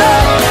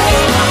Jesus.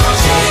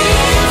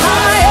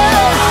 Higher.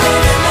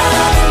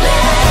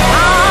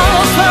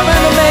 Alpha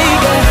and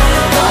Omega.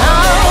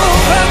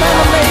 Alpha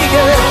and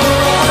Omega.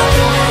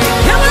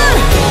 Come on.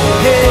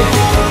 Hey,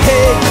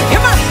 hey,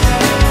 come on.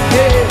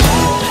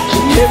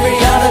 Every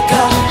other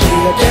God,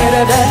 you're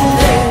better than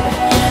dead.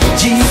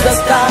 Jesus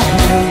died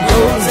and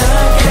rose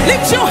again.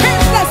 Lift your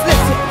hands, let's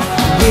listen.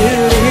 We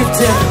lift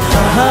him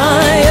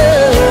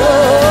higher.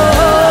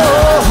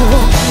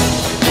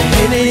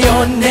 In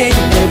your name,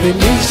 every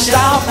knee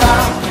shall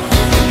bow.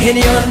 In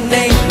your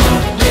name,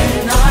 what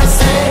can I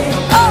say?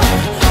 Oh,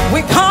 we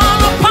call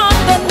upon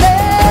the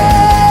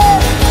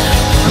name.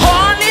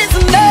 Call his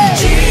name.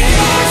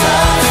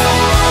 Jesus.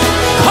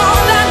 Call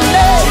that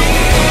name.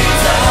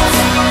 Jesus.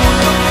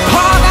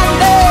 Call that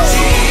name.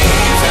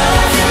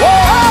 Jesus.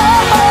 Whoa.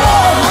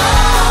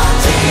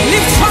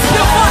 Lift up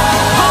your voice.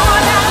 Call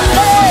that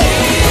name.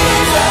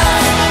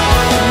 Jesus.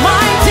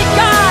 Mighty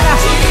God.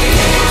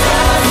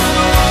 Jesus.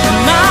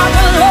 My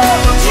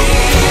Lord.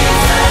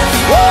 Jesus.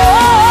 Whoa.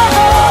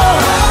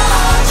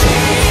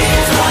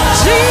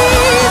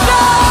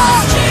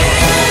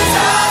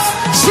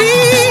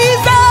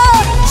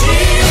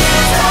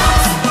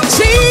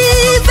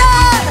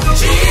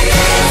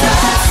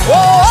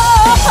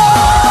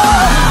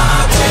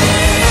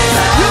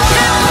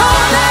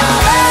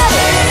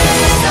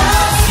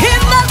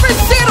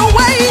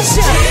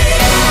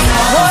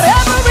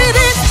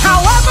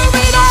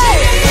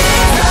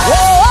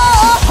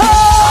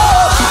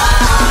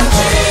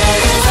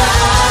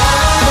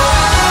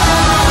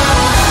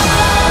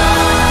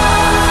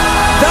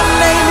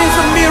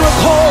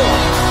 miracle.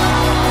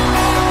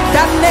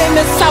 That name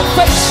is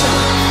salvation,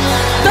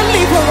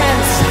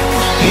 deliverance,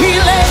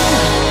 healing.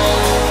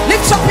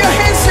 Lift up your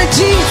hands to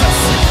Jesus.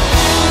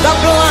 The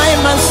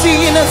blind man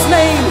see in his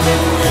name.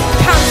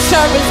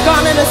 Cancer is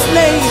gone in his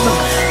name.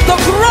 The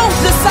growth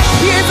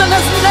disappears in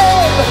his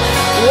name.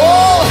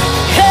 Oh,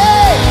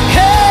 hey,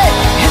 hey,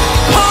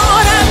 call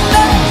that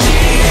name.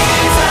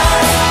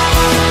 Jesus.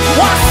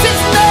 What's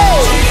his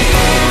name?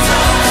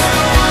 Jesus.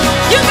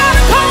 You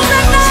gotta call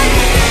that name.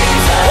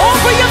 Jesus.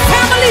 Over your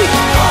family,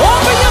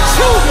 over your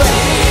children.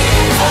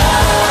 Jesus.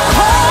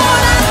 Call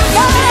that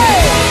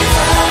name.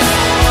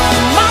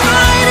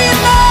 Mighty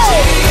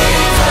name.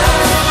 Jesus.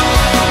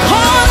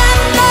 Call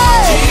that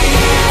name.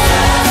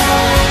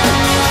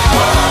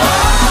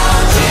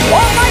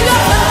 Over your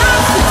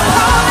finances,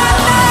 call that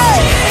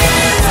name.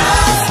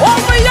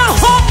 Over your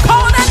home,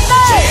 call that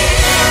name.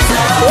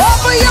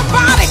 Over your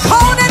body,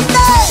 call that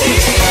name.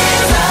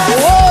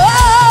 Whoa.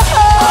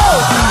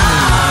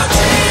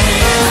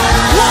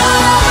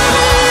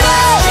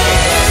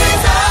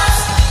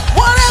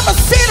 Whatever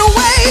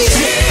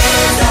situation.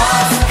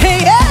 Hey,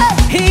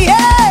 hey.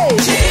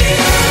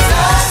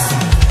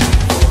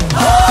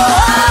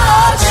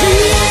 Oh,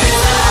 Jesus.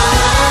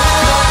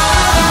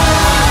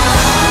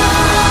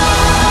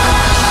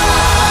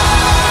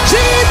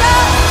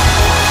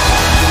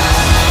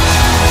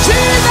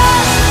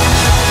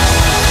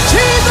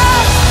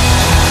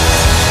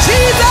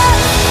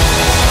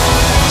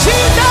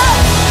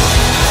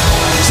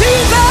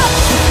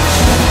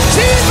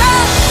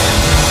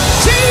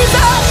 Jesus.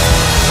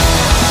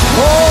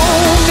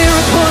 Oh,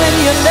 miracle in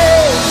your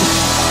name.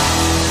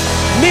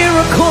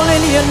 Miracle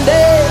in your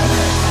name.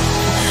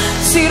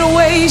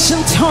 Situation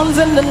turns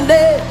in the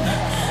name.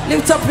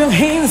 Lift up your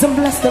hands and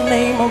bless the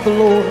name of the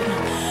Lord.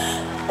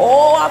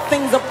 All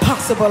things are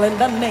possible in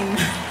the name.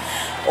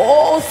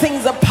 All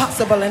things are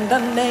possible in the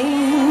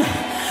name.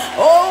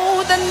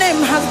 Oh, the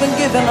name has been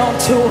given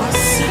unto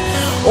us.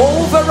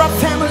 Over our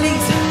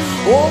families,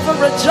 over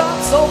our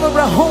jobs, over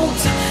our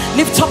homes.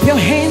 Lift up your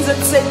hands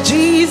and say,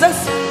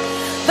 Jesus,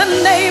 the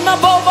name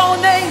above all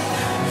names,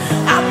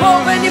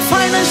 above any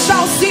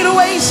financial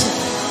situation,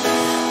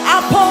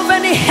 above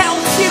any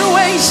health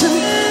situation.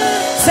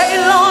 Say,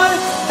 Lord,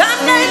 the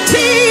name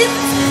Jesus.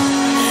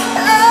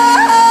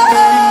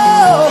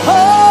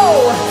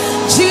 Oh,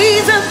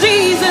 Jesus,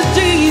 Jesus,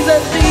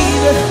 Jesus,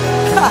 Jesus.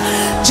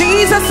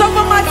 Jesus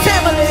over my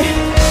family.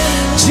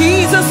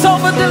 Jesus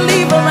over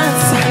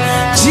deliverance.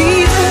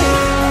 Jesus.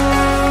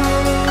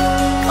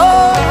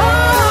 Oh,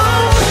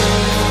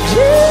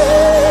 Jesus.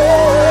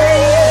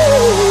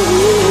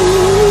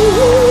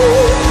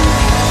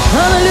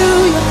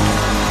 Hallelujah.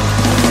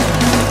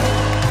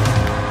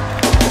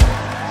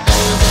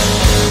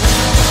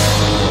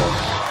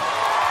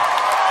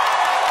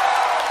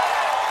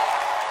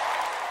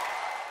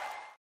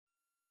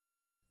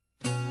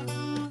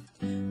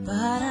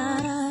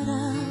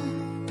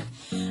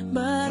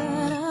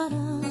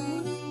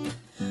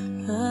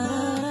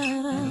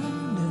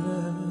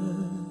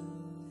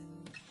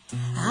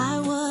 I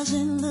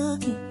wasn't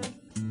looking,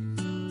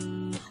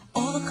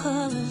 all the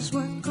colors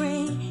were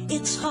gray.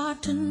 It's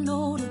hard to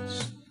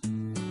notice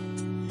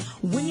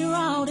when you're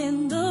out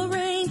in the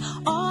rain.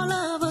 All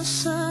of a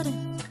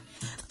sudden,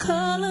 the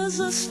colors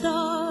are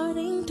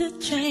starting to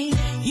change.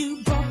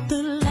 You brought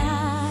the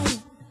light,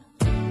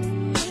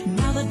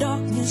 now the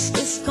darkness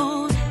is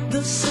gone,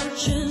 the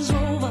search is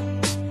over.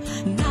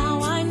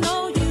 Now I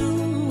know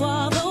you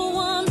are the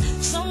one.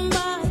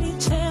 Somebody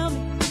tell me,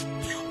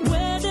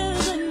 where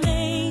does an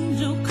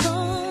angel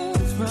come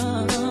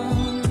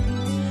from?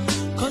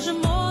 'Cause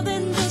you're more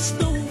than just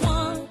the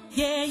one.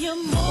 Yeah,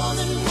 you're more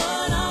than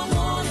what I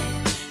wanted,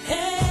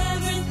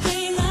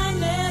 everything I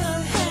never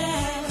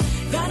had.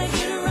 Gotta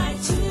get right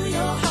to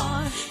your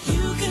heart.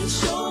 You can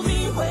show me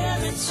where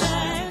it's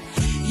at.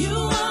 You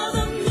are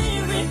the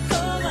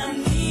miracle I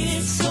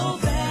needed so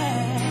bad.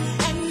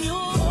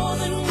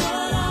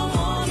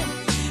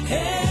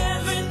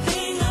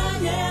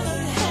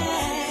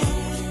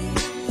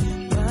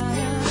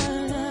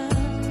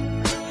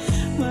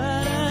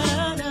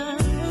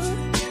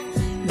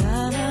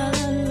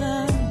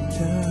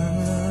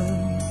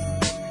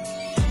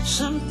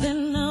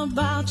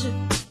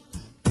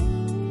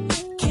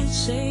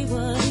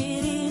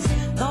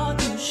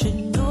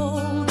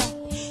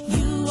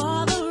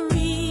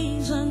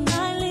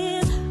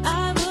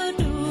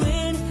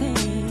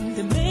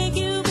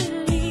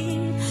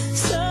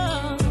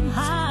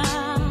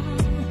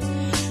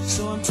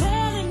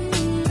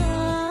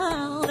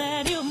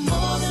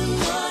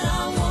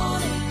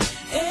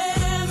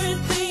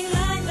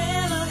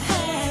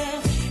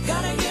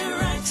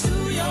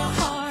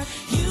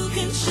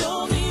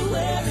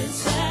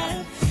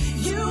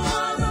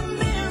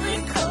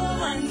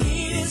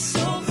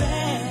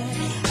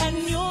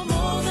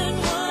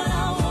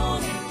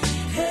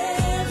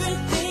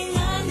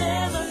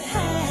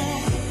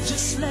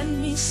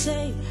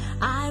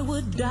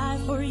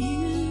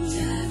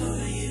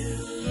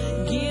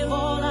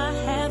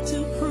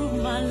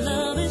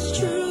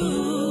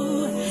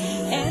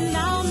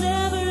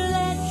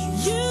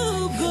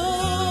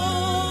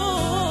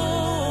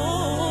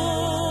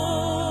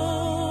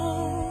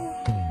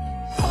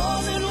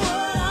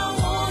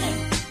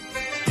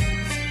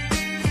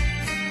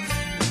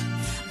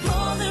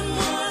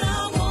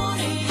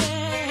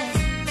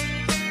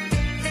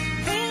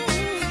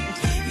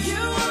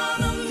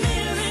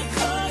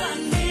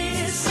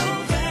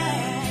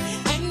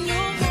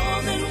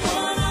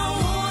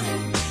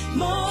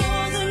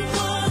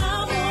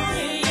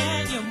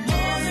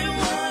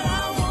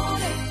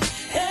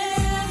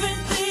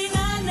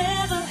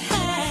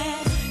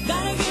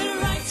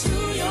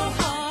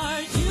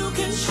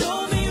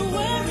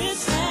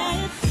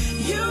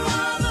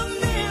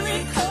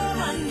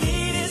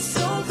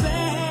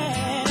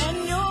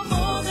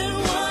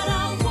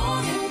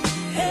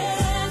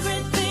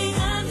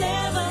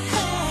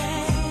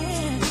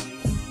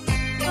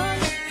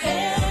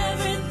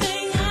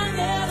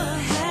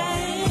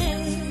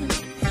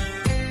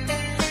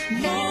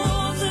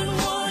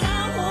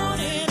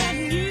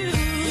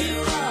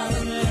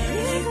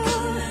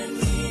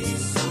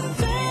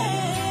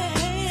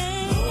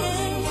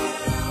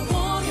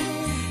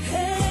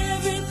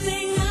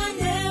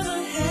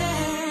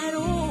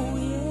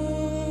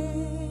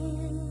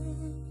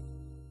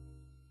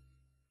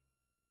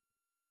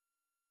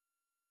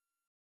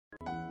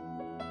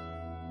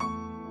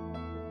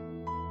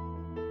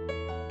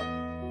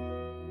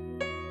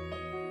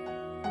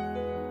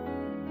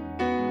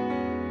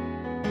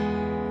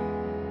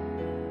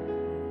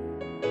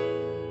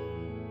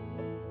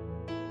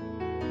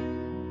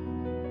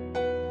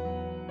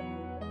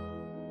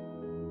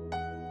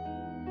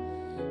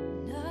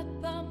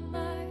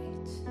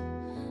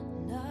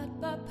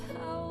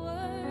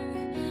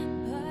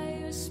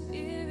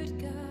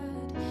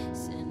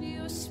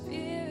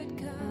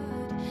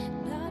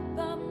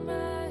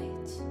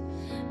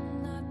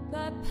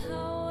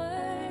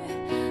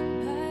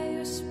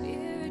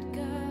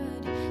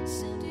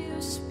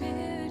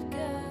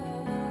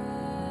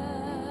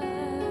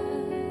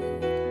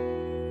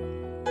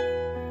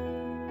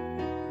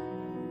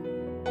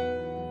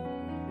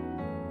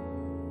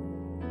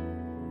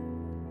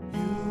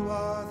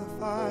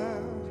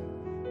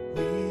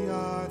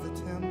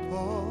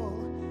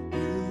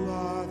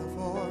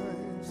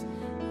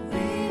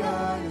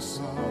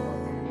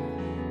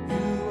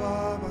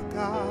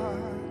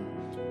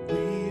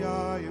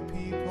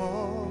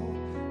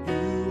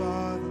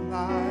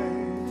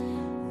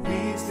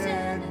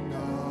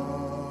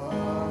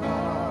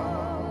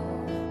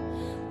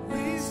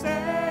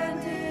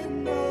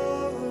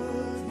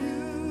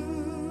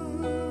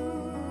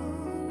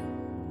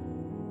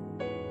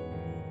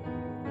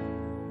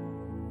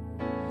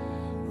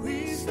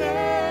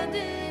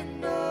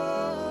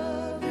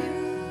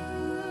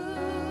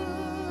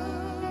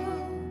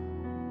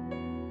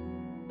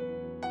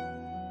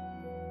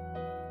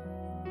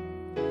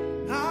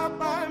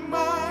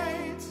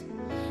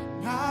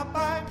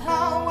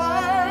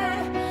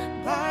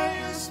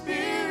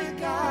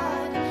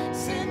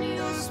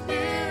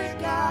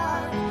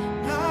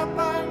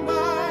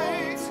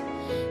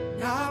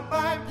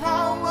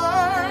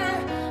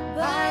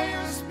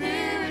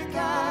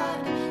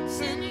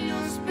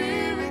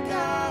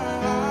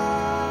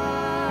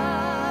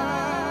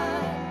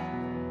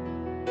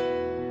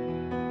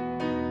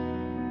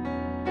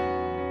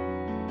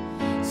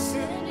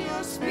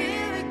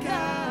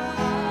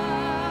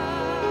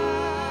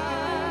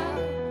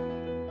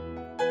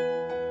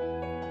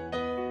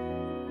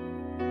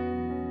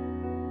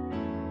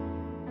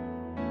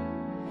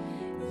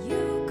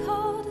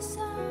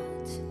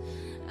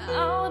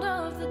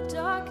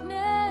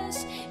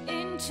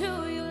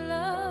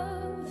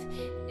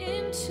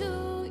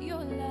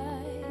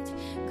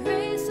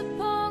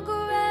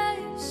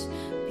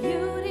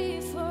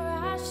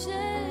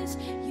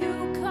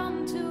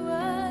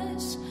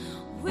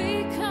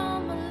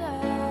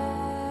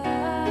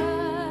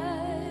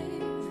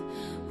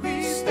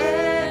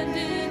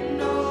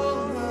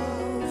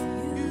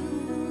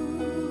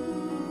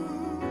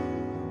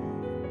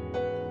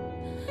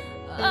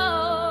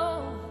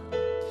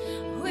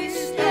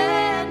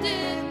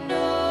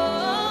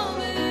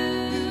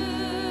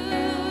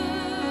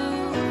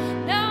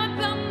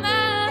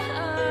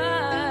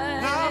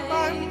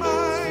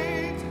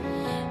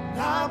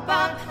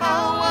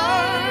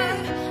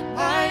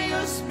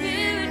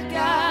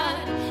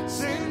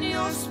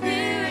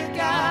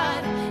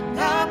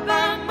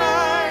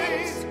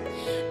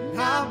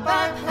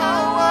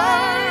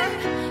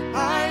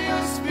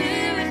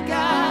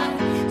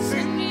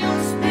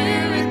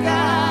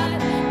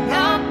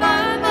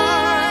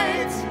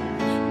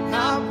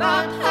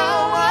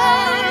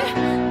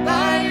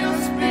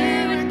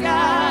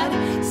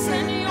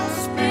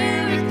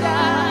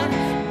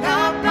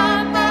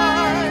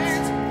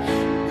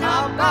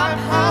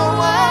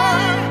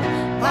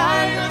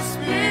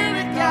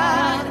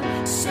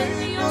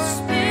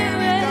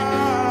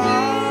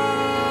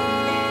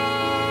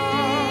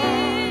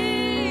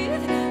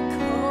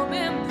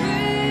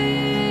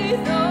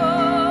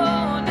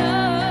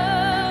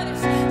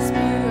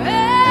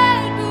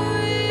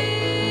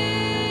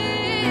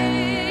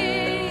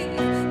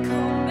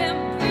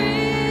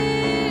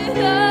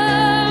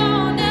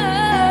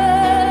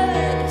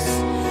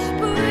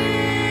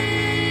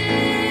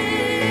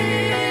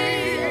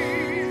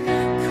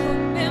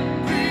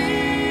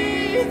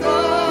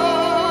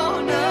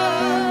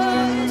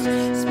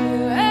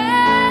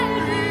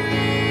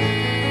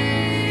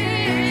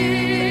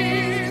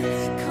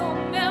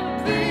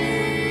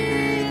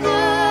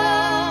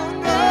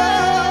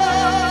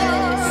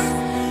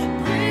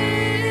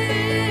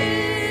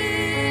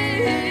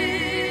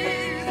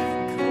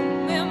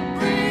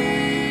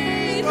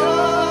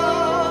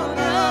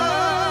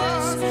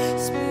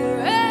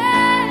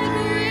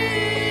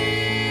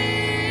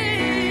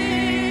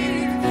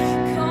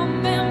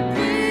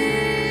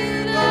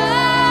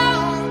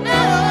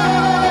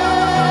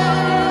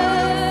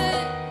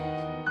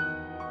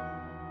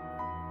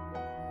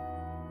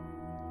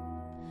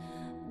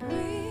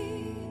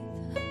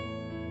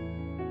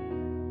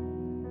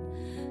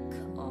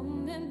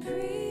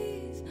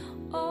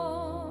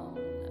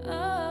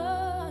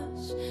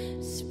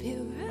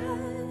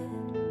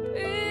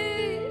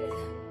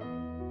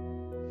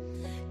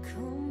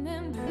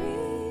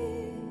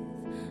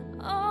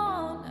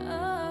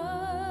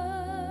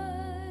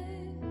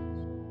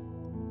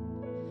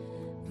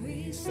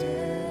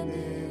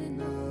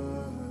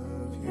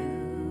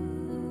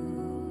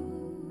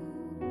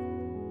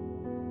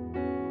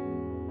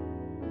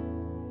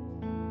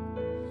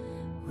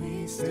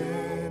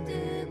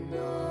 understanding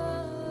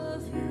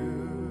of you.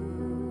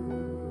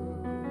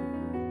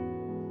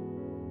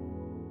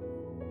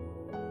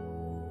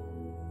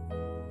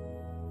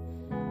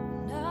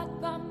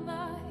 Not by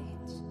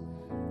might,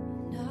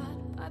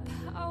 not by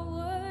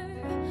power,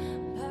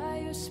 by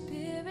your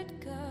Spirit,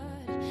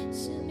 God.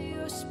 Send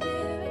your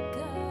Spirit,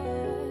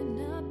 God.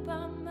 Not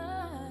by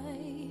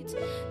might,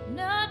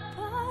 not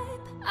by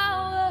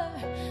power,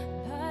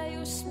 by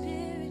your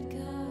Spirit,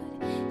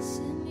 God.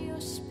 Send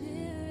your Spirit.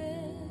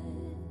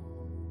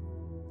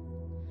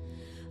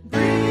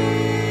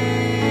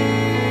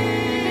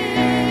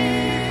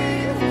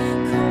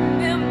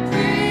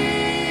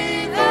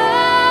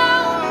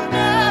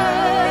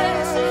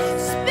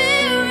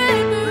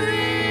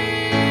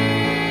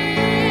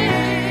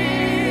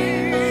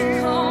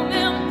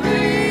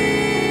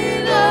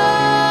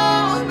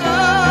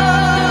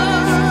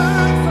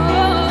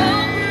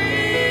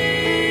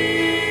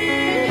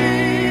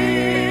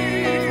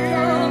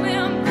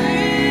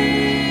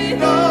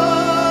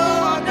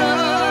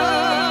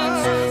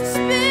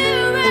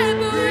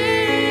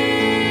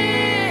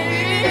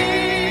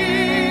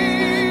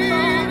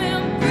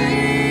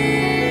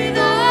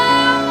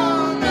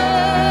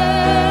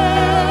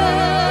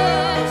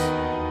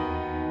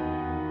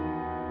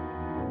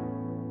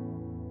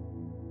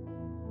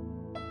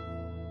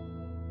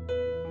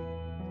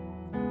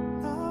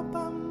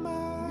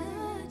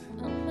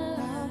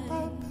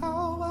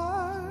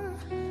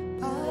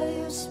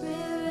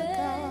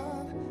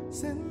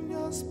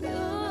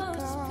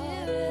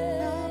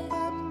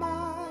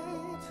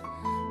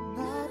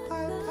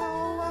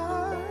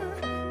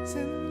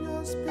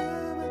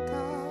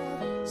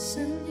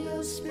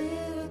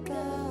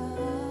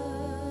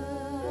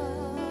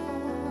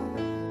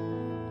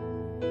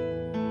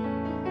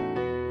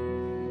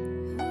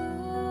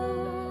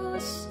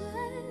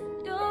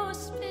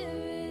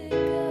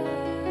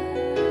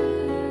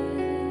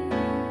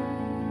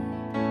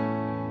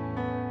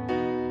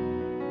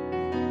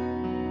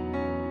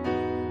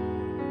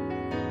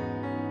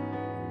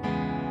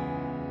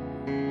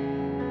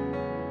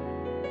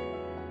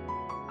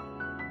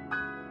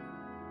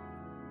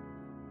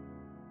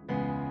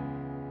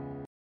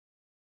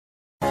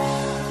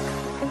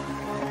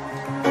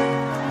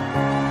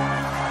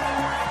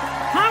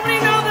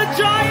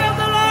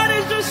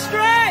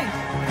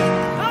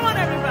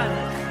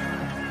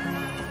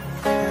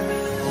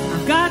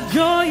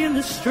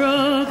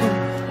 Struggle,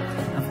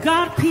 I've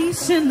got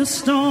peace in the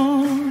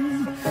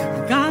storm,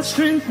 I've got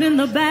strength in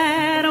the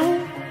battle,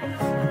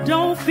 I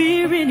don't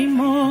fear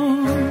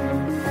anymore.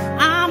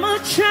 I'm a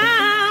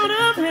child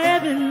of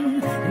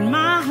heaven and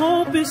my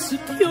hope is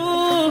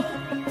secure.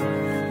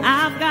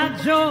 I've got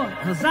joy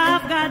cause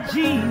I've got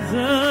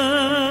Jesus.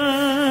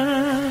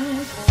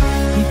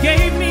 He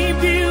gave me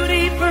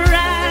beauty for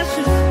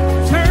ashes,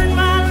 turned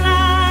my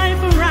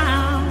life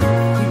around.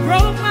 He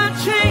broke my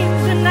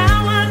chains and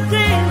now I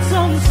dance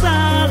on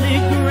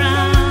solid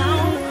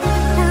ground.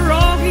 For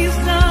all he's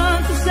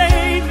done to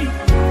save me,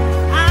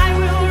 I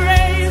will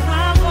raise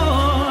my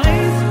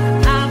voice.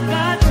 I've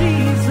got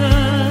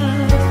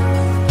Jesus,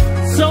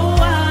 so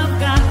I've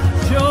got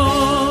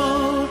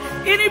joy.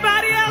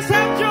 Anybody else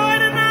have joy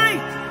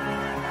tonight?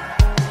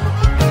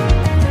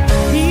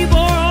 He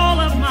bore all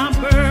of my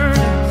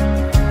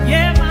burdens,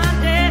 yeah, my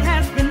debt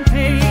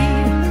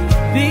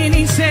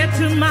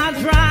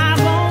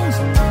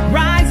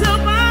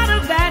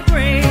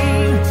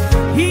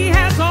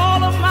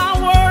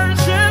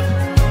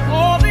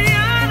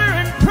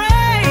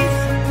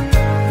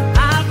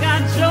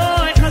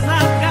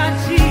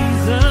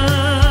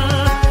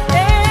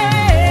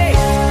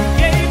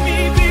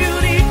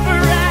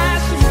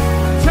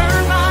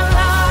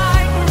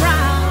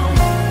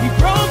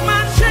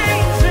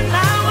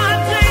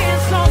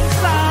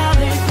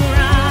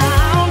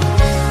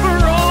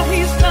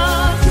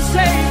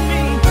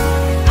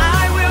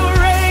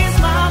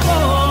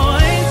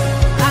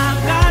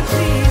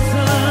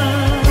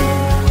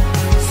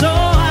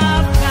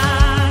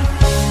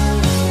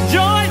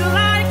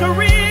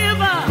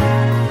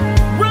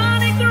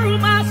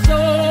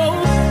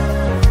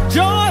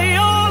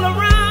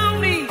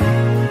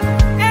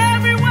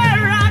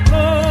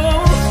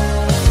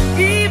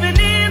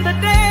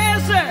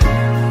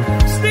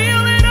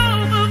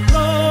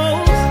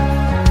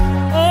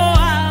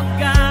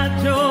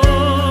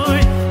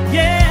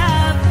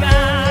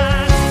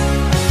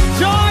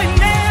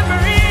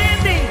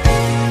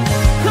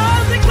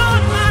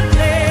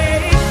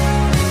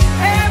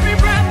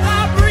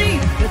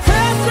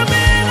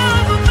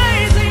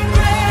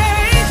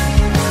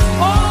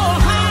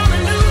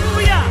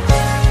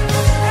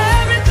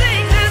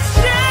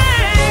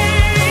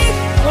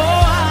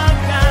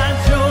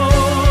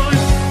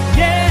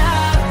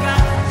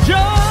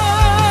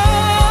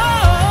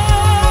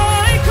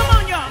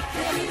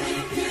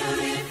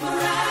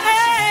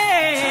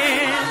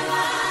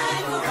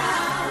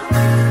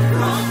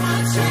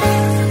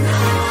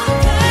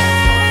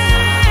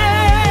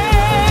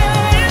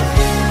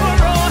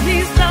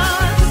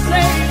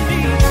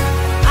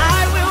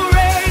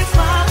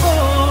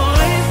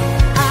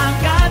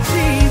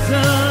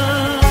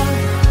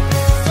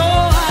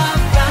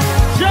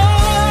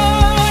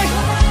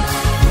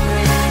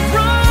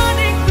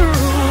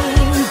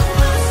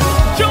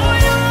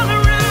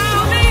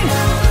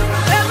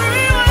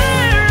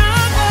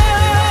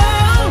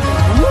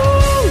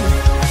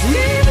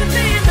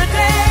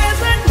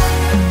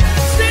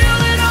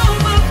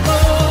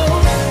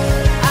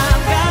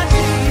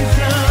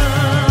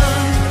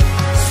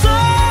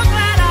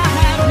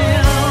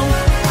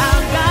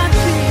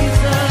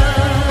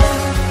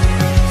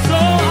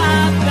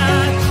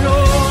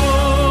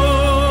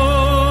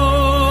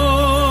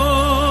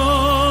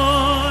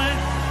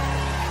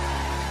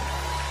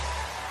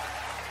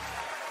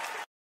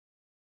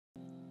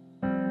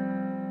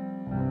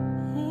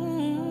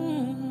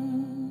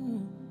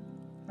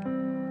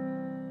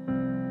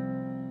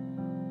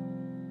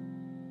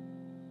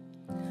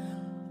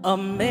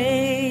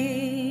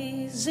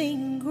Amazing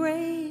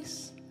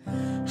grace,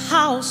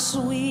 how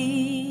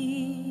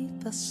sweet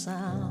the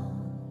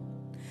sound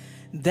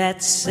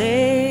that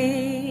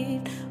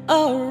saved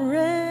a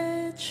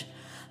wretch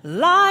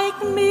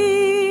like me.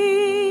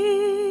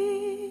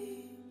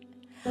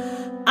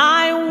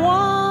 I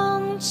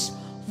once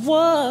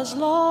was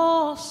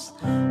lost,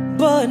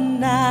 but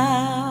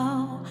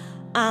now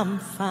I'm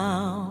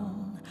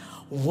found.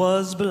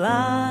 Was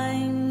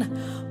blind,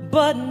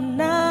 but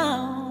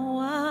now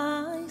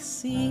I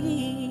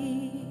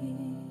see.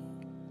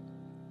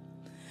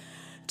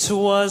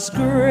 'Twas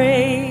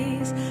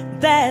grace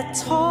that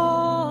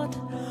taught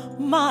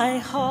my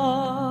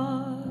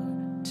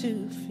heart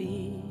to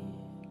fear,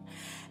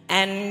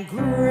 and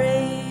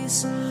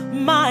grace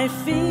my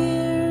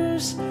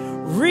fears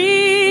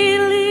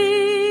relieved.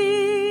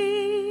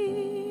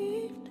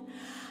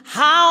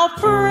 How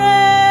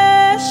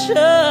precious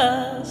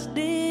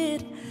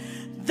did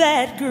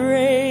that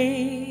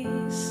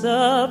grace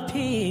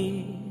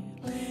appear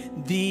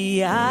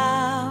the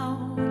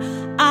hour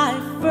I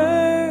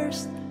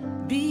first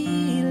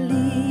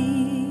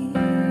believed.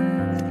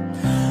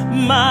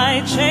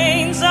 My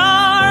chains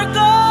are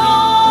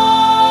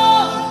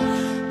gone,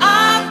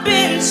 I've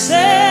been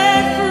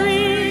set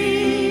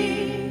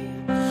free.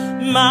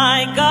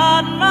 My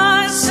God,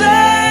 my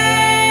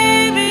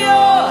Savior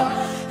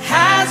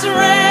has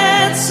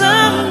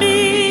ransomed me.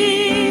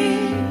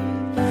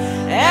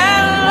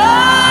 And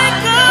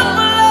like a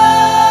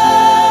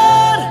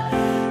flood,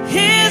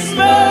 His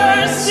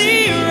mercy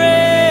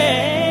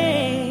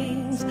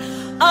reigns,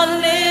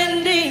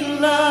 unending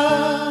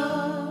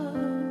love,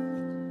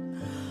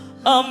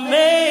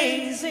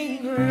 amazing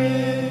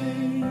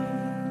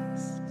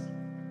grace.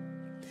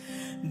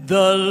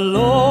 The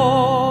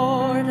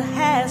Lord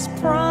has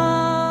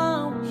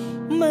promised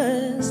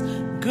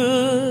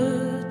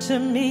good to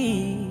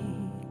me.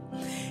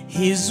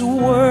 His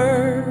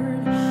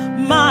word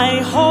my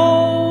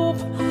hope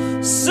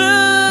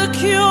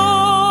secures.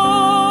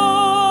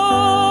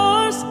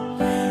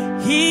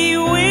 He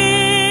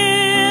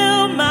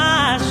will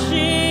my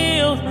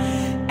shield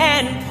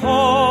and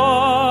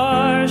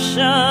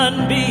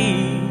portion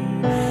be,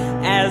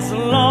 as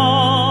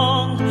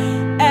long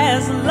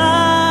as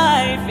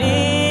life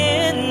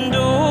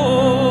endures.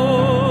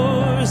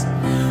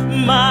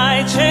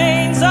 My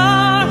chains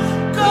are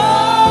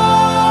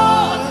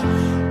gone,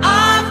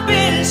 I've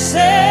been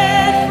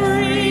set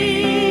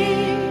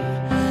free.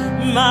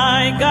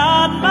 My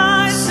God,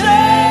 my Savior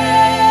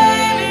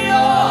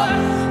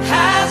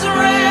has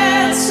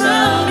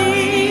ransomed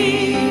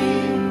me.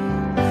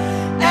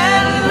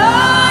 And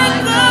like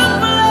the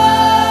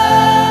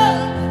blood,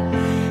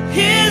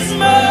 His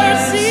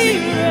mercy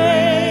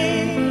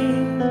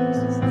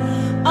reigns,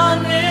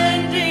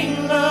 unending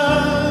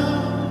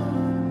love,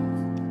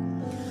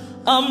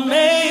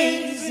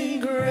 amazing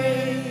grace.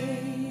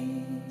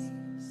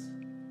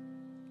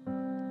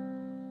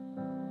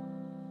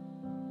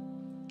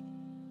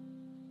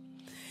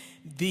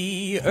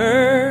 The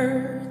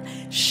earth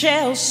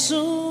shall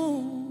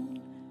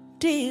soon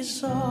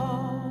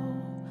dissolve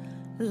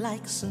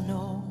like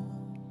snow.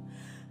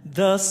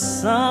 The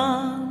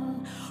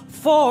sun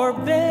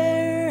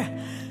forbear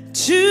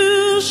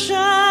to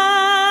shine,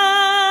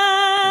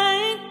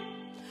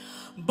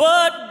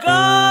 but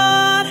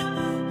God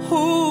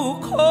who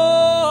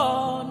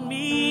called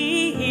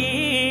me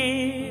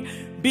here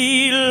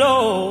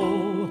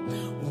below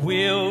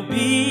will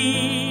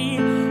be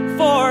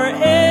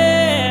forever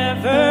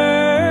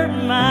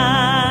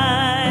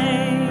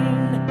mine,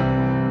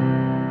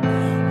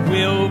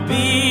 will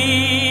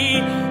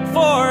be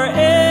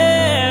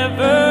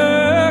forever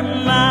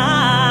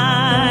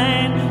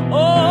mine.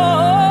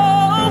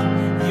 Oh,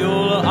 you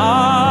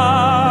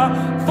are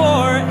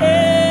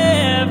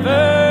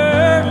forever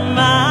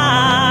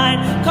mine.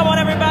 Come on,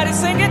 everybody,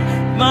 sing it.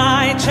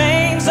 My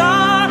chains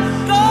are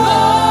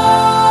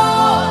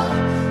gone,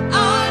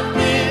 I've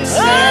been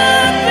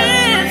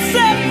set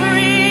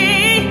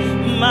free.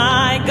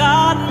 My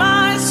God,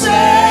 my Savior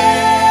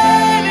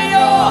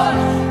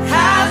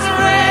has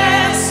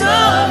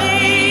ransomed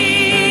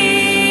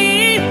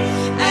me.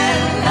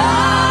 And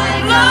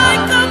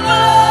like the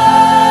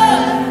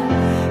blood,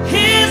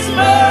 His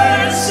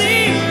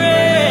mercy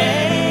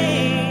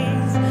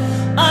reigns,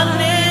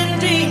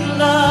 unending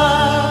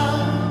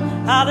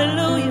love.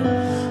 Hallelujah.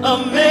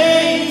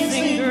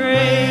 Amazing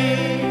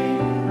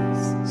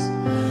grace,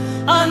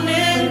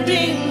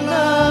 unending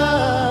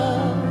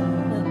love,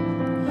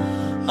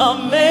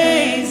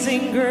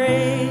 amazing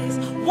grace.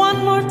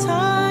 One more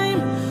time,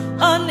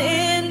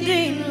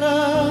 unending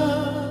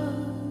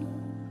love,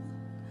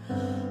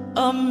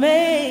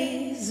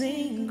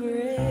 amazing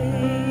grace.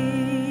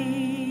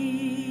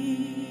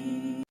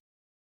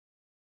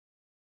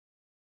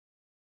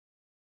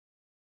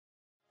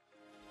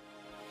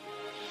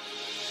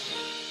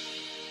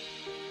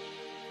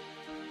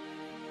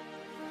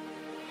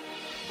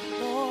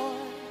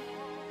 Lord,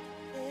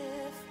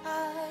 if I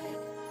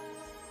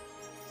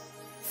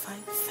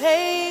find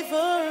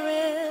favor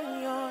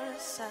in your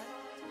sight,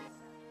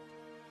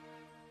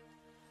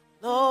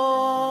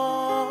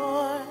 Lord,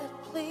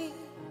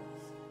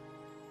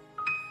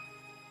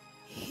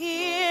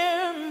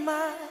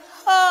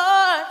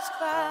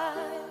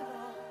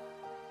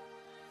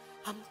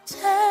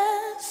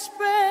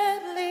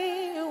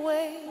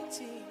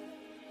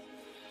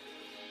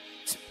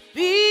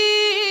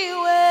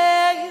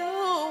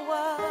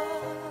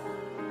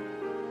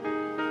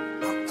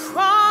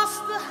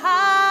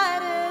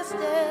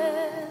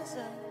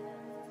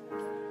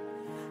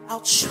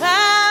 I'll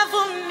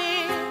travel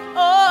near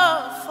or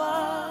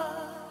far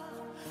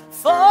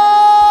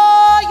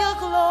for your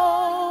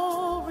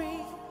glory.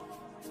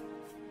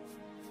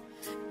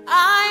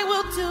 I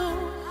will do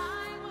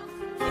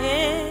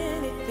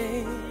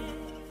anything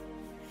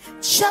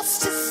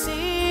just to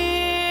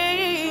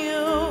see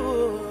you,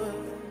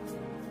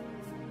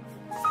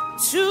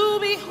 to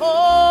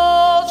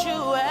behold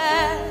you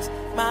as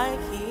my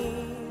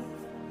King.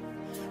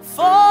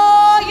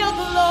 For your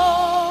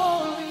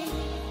glory,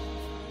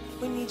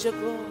 we need your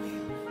glory.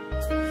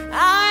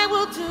 I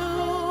will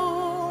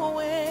do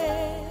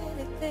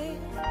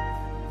anything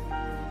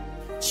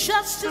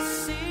just to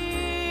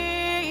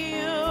see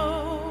you,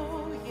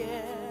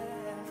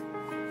 yeah,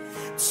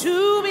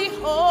 to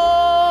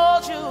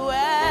behold you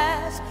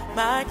as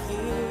my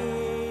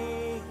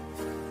King.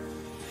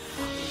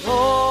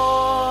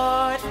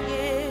 Lord,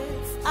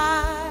 if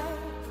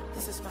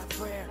this is my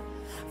prayer,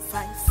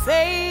 find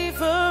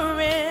favor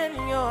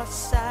in your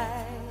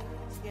sight,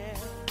 yeah.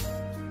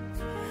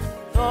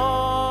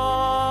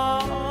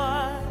 Lord,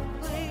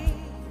 please,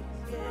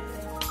 yeah,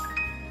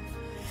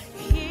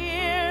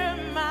 hear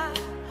my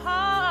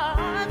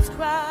heart's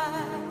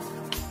cry.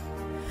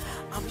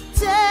 I'm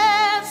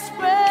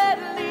desperately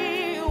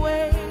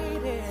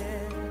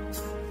waiting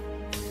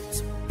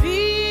to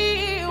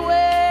be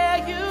where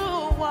you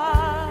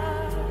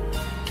are.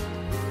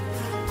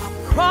 I'll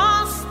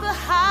cross the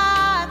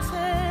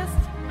hottest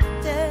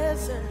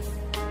desert.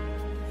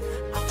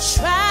 I'll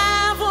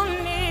travel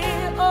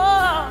near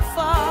or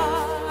far.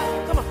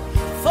 Come on,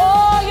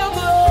 for your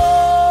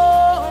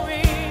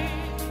glory.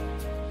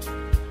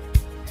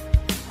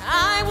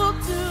 I will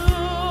do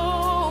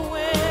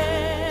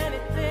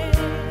anything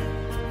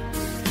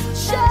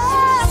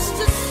just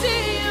to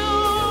see you,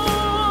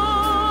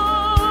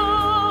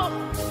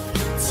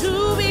 to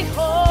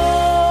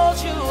behold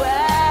you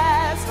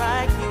as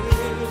my King.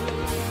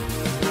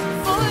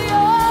 For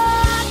your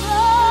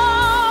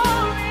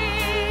glory,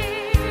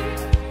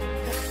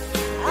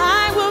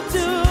 I will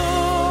do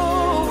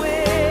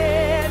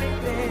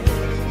anything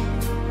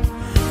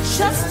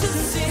just to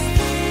see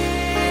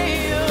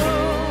you,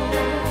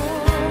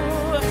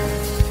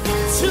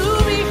 to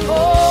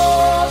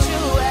behold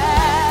you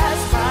as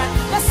my.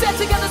 Let's say it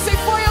together, say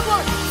for your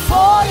glory,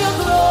 for your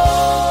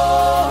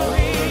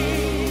glory.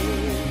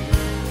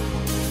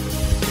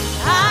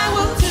 I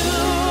will do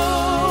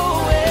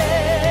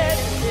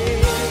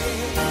anything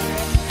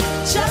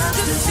just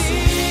to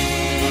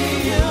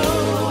see you.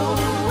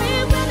 We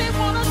really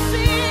want to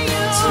see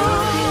you. To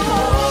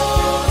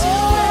behold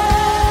you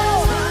as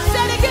my.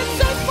 Say it again,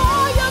 say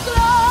for your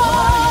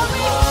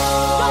glory.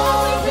 God,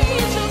 we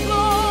need your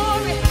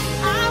glory.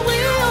 I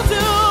will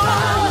do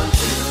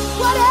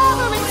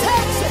whatever it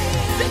takes,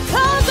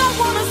 because I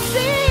want to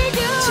see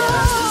you.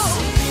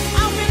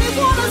 I really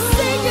want to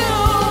see you,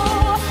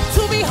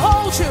 to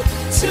behold you,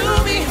 to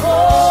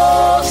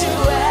behold you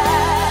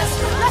as.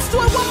 Let's do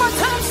it one more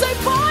time. Say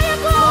for your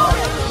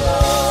glory.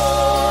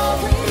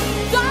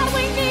 God,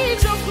 we need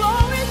your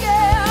glory,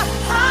 yeah.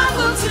 I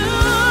will do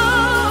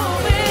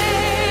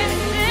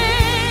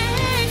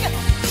anything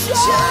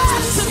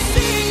just to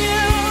see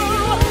you.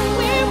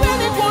 We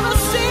really want to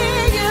see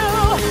you,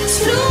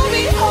 to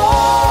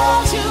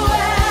behold you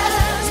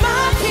as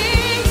my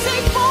King. Say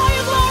for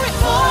your glory,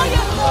 for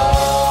your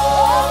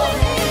glory.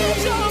 We need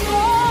your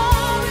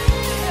glory.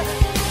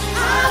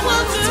 I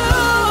will do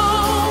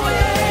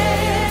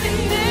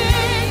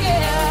anything,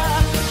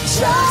 yeah,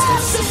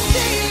 just to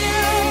see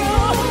you.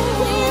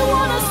 We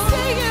want to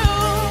see you,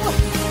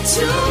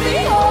 to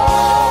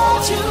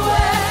behold you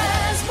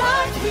as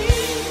my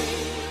King.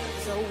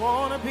 'Cause I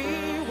want to be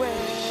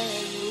where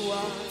you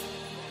are.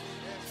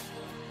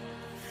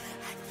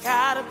 I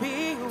gotta be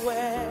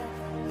where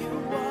you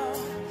are.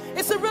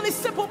 It's a really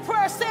simple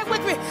prayer. Say it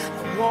with me. I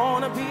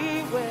want to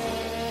be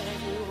where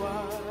you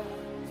are.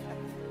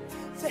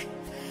 Say,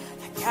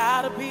 I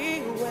gotta be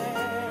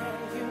where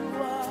you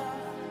are.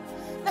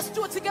 Let's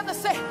do it together.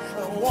 Say, I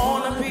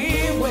want to be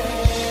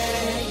where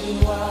you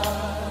are.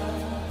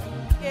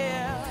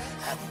 Yeah.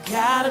 I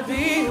gotta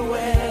be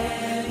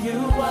where you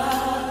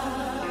are.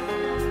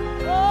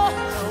 Oh,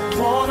 I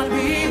want to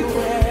be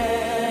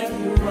where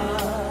you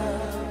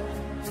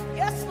are.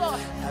 Yes,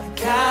 Lord. I've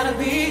gotta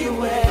be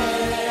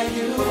where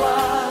you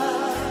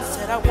are.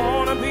 Said I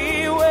want to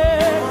be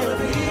where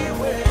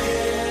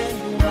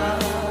you are.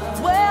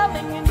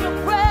 Dwelling in your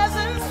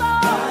presence,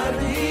 Lord. Gotta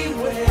be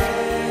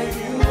where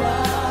you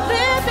are.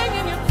 Living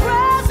in your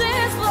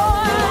presence,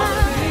 Lord.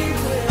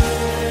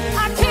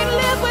 I can't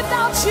live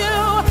without you.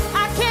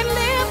 I can't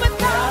live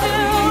without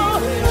you.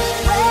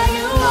 Where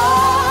you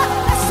are.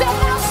 I said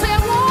now, say I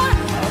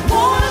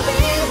want to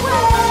be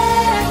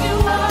where you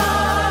are.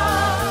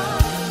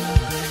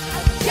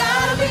 I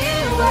gotta be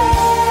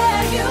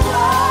where you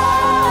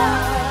are.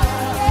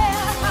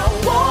 Yeah, I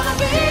wanna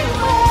be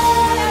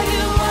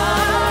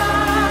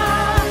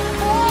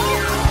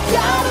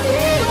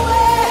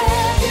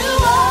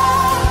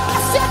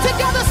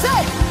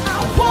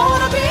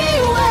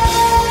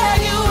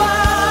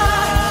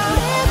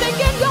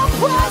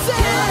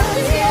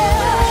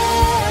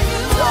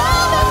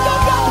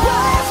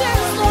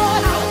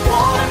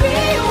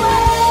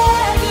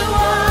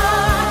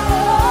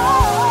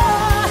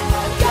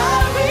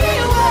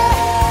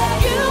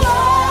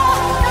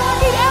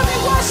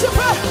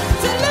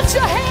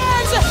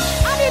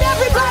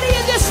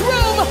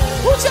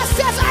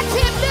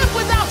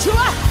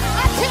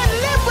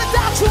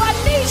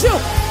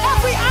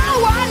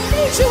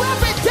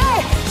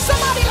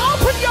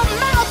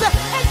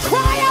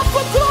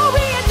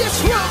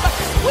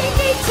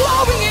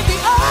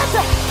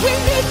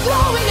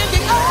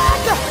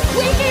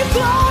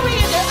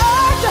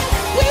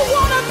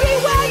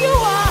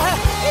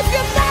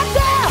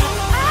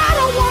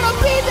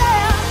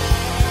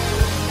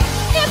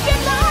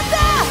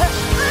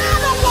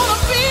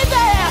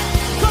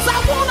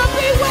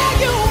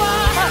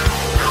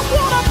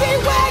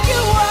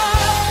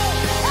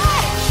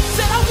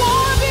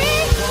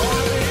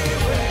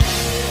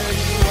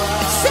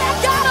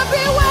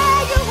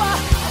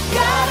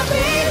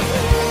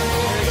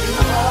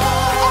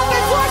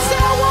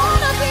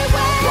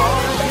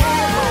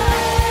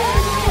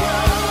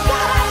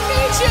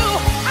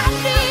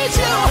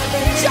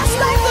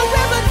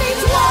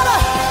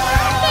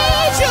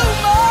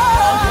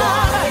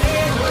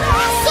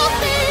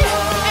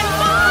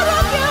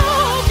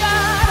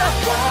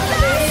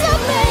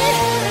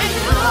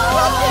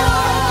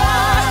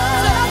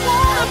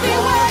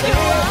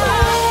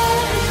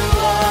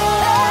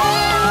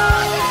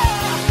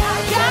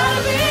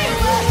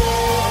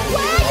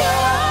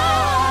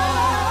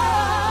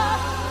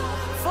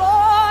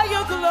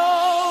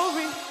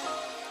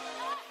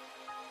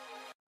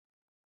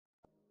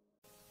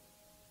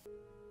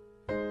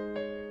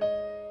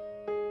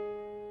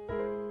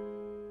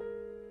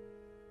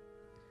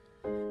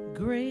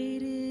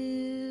Great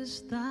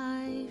is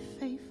thy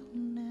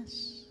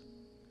faithfulness,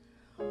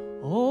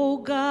 O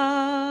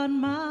God,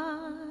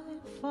 my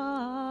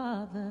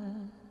Father.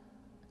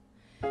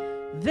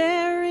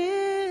 There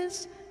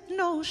is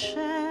no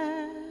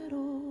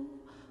shadow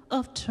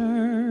of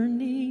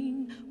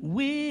turning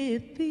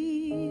with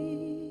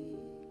thee.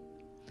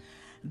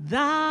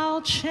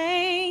 Thou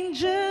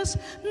changest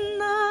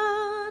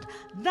not,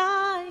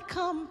 thy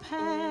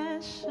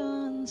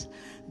compassions,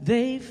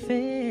 they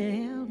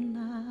fail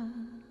not.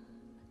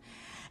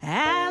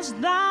 As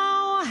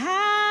thou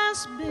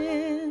hast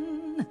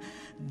been,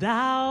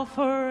 thou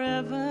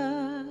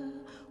forever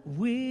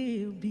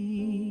will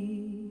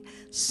be.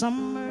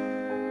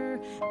 Summer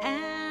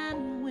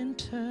and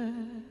winter,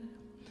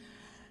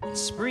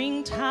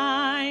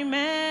 springtime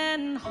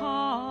and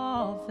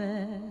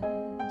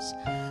harvest,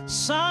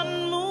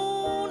 sun,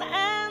 moon,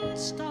 and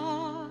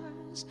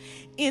stars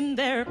in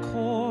their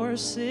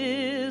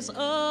courses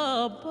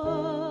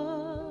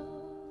above,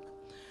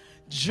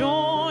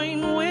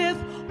 join with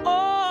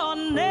all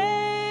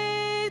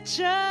nature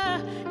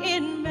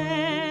in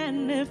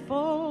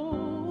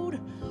manifold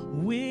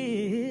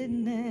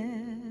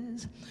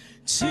witness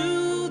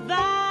to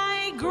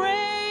thy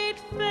great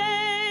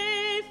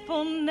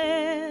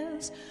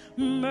faithfulness,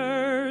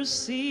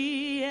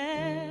 mercy,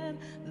 and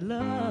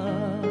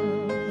love.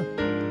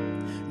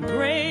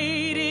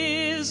 Great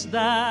is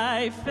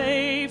thy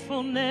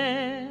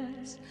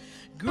faithfulness,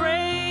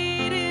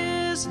 great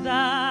is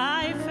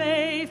thy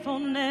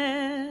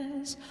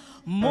faithfulness.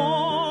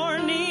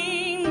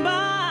 Morning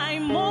by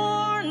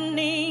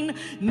morning,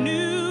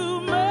 new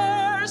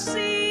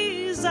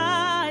mercies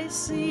I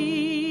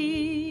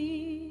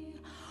see.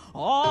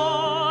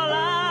 All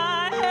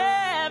I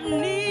have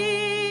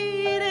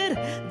needed,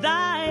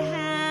 thy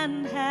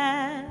hand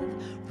hath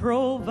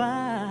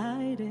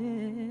provided.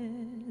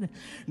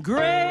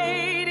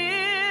 Great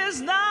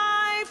is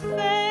thy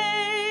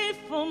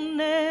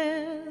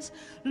faithfulness,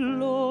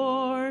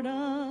 Lord,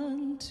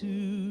 unto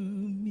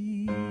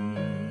me.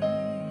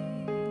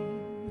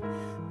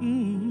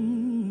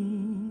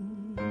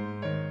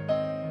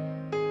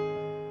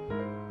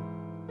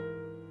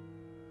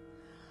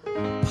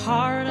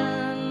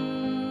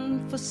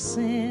 Pardon for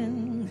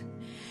sin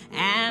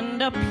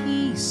and a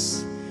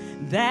peace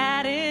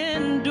that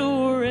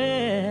endureth,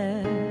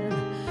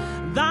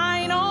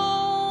 thine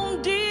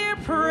own dear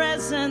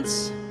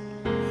presence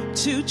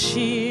to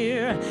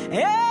cheer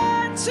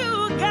and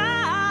to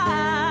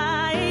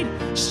guide,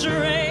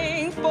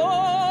 strength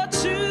for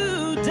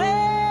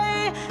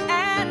today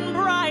and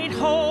bright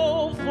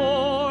hope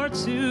for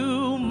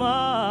tomorrow.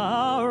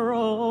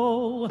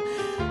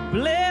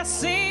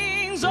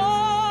 Blessings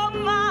all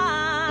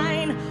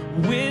mine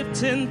with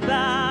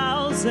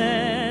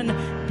 10,000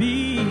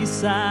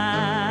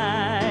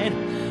 beside.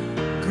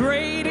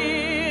 Great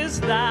is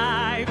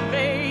thy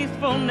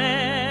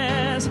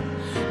faithfulness,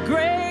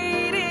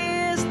 great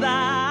is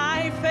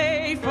thy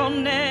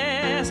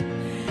faithfulness.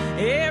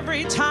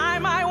 Every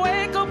time I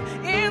wake up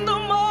in the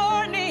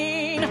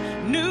morning,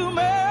 new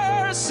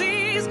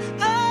mercies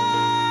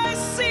I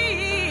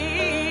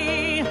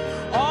see.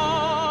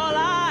 All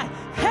I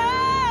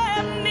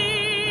have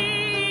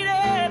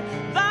needed,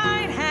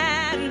 thine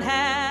hand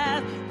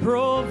hath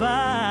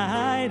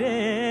provided.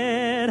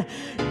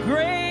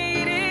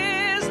 Great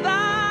is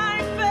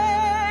thy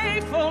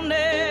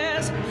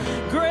faithfulness,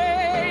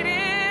 great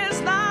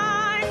is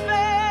thy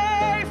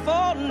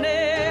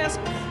faithfulness,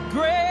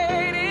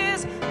 great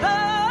is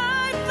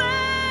thy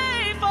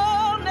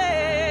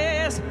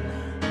faithfulness,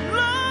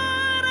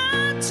 Lord,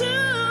 unto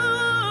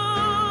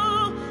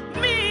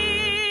me.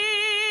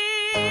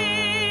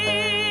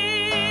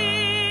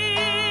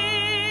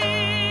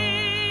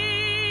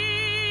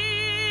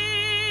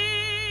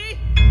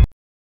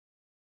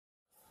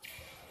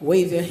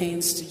 Wave your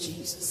hands to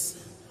Jesus.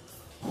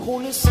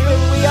 Holy Spirit,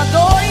 we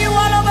adore you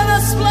all over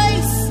this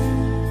place.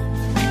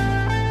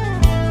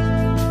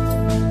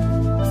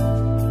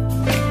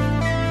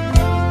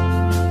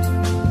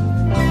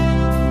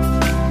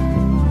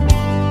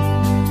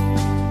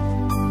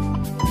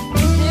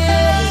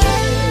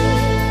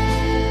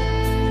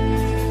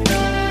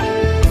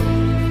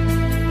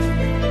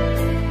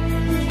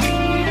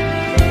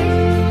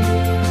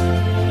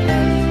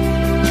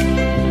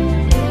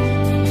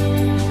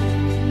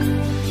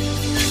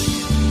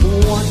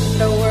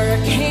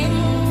 Wonder-working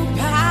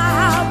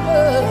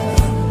power,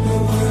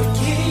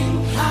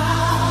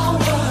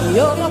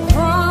 you're the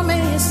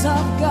promise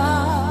of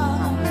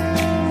God.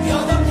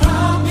 You're the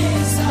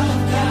promise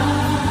of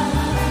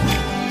God.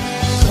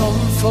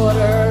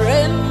 Comforter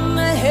and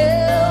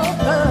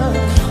helper.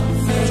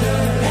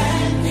 Comforter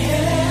and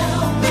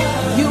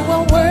helper. You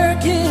are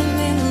working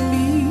in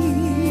me.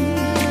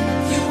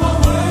 You are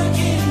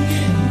working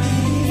in me.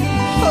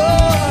 Oh,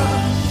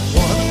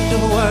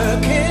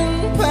 wonder-working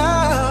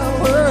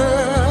power.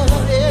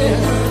 Yeah.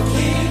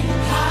 Working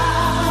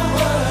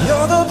power.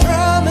 You're the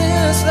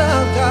promise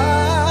of God.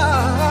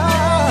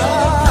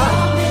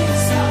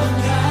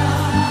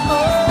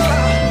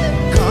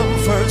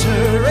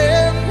 Comforter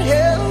and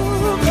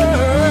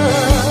helper.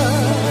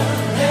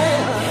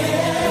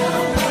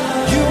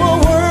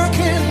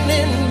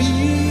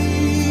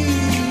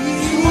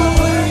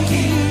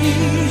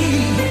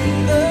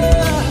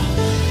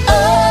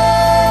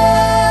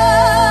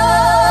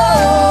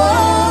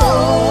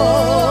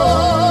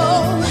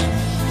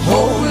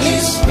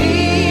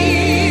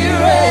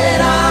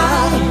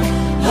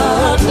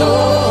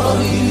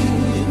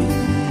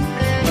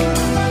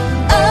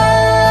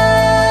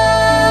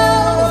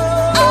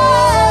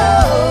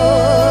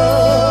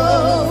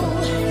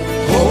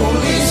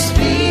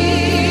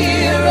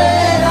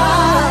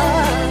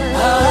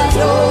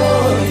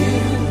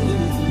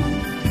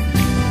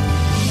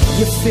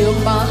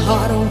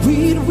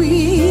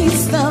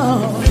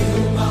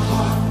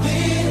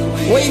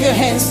 Wave your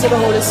hands to the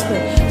Holy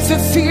Spirit.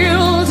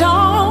 Fulfilled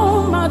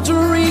all my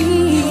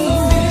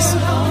dreams.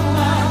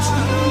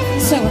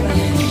 Sing with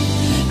me.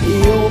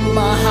 You're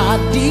my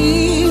heart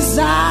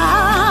desire.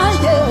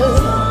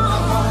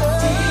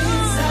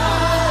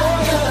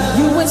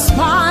 You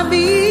inspire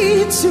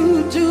me to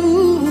do.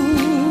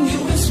 You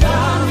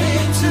inspire me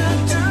to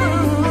do.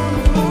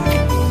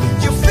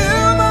 You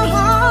fill my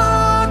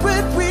heart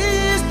with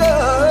wisdom.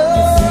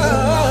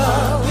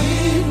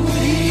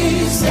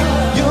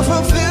 You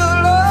fulfill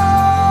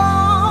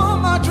all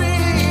my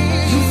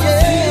dreams.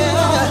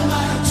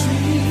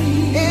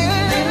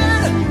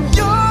 Yeah.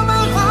 You're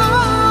my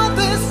heart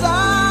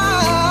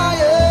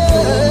desire.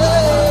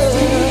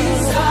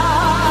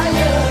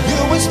 You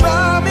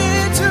inspire me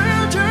to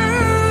do.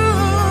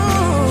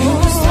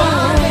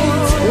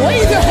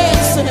 Wave your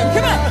hands to them.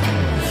 Come on.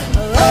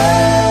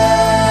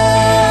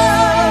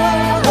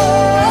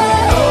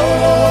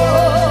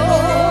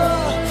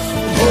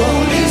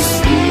 Holy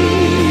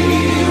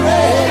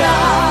Spirit, I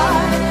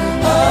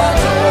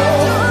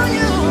adore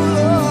you.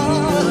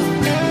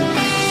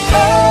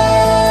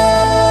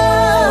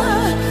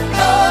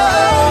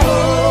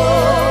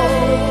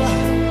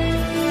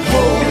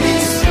 Holy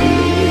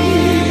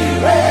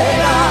Spirit,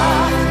 I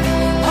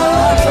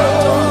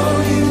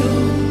adore you.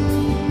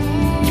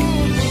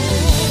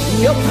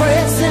 Your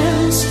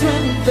presence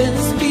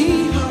strengthens me.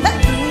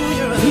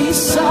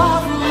 Peace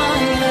of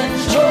mind and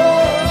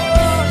joy.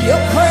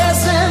 Your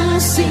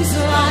presence is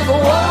like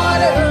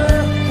water,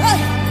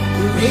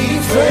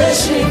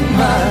 refreshing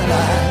my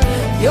life.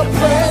 Your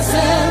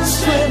presence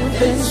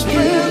strengthens me.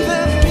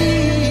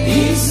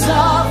 Peace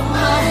of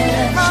mind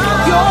and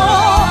joy.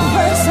 Your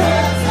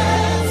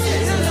presence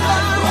is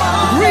like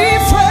water,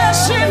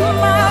 refreshing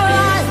my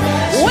life.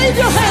 Wave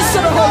your hands to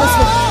the Holy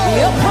Spirit.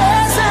 Your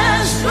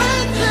presence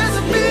strengthens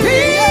me.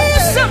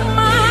 Peace of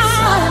mind.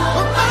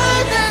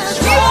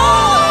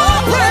 Your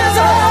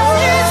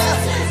presence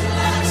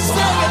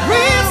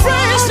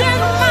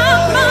refreshing my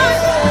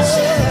mind.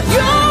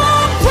 Your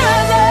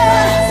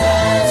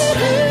presence,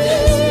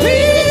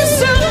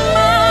 peace of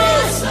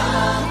mind.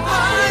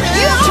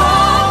 Your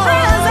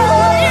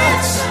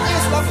presence,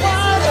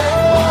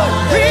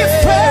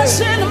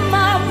 refreshing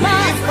my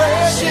mind.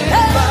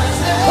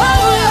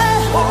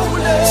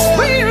 Holy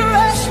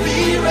Spirit,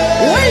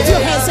 wave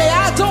your hands, say I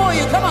adore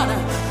you. Come on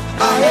now.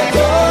 I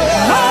adore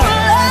you.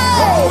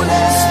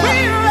 Holy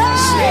Spirit,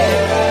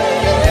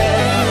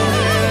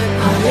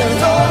 I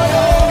adore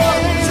you.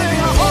 Say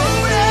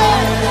Holy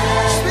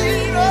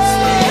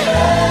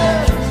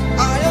Spirit, I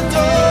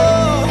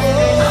adore you.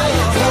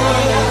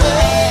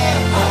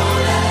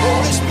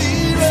 Holy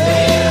Spirit,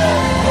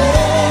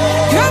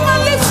 come on,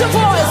 lift your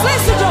voice.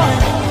 Let's adore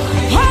him.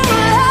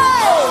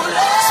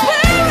 Holy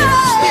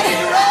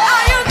Spirit, I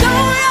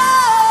adore you.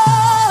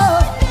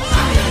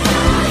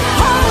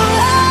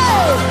 Holy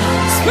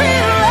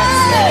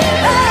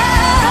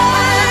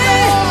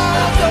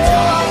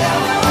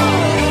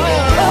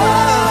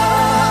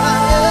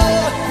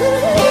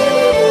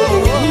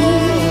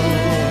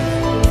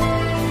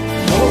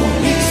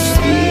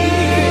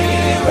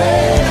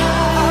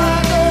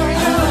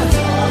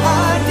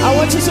I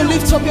want you to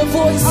lift up your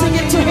voice, sing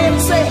it to him,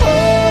 say,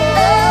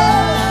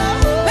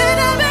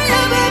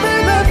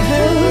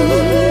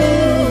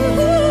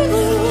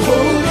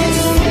 Holy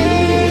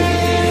Spirit,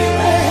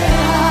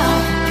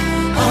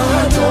 I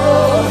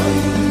adore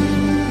you.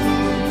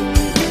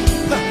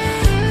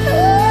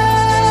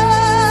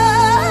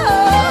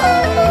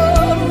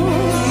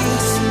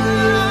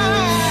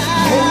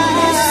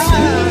 Holy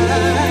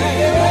Spirit,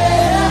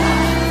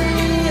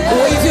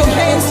 wave your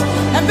hands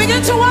and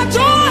begin to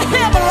adore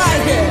him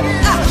right here.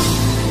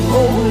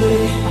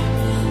 Holy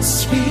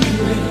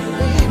Spirit,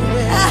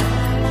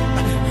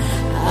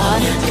 I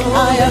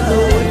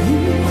adore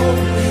you.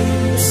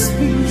 Holy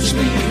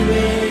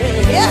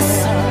Spirit, yes,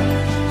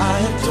 I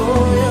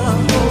adore you.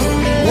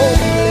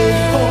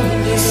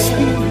 Holy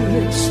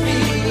Spirit,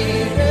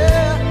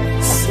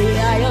 say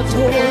I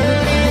adore you.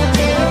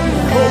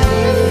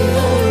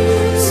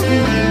 Holy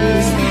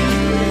Spirit,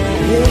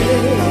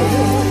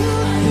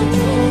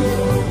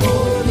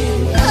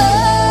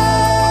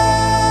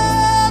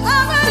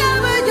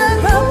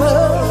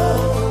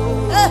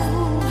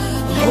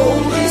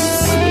 Holy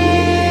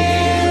Spirit,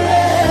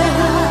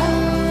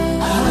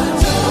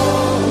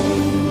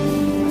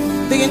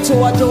 begin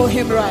to adore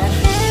him, right?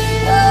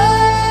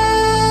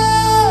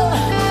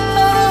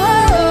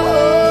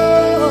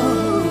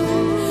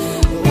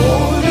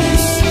 Holy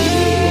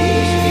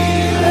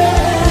Spirit,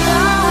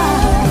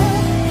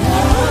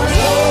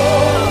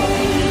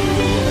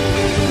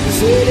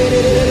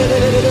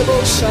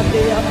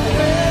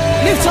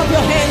 lift up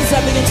your hands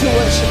and begin to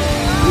worship.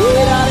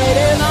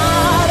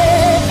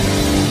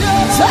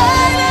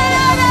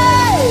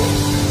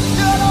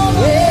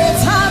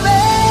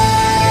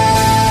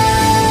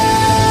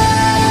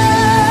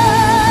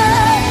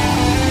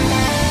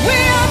 We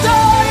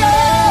adore you,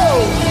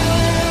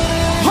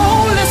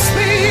 Holy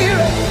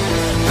Spirit,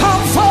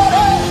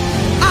 Comforter,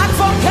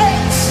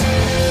 Advocate,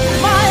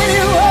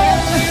 Mighty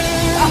One.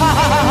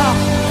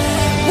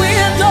 We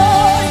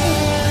adore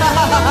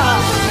you.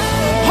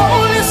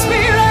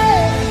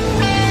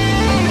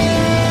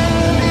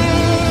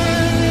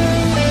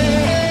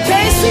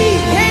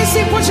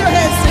 Cece, put your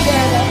hands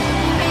together.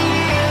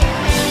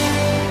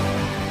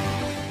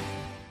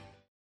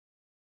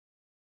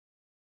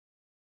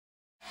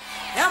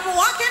 I'm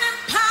walking in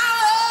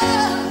power.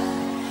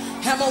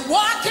 I'm a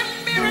walking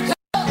miracle.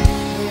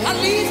 I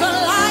live a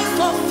life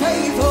of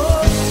favor.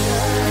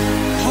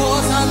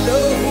 Cause I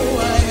know who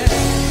I am.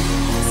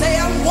 Say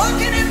I'm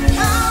walking in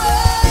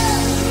power.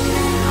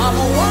 I'm a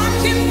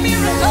walking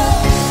miracle.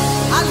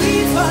 I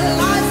live a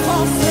life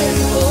of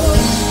favor.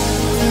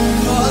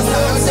 Cause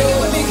I'm singing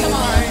with me, come on.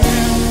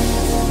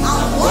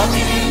 I'm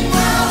walking in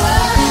power.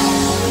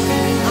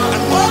 I'm a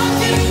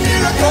walking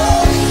miracle.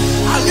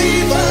 I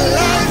live a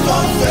life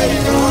of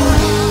favor.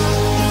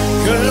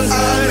 Cause I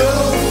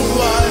know who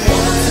I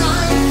am.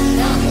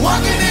 I'm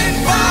walking in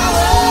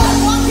power. I'm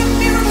walking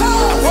miracle.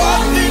 I'm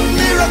walking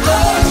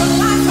miracle.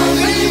 I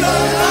live a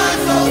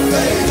life of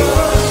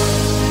favor.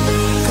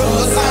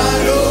 Cause I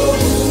know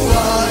who I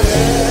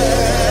am.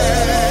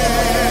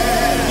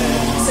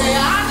 Say I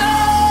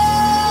know.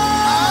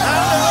 I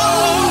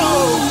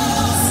know.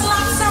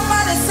 Slap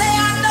somebody, say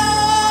I know.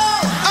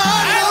 I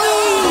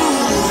know.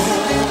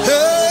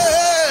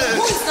 Hey.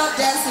 Who's not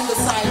dancing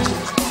beside you?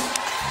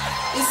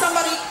 Is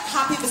somebody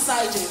happy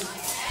beside you?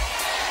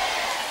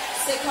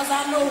 Say, cause I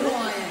know who I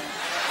am.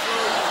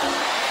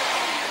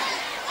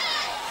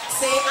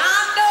 Say, I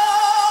know.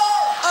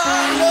 I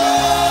know.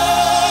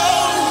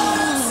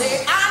 Say,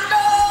 I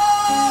know.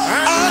 I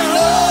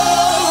know.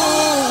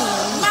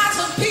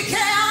 Martin PK, I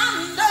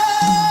know.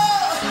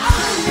 I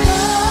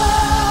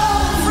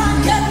know.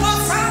 Frank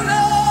Edwards, I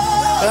know.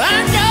 I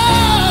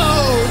know.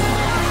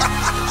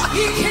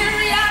 He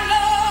carry, I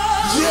know.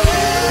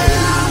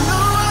 Yeah. I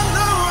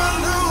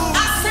know. I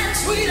sent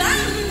sweet, I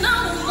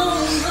know.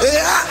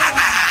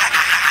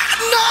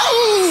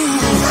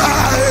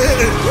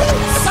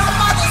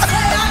 Somebody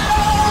say I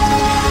know.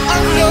 I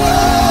know.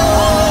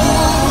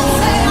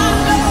 Say I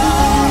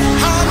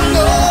know. I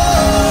know.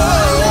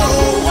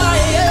 Who I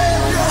am.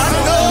 I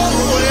know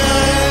who I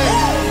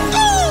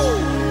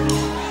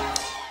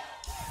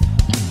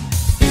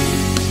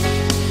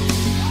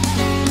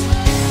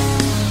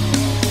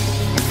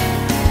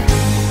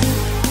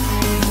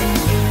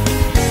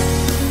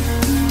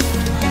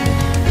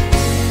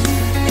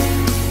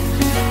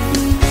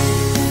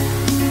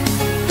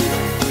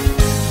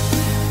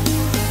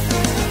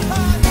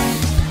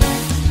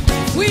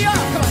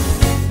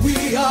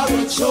We are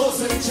a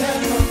chosen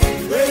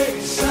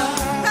generation,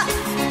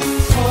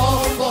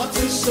 called for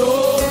to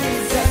show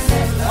His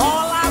excellence.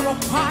 All I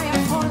require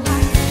for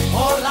life,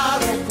 all I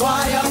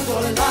require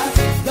for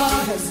life,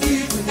 God has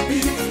given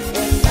me,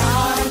 and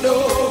I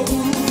know who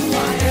I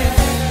am.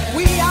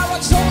 We are a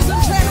chosen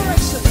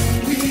generation.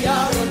 We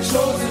are a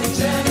chosen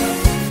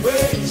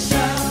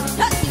generation,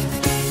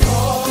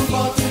 called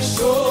for to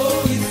show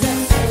His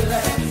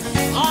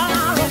excellence. All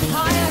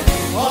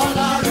I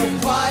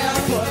require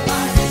for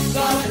life,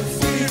 God has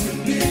given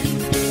me,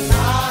 and I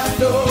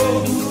know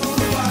who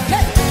I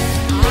am.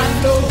 I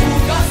know who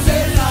God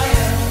says I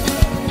am,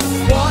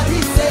 what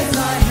He says I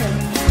am,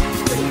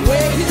 the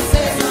way He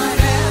says I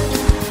am.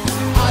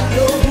 I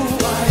know who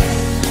I am.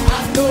 I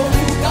know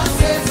who God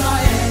says I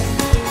am,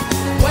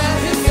 where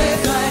He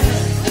says I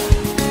am,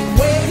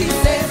 where He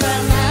says I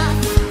am.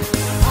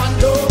 I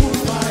know who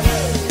I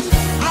am.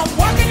 I'm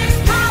walking in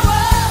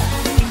power.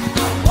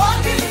 I'm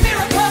walking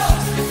miracles.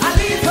 I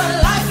live a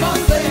life of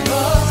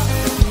favor.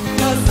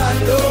 Cause I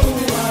know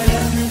who I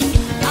am.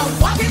 I'm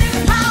walking in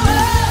power.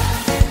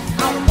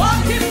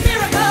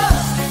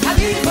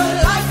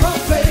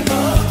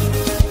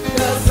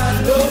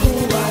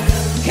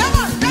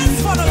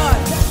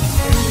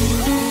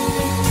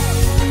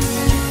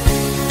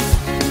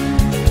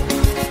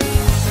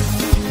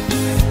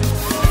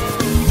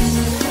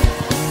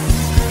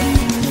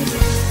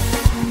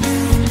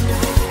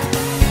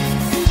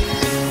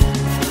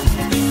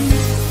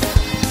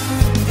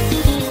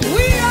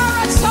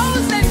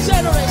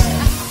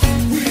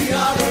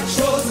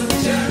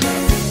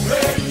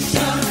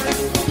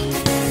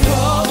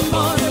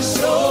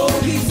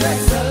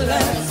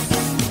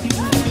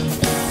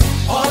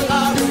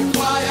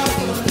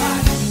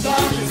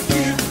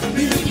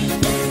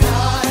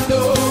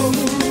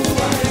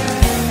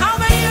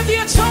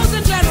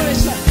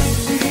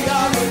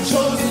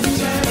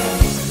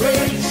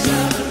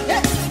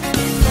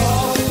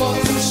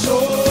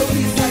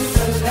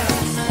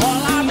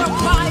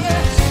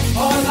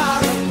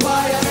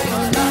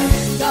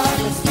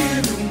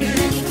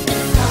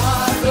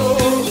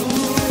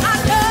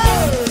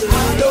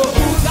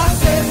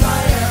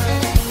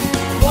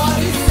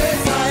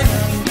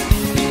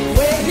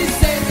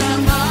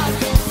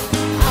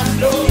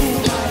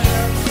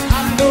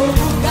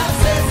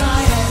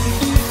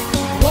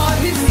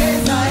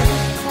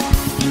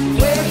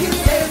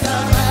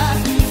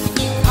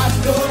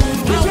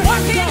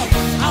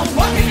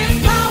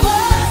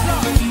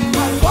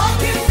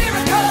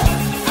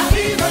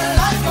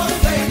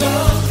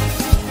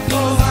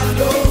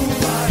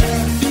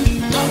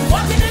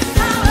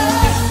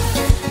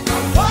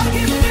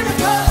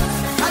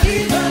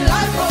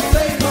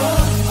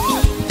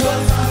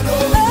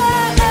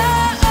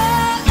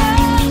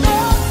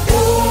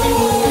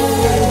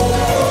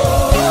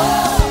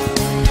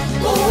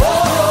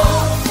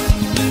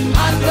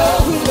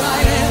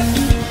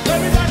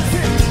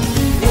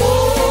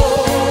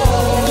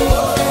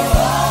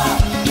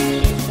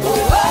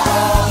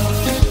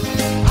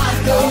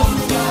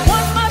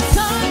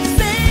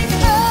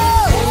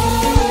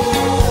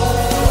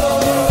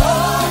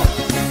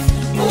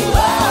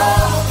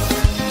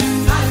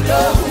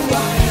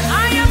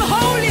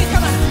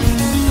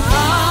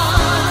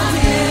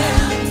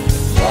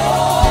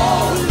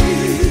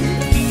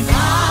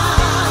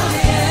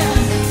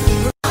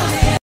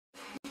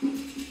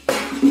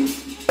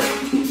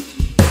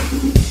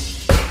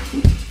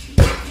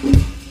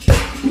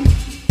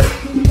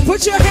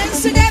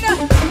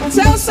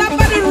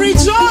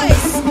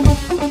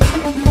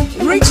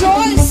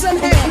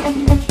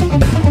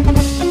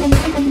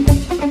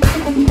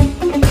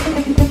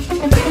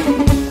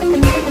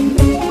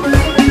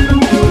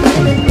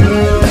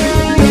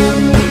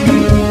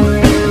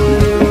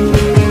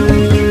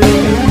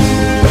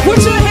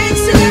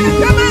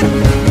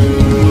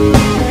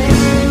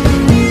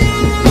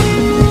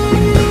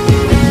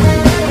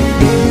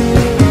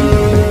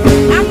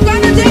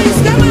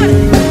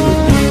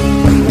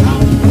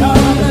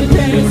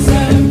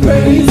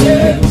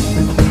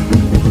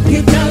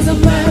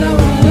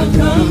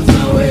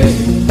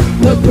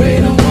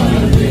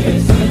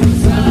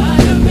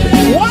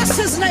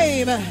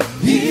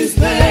 His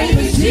name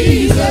is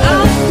Jesus.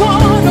 I'm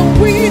born a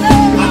winner.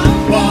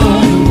 I'm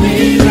born a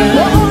winner.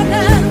 Born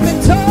and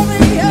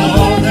victorious.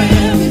 Born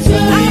and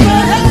victorious. I'm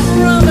ahead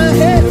from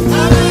ahead.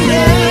 I'm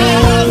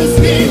ahead of the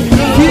Spirit.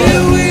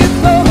 Filled with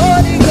the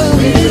Holy Ghost.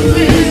 Filled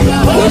with the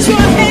Holy Put your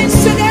Ghost. hands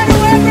together,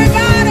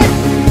 everybody.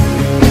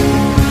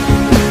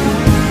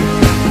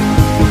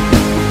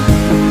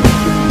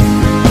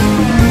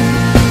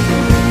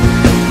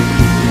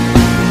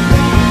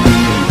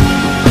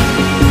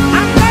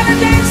 I'm gonna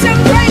dance and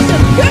praise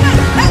Him. Come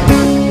on.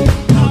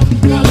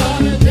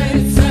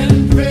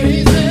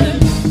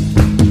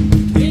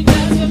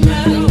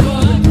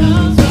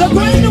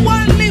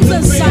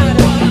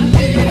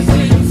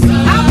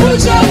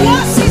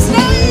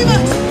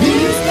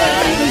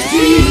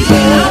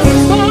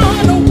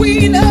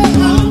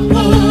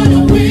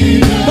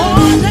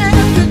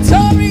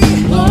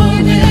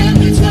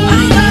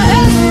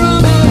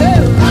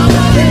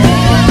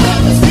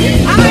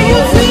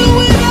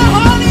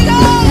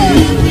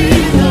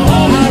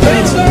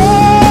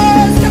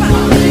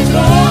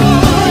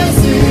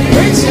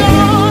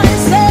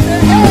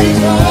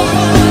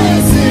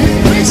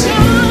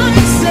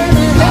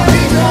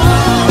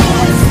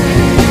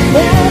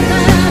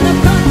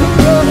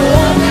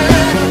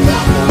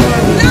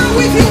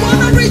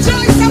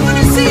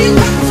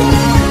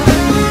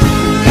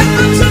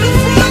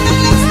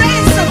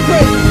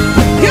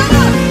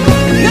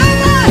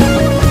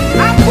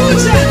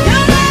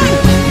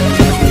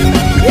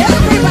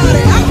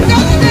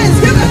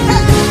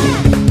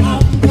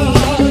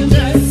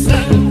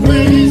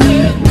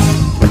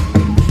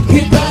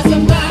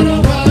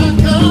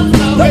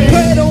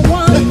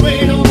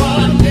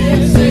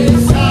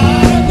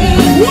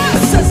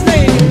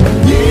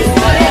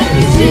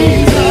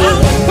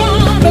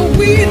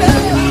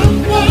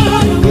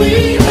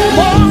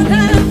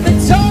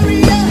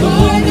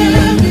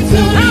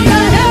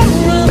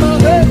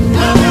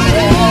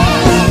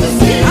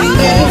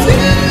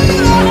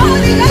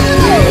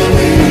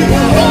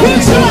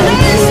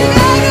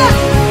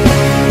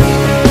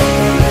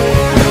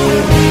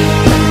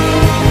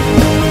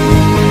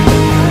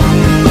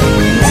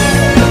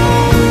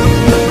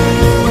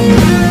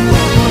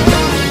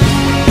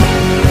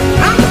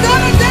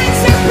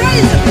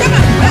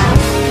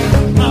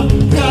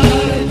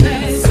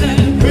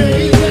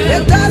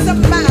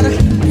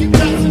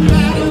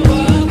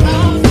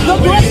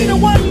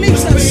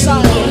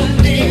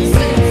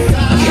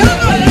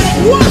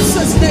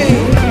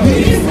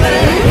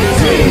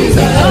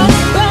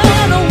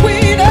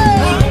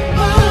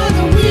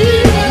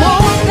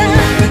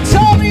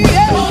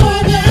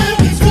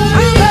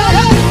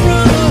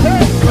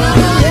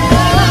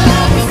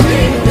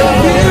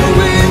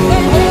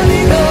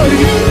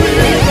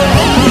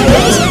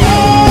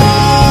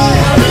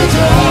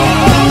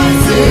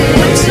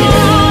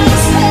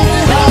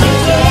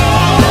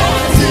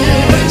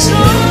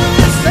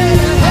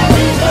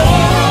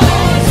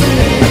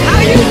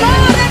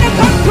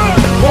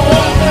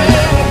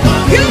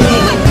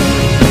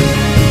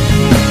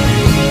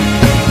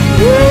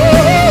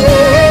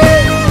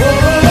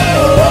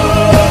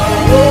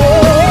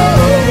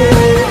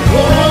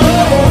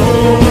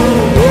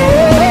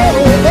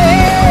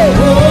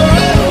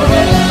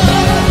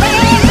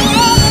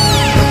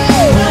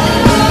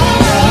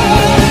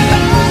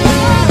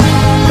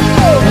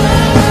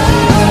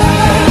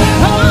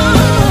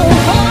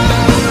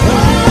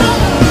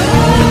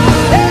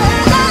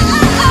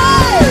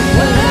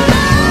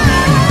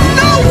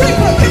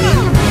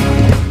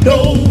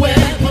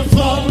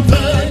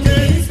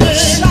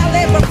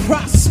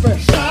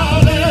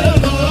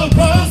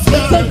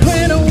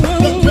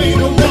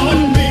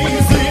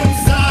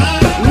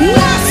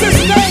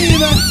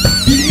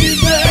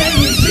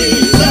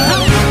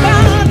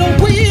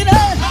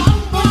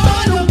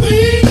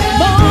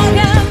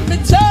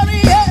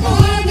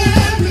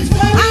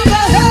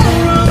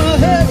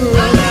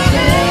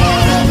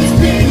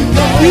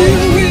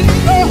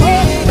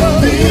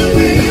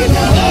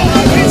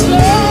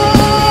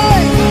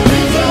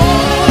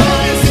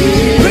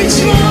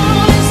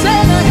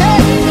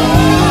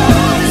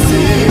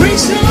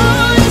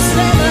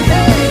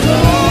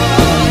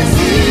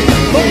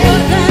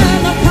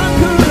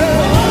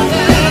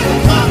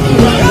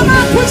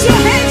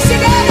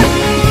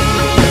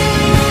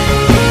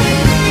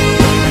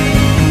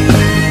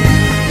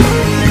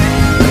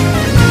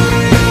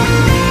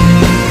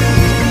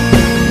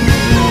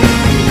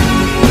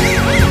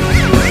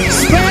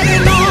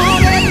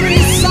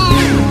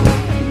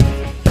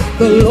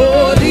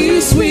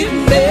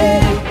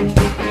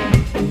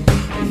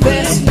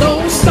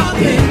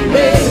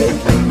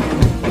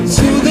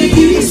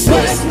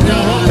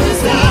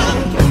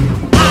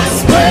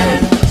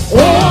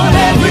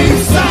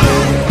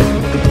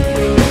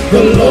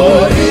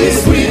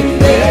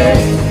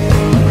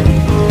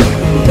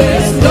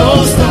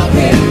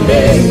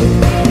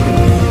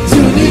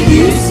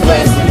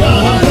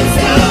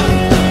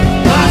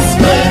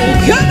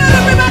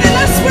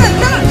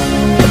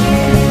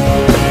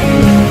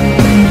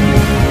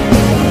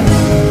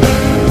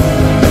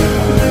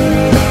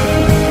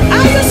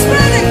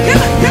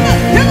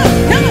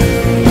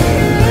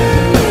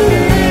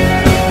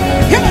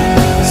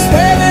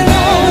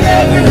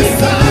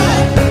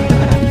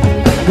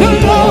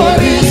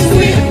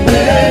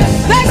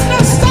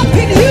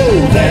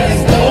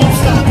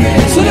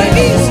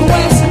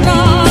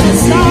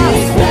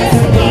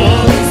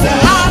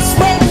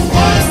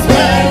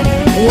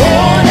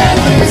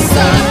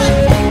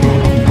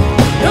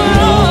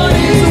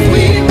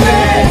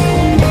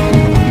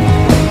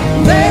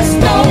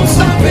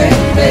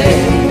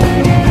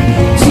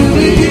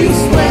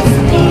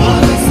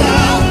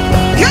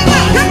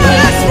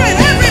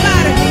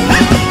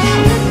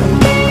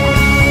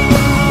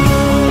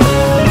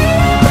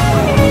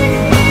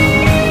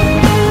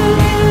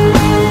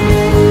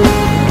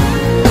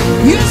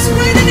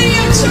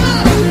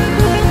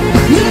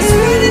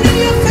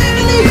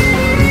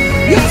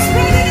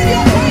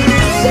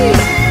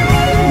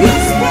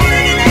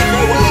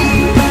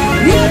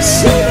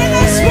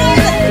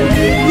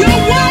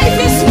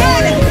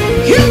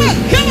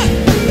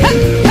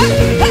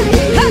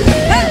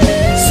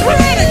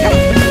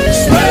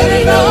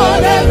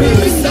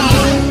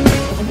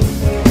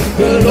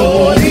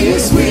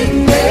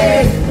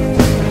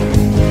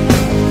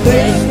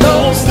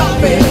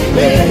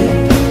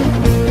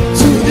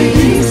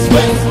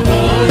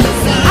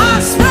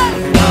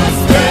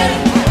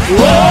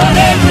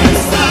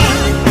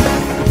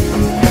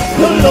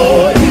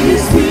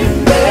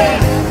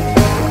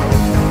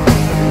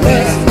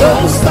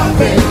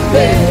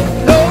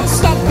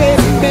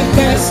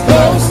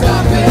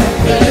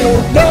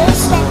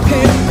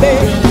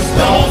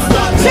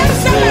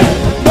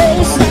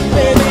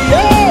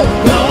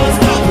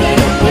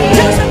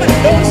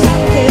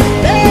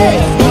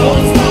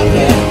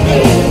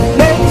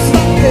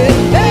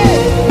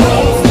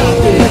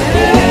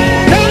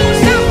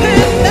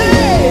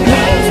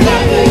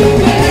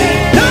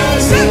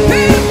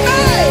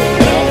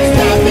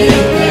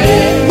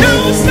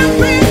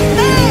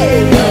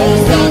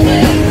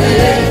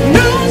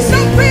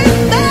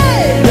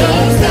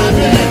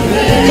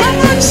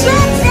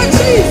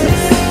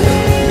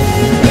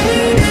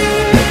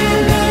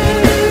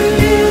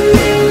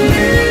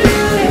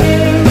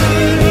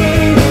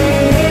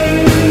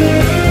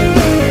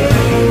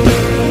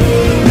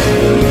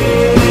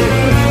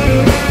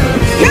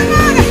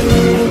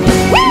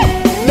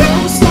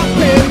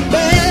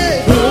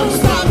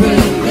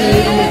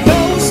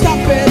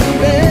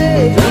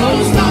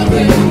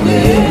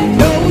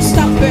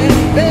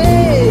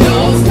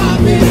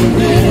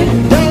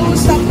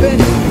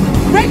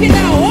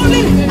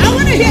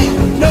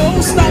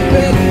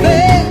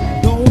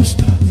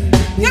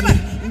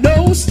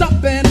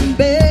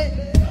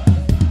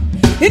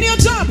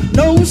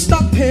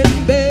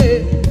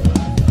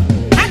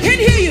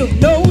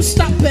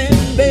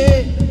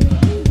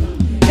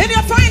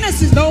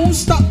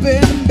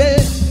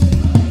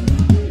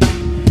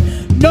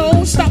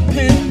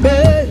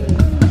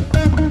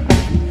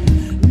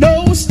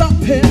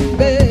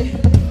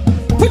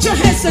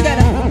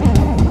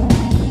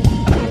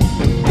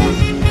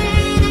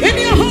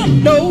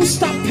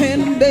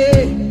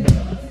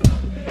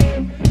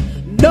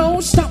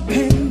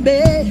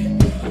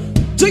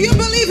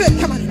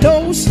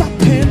 Don't stop